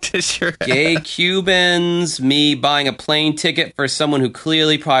looked at your gay Cubans, me buying a plane ticket for someone who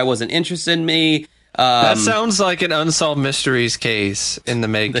clearly probably wasn't interested in me. That sounds like an Unsolved Mysteries case in the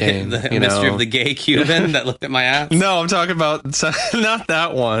making. The mystery of the gay Cuban that looked at my ass. No, I'm talking about not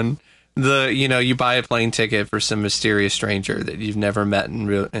that one. You buy a plane ticket for some mysterious stranger that you've never met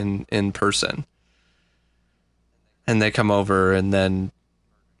in person, and they come over and then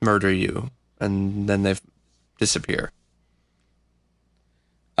murder you, and then they disappear.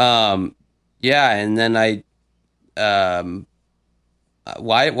 Yeah, and then I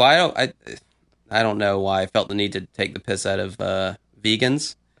don't know why I felt the need to take the piss out of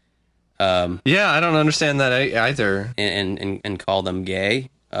vegans. Yeah, I don't understand that either. And call them gay.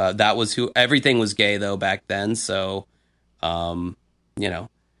 That was who everything was gay though back then. So, there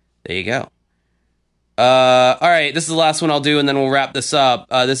you go. All right, this is the last one I'll do, and then we'll wrap this up.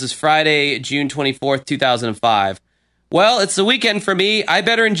 This is Friday, June 24th, 2005. Well, it's the weekend for me. I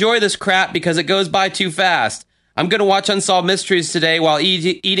better enjoy this crap because it goes by too fast. I'm going to watch Unsolved Mysteries today while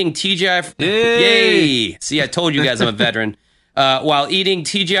eating TGI... Yay! See, I told you guys I'm a veteran. While eating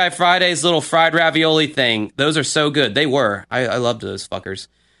TGI Friday's little fried ravioli thing. Those are so good. They were. I loved those fuckers.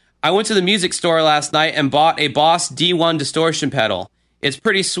 I went to the music store last night and bought a Boss D1 distortion pedal. It's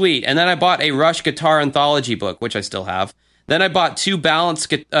pretty sweet. And then I bought a Rush guitar anthology book, which I still have. Then I bought 2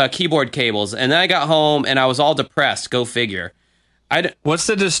 balanced keyboard cables. And then I got home and I was all depressed. Go figure. What's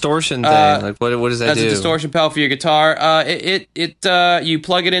the distortion thing? Like, what does that do? That's a distortion pedal for your guitar. You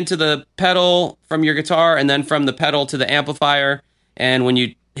plug it into the pedal from your guitar, and then from the pedal to the amplifier. And when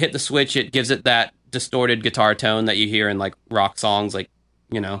you hit the switch, it gives it that distorted guitar tone that you hear in like rock songs, like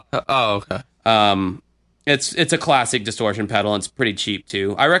okay. It's a classic distortion pedal, and it's pretty cheap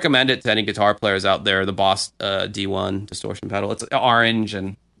too. I recommend it to any guitar players out there. The Boss D1 distortion pedal. It's orange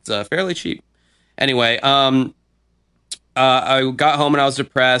and it's fairly cheap. Anyway, I got home and I was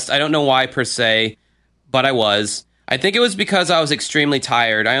depressed. I don't know why per se, but I was. I think it was because I was extremely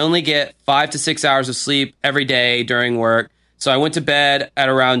tired. I only get 5 to 6 hours of sleep every day during work. So I went to bed at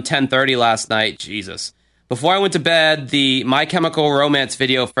around 10:30 last night. Jesus. Before I went to bed, the My Chemical Romance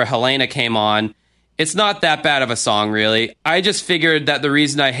video for Helena came on. It's not that bad of a song, really. I just figured that the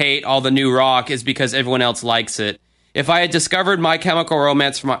reason I hate all the new rock is because everyone else likes it. If I had discovered My Chemical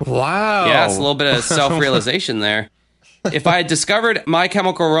Romance from Wow. Yeah, it's a little bit of self-realization there. If I had discovered My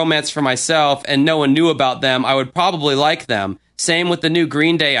Chemical Romance for myself and no one knew about them, I would probably like them. Same with the new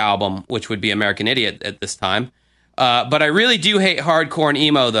Green Day album, which would be American Idiot at this time. But I really do hate hardcore and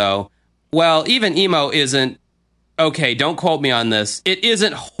emo, though. Well, even emo isn't... Okay, don't quote me on this. It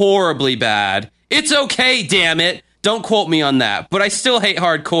isn't horribly bad. It's okay, damn it. Don't quote me on that. But I still hate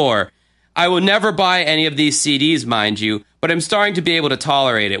hardcore. I will never buy any of these CDs, mind you, but I'm starting to be able to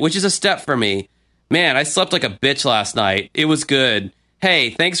tolerate it, which is a step for me. Man, I slept like a bitch last night. It was good.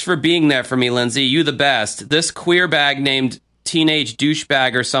 Hey, thanks for being there for me, Lindsay. You the best. This queer bag named Teenage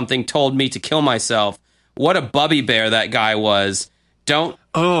Douchebag or something told me to kill myself. What a bubby bear that guy was. Don't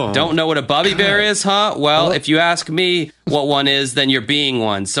know what a bubby bear is, huh? Well, if you ask me what one is, then you're being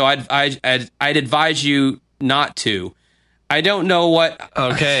one. So I'd advise you not to. I don't know what...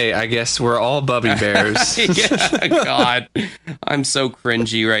 Okay, I guess we're all bubby bears. Yeah, God. I'm so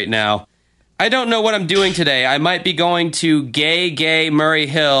cringy right now. I don't know what I'm doing today. I might be going to gay Murray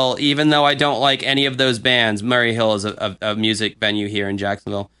Hill, even though I don't like any of those bands. Murray Hill is a music venue here in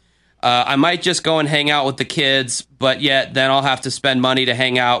Jacksonville. I might just go and hang out with the kids, but yet then I'll have to spend money to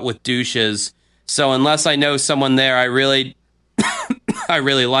hang out with douches. So unless I know someone there I really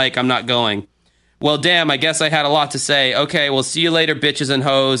like, I'm not going. Well, damn, I guess I had a lot to say. Okay, well, see you later, bitches and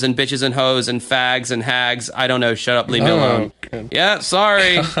hoes and fags and hags. I don't know. Shut up. Leave me alone. God. Yeah,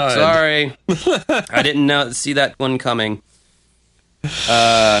 sorry. God. Sorry. I didn't see that one coming.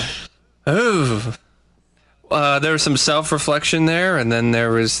 There was some self-reflection there, and then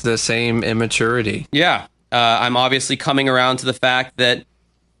there was the same immaturity. Yeah. I'm obviously coming around to the fact that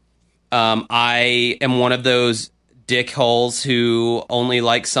I am one of those dickholes who only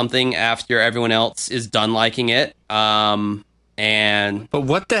like something after everyone else is done liking it. But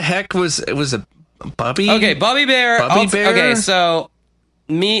what the heck was it? Was a Bubby? Okay, Bubby Bear. Bear? Okay, so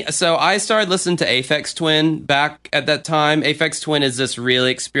I started listening to Aphex Twin back at that time. Aphex Twin is this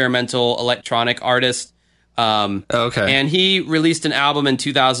really experimental electronic artist. Okay. And he released an album in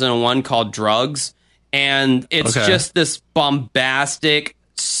 2001 called Drugs, and it's just this bombastic,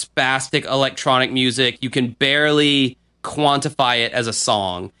 spastic electronic music. You can barely quantify it as a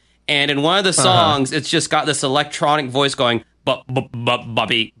song. And in one of the songs, it's just got this electronic voice going,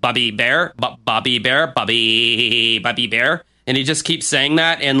 Bobby Bear, Bobby Bear, Bobby Bear. And he just keeps saying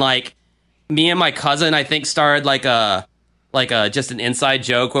that. And like me and my cousin, I think, started like a just an inside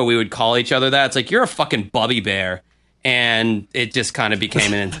joke where we would call each other that. It's like, you're a fucking Bobby Bear. And it just kind of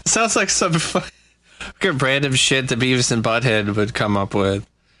became an... Sounds like some fucking random shit that Beavis and Butthead would come up with.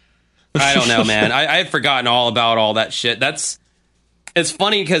 I don't know, man. I had forgotten all about all that shit. It's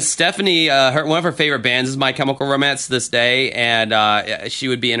funny because Stephanie, one of her favorite bands is My Chemical Romance to this day, and she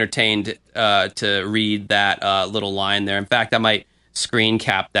would be entertained to read that little line there. In fact, I might screen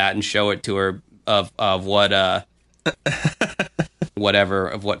cap that and show it to her of what whatever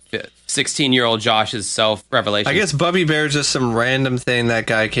of what 16-year-old Josh's self-revelation. I guess Bubby Bear is just some random thing that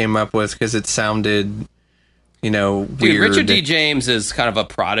guy came up with because it sounded, weird. Dude, Richard D. James is kind of a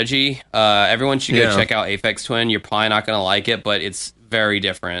prodigy. Everyone should go check out Aphex Twin. You're probably not going to like it, but it's very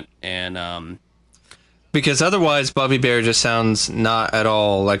different. And because otherwise, Bubby Bear just sounds not at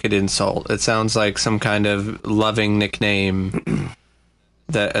all like an insult. It sounds like some kind of loving nickname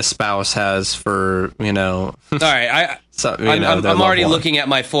that a spouse has for, All right, I'm already looking at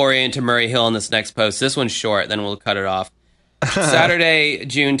my foray into Murray Hill in this next post. This one's short, then we'll cut it off. Saturday,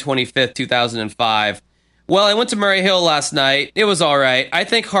 June 25th, 2005. Well, I went to Murray Hill last night. It was all right. I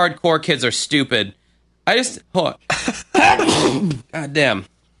think hardcore kids are stupid. Hold on. God damn.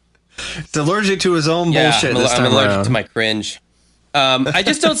 He's allergic to his own bullshit this time I'm allergic around. to my cringe. I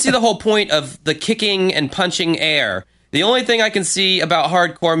just don't see the whole point of the kicking and punching air. The only thing I can see about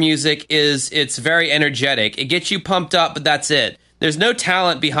hardcore music is it's very energetic. It gets you pumped up, but that's it. There's no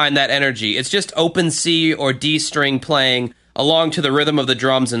talent behind that energy. It's just open C or D string playing along to the rhythm of the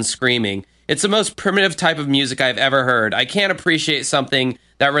drums and screaming. It's the most primitive type of music I've ever heard. I can't appreciate something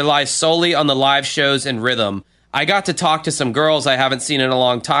that relies solely on the live shows and rhythm. I got to talk to some girls I haven't seen in a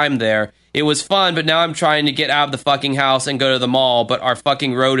long time there. It was fun, but now I'm trying to get out of the fucking house and go to the mall, but our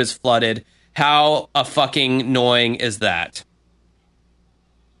fucking road is flooded. How fucking annoying is that?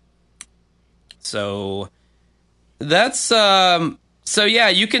 So that's so yeah,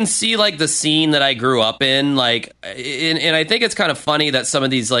 you can see like the scene that I grew up in, like, and I think it's kind of funny that some of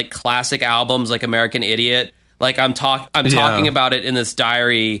these like classic albums, like American Idiot, like I'm talking about it in this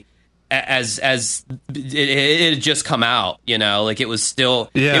diary as it had just come out, like it was still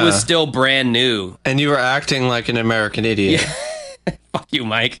brand new, and you were acting like an American idiot. Yeah. Fuck you,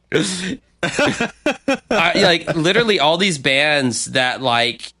 Mike. Like literally all these bands that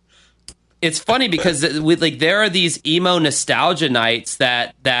like, it's funny because there are these emo nostalgia nights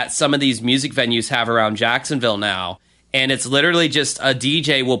that some of these music venues have around Jacksonville now, and it's literally just a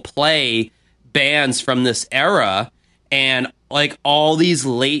DJ will play bands from this era, and like all these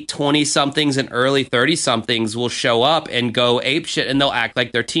late 20-somethings and early 30-somethings will show up and go apeshit, and they'll act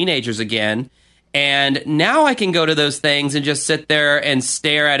like they're teenagers again. And now I can go to those things and just sit there and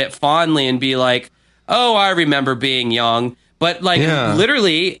stare at it fondly and be like, oh, I remember being young. But like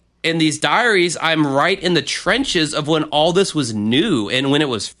literally in these diaries, I'm right in the trenches of when all this was new and when it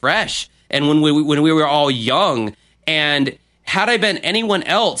was fresh and when we were all young. And had I been anyone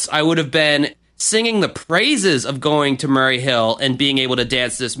else, I would have been singing the praises of going to Murray Hill and being able to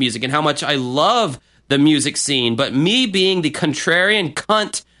dance to this music and how much I love the music scene. But me being the contrarian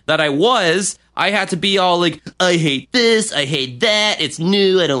cunt that I was, I had to be all like, I hate this, I hate that, it's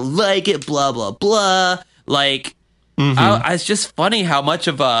new, I don't like it, blah, blah, blah. Like, it's just funny how much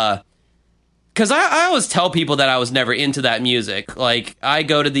of a... Because I always tell people that I was never into that music. Like, I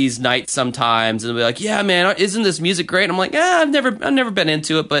go to these nights sometimes and they'll be like, yeah, man, isn't this music great? And I'm like, I've never been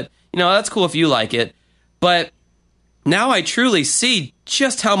into it, but, that's cool if you like it. But now I truly see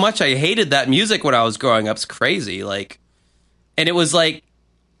just how much I hated that music when I was growing up. It's crazy. Like, and it was like,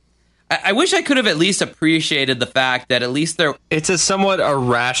 I wish I could have at least appreciated the fact that at least there... It's a somewhat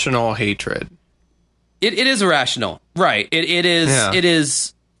irrational hatred. It is irrational. Right. It is... Yeah. It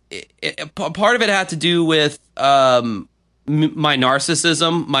is... part of it had to do with my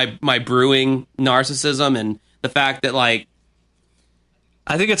narcissism, my brewing narcissism, and the fact that, like...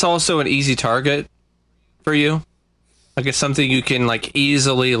 I think it's also an easy target for you. Like, it's something you can, like,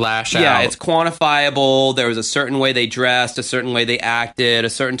 easily lash out. Yeah, it's quantifiable. There was a certain way they dressed, a certain way they acted, a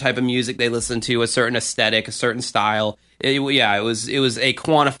certain type of music they listened to, a certain aesthetic, a certain style. It was a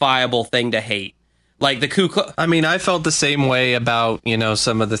quantifiable thing to hate. Like the Ku Klux... I mean, I felt the same way about,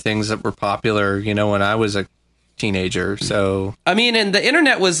 some of the things that were popular, when I was a teenager, so... I mean, and the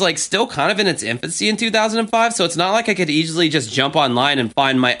internet was, like, still kind of in its infancy in 2005, so it's not like I could easily just jump online and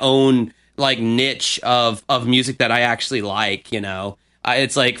find my own... like niche of music that I actually like,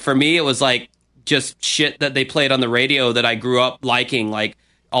 it's like, for me, it was like just shit that they played on the radio that I grew up liking, like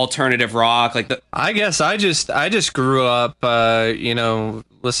alternative rock, like the. I guess I just grew up,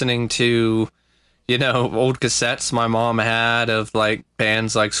 listening to, old cassettes my mom had of like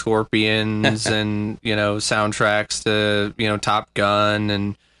bands like Scorpions and, soundtracks to, Top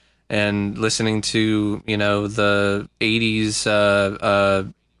Gun and listening to, the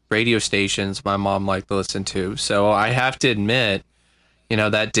 80s radio stations my mom liked to listen to. So I have to admit,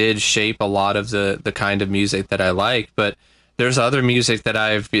 that did shape a lot of the kind of music that I like. But there's other music that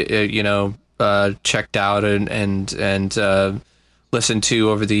I've, checked out and listened to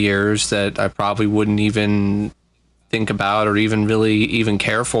over the years that I probably wouldn't even think about or even really even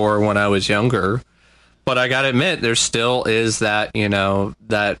care for when I was younger. But I gotta admit, there still is that,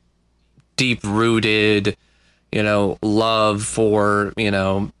 that deep rooted, love for,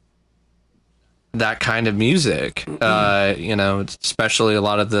 that kind of music, especially a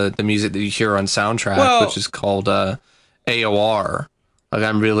lot of the music that you hear on soundtrack, which is called AOR. Like,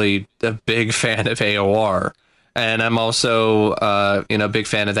 I'm really a big fan of AOR, and I'm also a big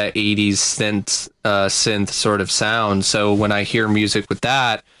fan of that 80s synth sort of sound. So when I hear music with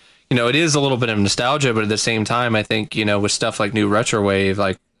that, it is a little bit of nostalgia, but at the same time, I think, with stuff like New Retro Wave,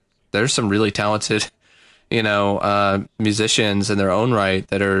 like, there's some really talented musicians in their own right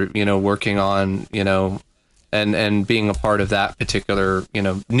that are, working on, and being a part of that particular,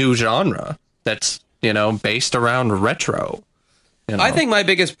 new genre that's, based around retro. I think my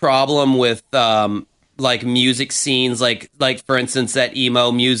biggest problem with, like music scenes, like for instance, that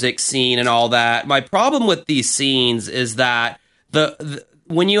emo music scene and all that, my problem with these scenes is that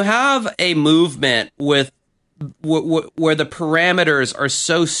when you have a movement with where the parameters are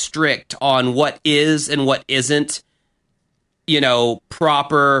so strict on what is and what isn't,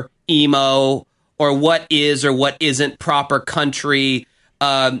 proper emo, or what is or what isn't proper country,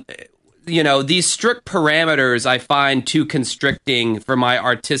 these strict parameters I find too constricting for my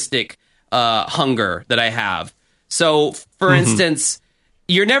artistic hunger that I have. So, for instance,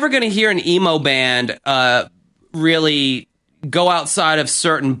 you're never going to hear an emo band really go outside of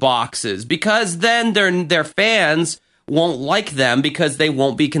certain boxes, because then their fans won't like them because they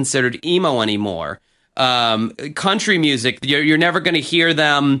won't be considered emo anymore. Country music, you're never going to hear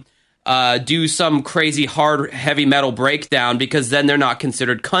them do some crazy hard heavy metal breakdown, because then they're not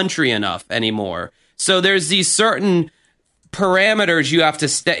considered country enough anymore. So there's these certain parameters you have to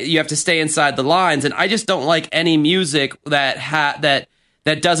stay inside the lines, and I just don't like any music that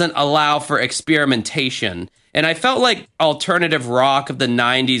doesn't allow for experimentation. And I felt like alternative rock of the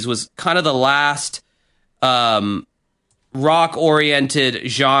 90s was kind of the last rock-oriented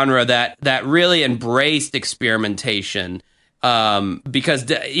genre that really embraced experimentation,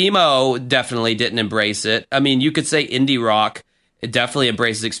 because emo definitely didn't embrace it. I mean, you could say indie rock, it definitely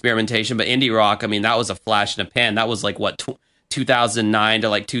embraces experimentation, but indie rock, I mean, that was a flash in the pan. That was like, 2009 to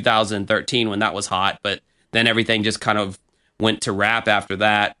like 2013 when that was hot, but then everything just kind of went to rap after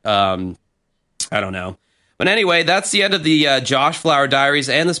that. I don't know. But anyway, that's the end of the Josh Flower Diaries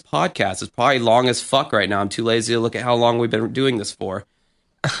and this podcast. It's probably long as fuck right now. I'm too lazy to look at how long we've been doing this for.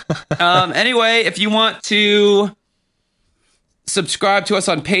 Anyway, if you want to subscribe to us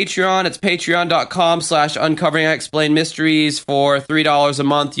on Patreon, it's patreon.com/uncovering unexplained mysteries. For $3 a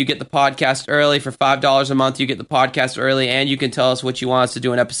month, you get the podcast early. For $5 a month, you get the podcast early, and you can tell us what you want us to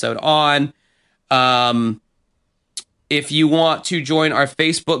do an episode on. If you want to join our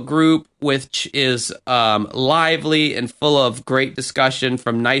Facebook group, which is lively and full of great discussion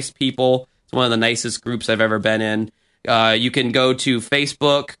from nice people, it's one of the nicest groups I've ever been in. You can go to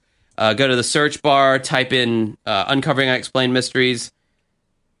Facebook, go to the search bar, type in Uncovering Unexplained Mysteries,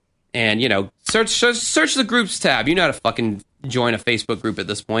 and, search the groups tab. You know how to fucking join a Facebook group at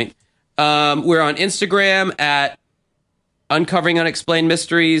this point. We're on Instagram at Uncovering Unexplained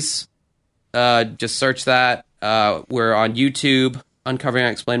Mysteries. Just search that. We're on YouTube, Uncovering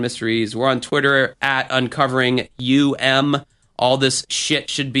Unexplained Mysteries. We're on Twitter at Uncovering UM. All this shit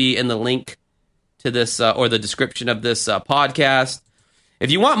should be in the link to this, or the description of this podcast.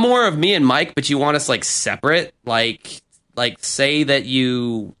 If you want more of me and Mike, but you want us like separate, like say that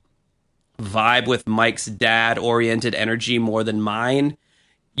you vibe with Mike's dad-oriented energy more than mine,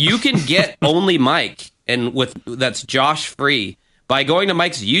 you can get only Mike, and that's Josh free, by going to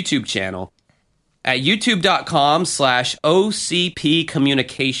Mike's YouTube channel at youtube.com/OCP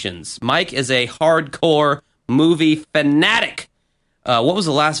Communications. Mike is a hardcore movie fanatic. What was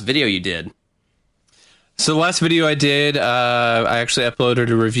the last video you did? So the last video I did, I actually uploaded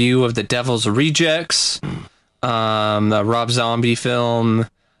a review of The Devil's Rejects, the Rob Zombie film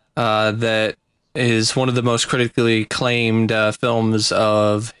that is one of the most critically acclaimed films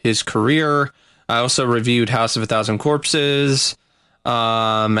of his career. I also reviewed House of a Thousand Corpses.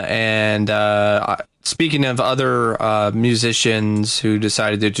 And speaking of other musicians who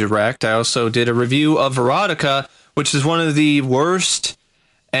decided to direct, I also did a review of Erotica, which is one of the worst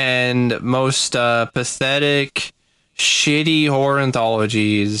and most pathetic, shitty horror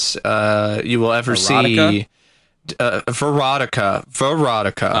anthologies you will ever see. Verotica.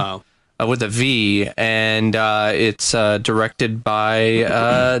 With a V, and it's directed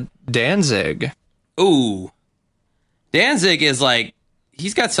by Danzig. Ooh. Danzig is like,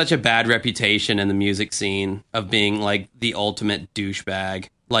 he's got such a bad reputation in the music scene of being like the ultimate douchebag,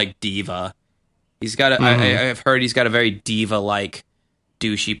 like diva. He's got a, I've heard he's got a very diva-like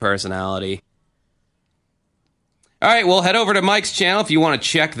douchey personality. All right, well, head over to Mike's channel if you want to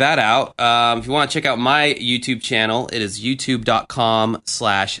check that out. If you want to check out my YouTube channel, it is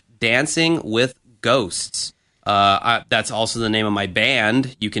youtube.com/dancingwithghosts. That's also the name of my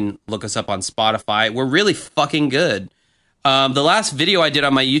band. You can look us up on Spotify. We're really fucking good. The last video I did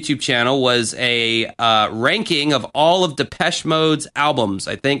on my YouTube channel was a ranking of all of Depeche Mode's albums.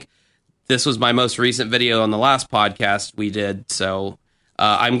 I think this was my most recent video on the last podcast we did, so...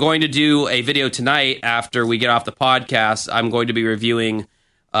 I'm going to do a video tonight after we get off the podcast. I'm going to be reviewing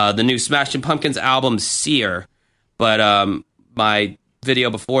the new Smashing Pumpkins album, Seer. But my video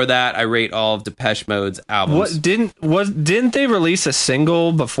before that, I rate all of Depeche Mode's albums. Didn't they release a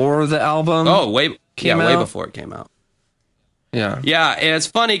single before the album? Oh, way before it came out. Yeah, and it's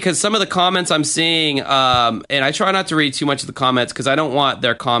funny because some of the comments I'm seeing, and I try not to read too much of the comments because I don't want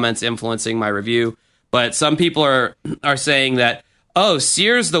their comments influencing my review. But some people are saying that, oh,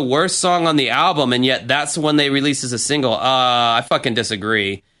 Seer's the worst song on the album, and yet that's the one they released as a single. I fucking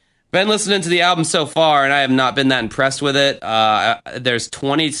disagree. Been listening to the album so far, and I have not been that impressed with it. There's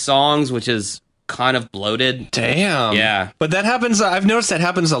 20 songs, which is kind of bloated. Damn. Yeah. But that happens, I've noticed that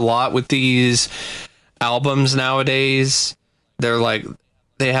happens a lot with these albums nowadays.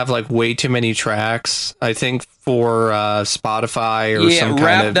 They have like way too many tracks, I think, for Spotify or some rap,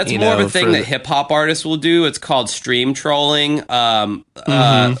 kind of, that's more of a thing that hip-hop artists will do. It's called stream trolling. Ray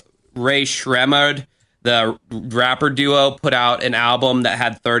Shremmerd, the rapper duo, put out an album that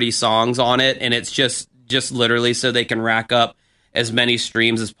had 30 songs on it, and it's just literally so they can rack up as many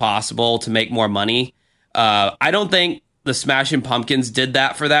streams as possible to make more money. I don't think the Smashing Pumpkins did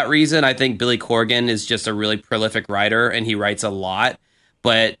that for that reason. I think Billy Corgan is just a really prolific writer, and he writes a lot.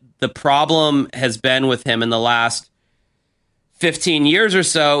 But the problem has been with him in the last 15 years or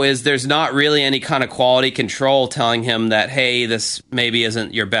so is there's not really any kind of quality control telling him that, hey, this maybe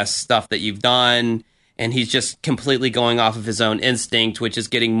isn't your best stuff that you've done. And he's just completely going off of his own instinct, which is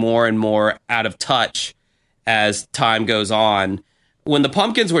getting more and more out of touch as time goes on. When the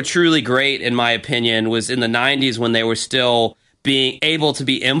Pumpkins were truly great, in my opinion, was in the 90s when they were still being able to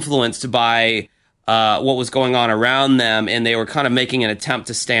be influenced by what was going on around them, and they were kind of making an attempt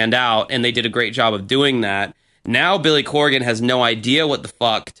to stand out, and they did a great job of doing that. Now Billy Corgan has no idea what the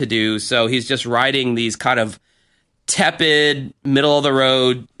fuck to do, so he's just writing these kind of tepid,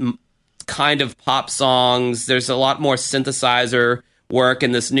 middle-of-the-road kind of pop songs. There's a lot more synthesizer work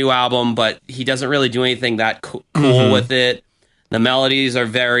in this new album, but he doesn't really do anything that cool with it. The melodies are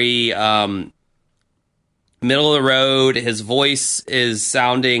very middle-of-the-road. His voice is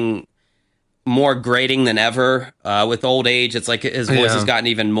sounding more grating than ever. With old age, it's like his voice has gotten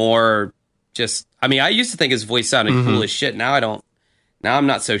even more I used to think his voice sounded cool as shit. Now I'm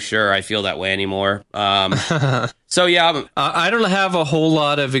not so sure I feel that way anymore. So yeah, I don't have a whole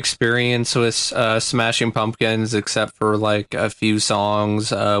lot of experience with Smashing Pumpkins except for like a few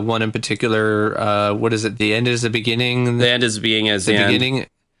songs. One in particular, what is it? The End is the Beginning. The End is the Beginning.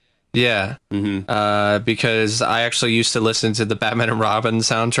 Yeah, because I actually used to listen to the Batman and Robin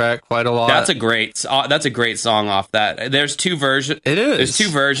soundtrack quite a lot. That's a great song off that. There's two versions. It is. There's two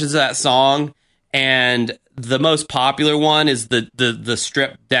versions of that song, and the most popular one is the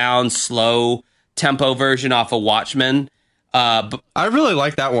stripped down, slow tempo version off of Watchmen. I really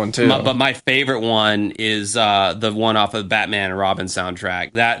like that one too. But my favorite one is the one off of the Batman and Robin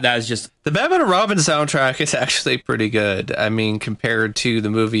soundtrack. That is just the Batman and Robin soundtrack is actually pretty good. I mean, compared to the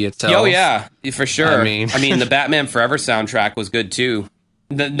movie itself. Oh yeah, for sure. I mean, the Batman Forever soundtrack was good too.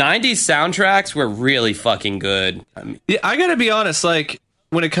 The 90s soundtracks were really fucking good. Yeah, I gotta be honest. Like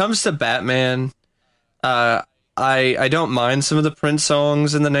when it comes to Batman, I don't mind some of the Prince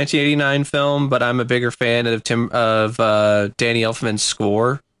songs in the 1989 film, but I'm a bigger fan of Danny Elfman's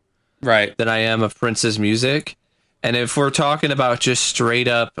score, right, than I am of Prince's music. And if we're talking about just straight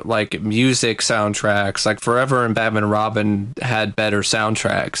up like music soundtracks, like Forever and Batman and Robin had better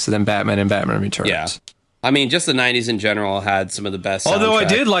soundtracks than Batman and Batman Returns. Yeah. I mean, just the 90s in general had some of the best Although I soundtrack.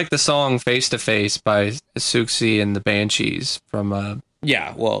 did like the song Face to Face by Siouxsie and the Banshees from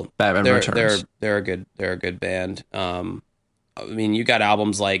Yeah, well, Batman Returns. They're a good band. I mean, you got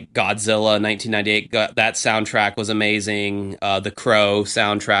albums like Godzilla 1998. That soundtrack was amazing. The Crow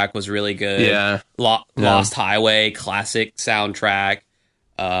soundtrack was really good. Yeah. Lost Highway, classic soundtrack.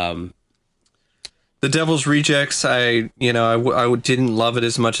 The Devil's Rejects, I didn't love it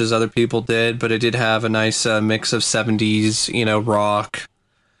as much as other people did, but it did have a nice mix of 70s, rock.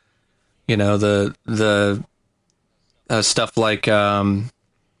 The stuff like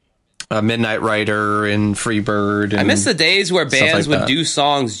Midnight Rider and Freebird. I miss the days where bands like would do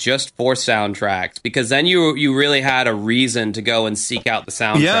songs just for soundtracks, because then you really had a reason to go and seek out the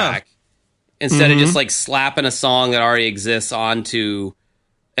soundtrack. Yeah. Instead of just like slapping a song that already exists onto.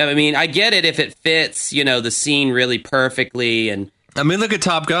 I mean, I get it if it fits, the scene really perfectly. And I mean, look at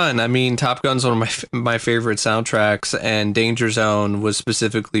Top Gun. I mean, Top Gun's one of my favorite soundtracks, and Danger Zone was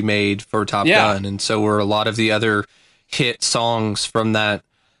specifically made for Top Gun, and so were a lot of the other hit songs from that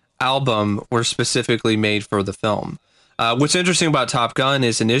album were specifically made for the film. What's interesting about Top Gun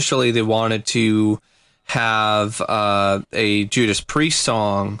is initially they wanted to have a Judas Priest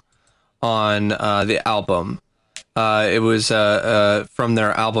song on the album. It was from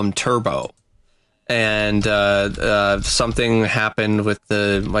their album Turbo, and something happened with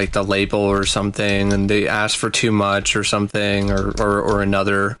the label or something, and they asked for too much or something or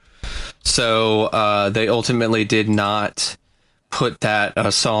another. So they ultimately did not put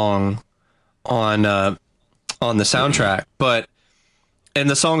that song on the soundtrack, and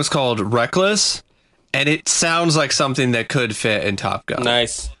the song is called Reckless, and it sounds like something that could fit in Top Gun.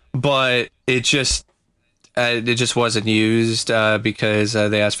 nice. But it just wasn't used because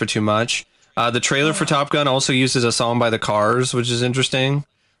they asked for too much. The trailer for Top Gun also uses a song by the Cars, which is interesting.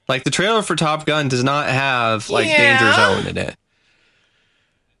 Like, the trailer for Top Gun does not have Danger Zone in it.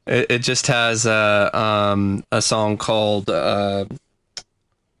 It just has a song called God,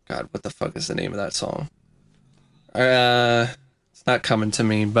 what the fuck is the name of that song? It's not coming to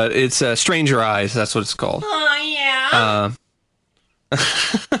me, but it's Stranger Eyes. That's what it's called. Oh yeah.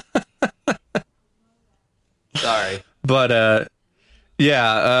 Sorry. But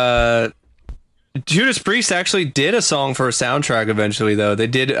Judas Priest actually did a song for a soundtrack eventually, though. They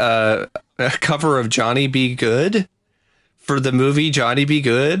did a cover of Johnny Be Good for the movie Johnny Be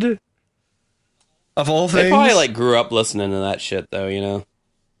Good, of all things. They probably grew up listening to that shit, though.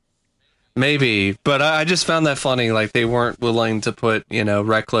 Maybe, but I just found that funny. Like, they weren't willing to put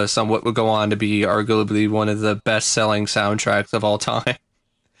Reckless on what would go on to be arguably one of the best-selling soundtracks of all time.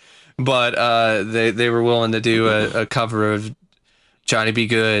 But they were willing to do a cover of Johnny Be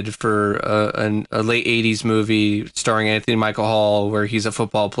Good for a late 80s movie starring Anthony Michael Hall, where he's a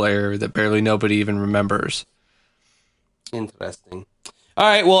football player that barely nobody even remembers. Interesting. All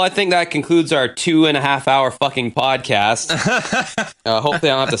right, well, I think that concludes our 2.5 hour fucking podcast.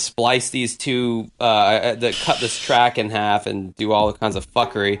 Hopefully I don't have to splice these two, cut this track in half and do all kinds of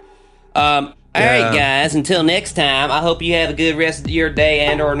fuckery. All right, guys, until next time, I hope you have a good rest of your day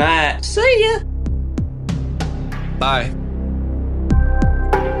and or night. See ya! Bye.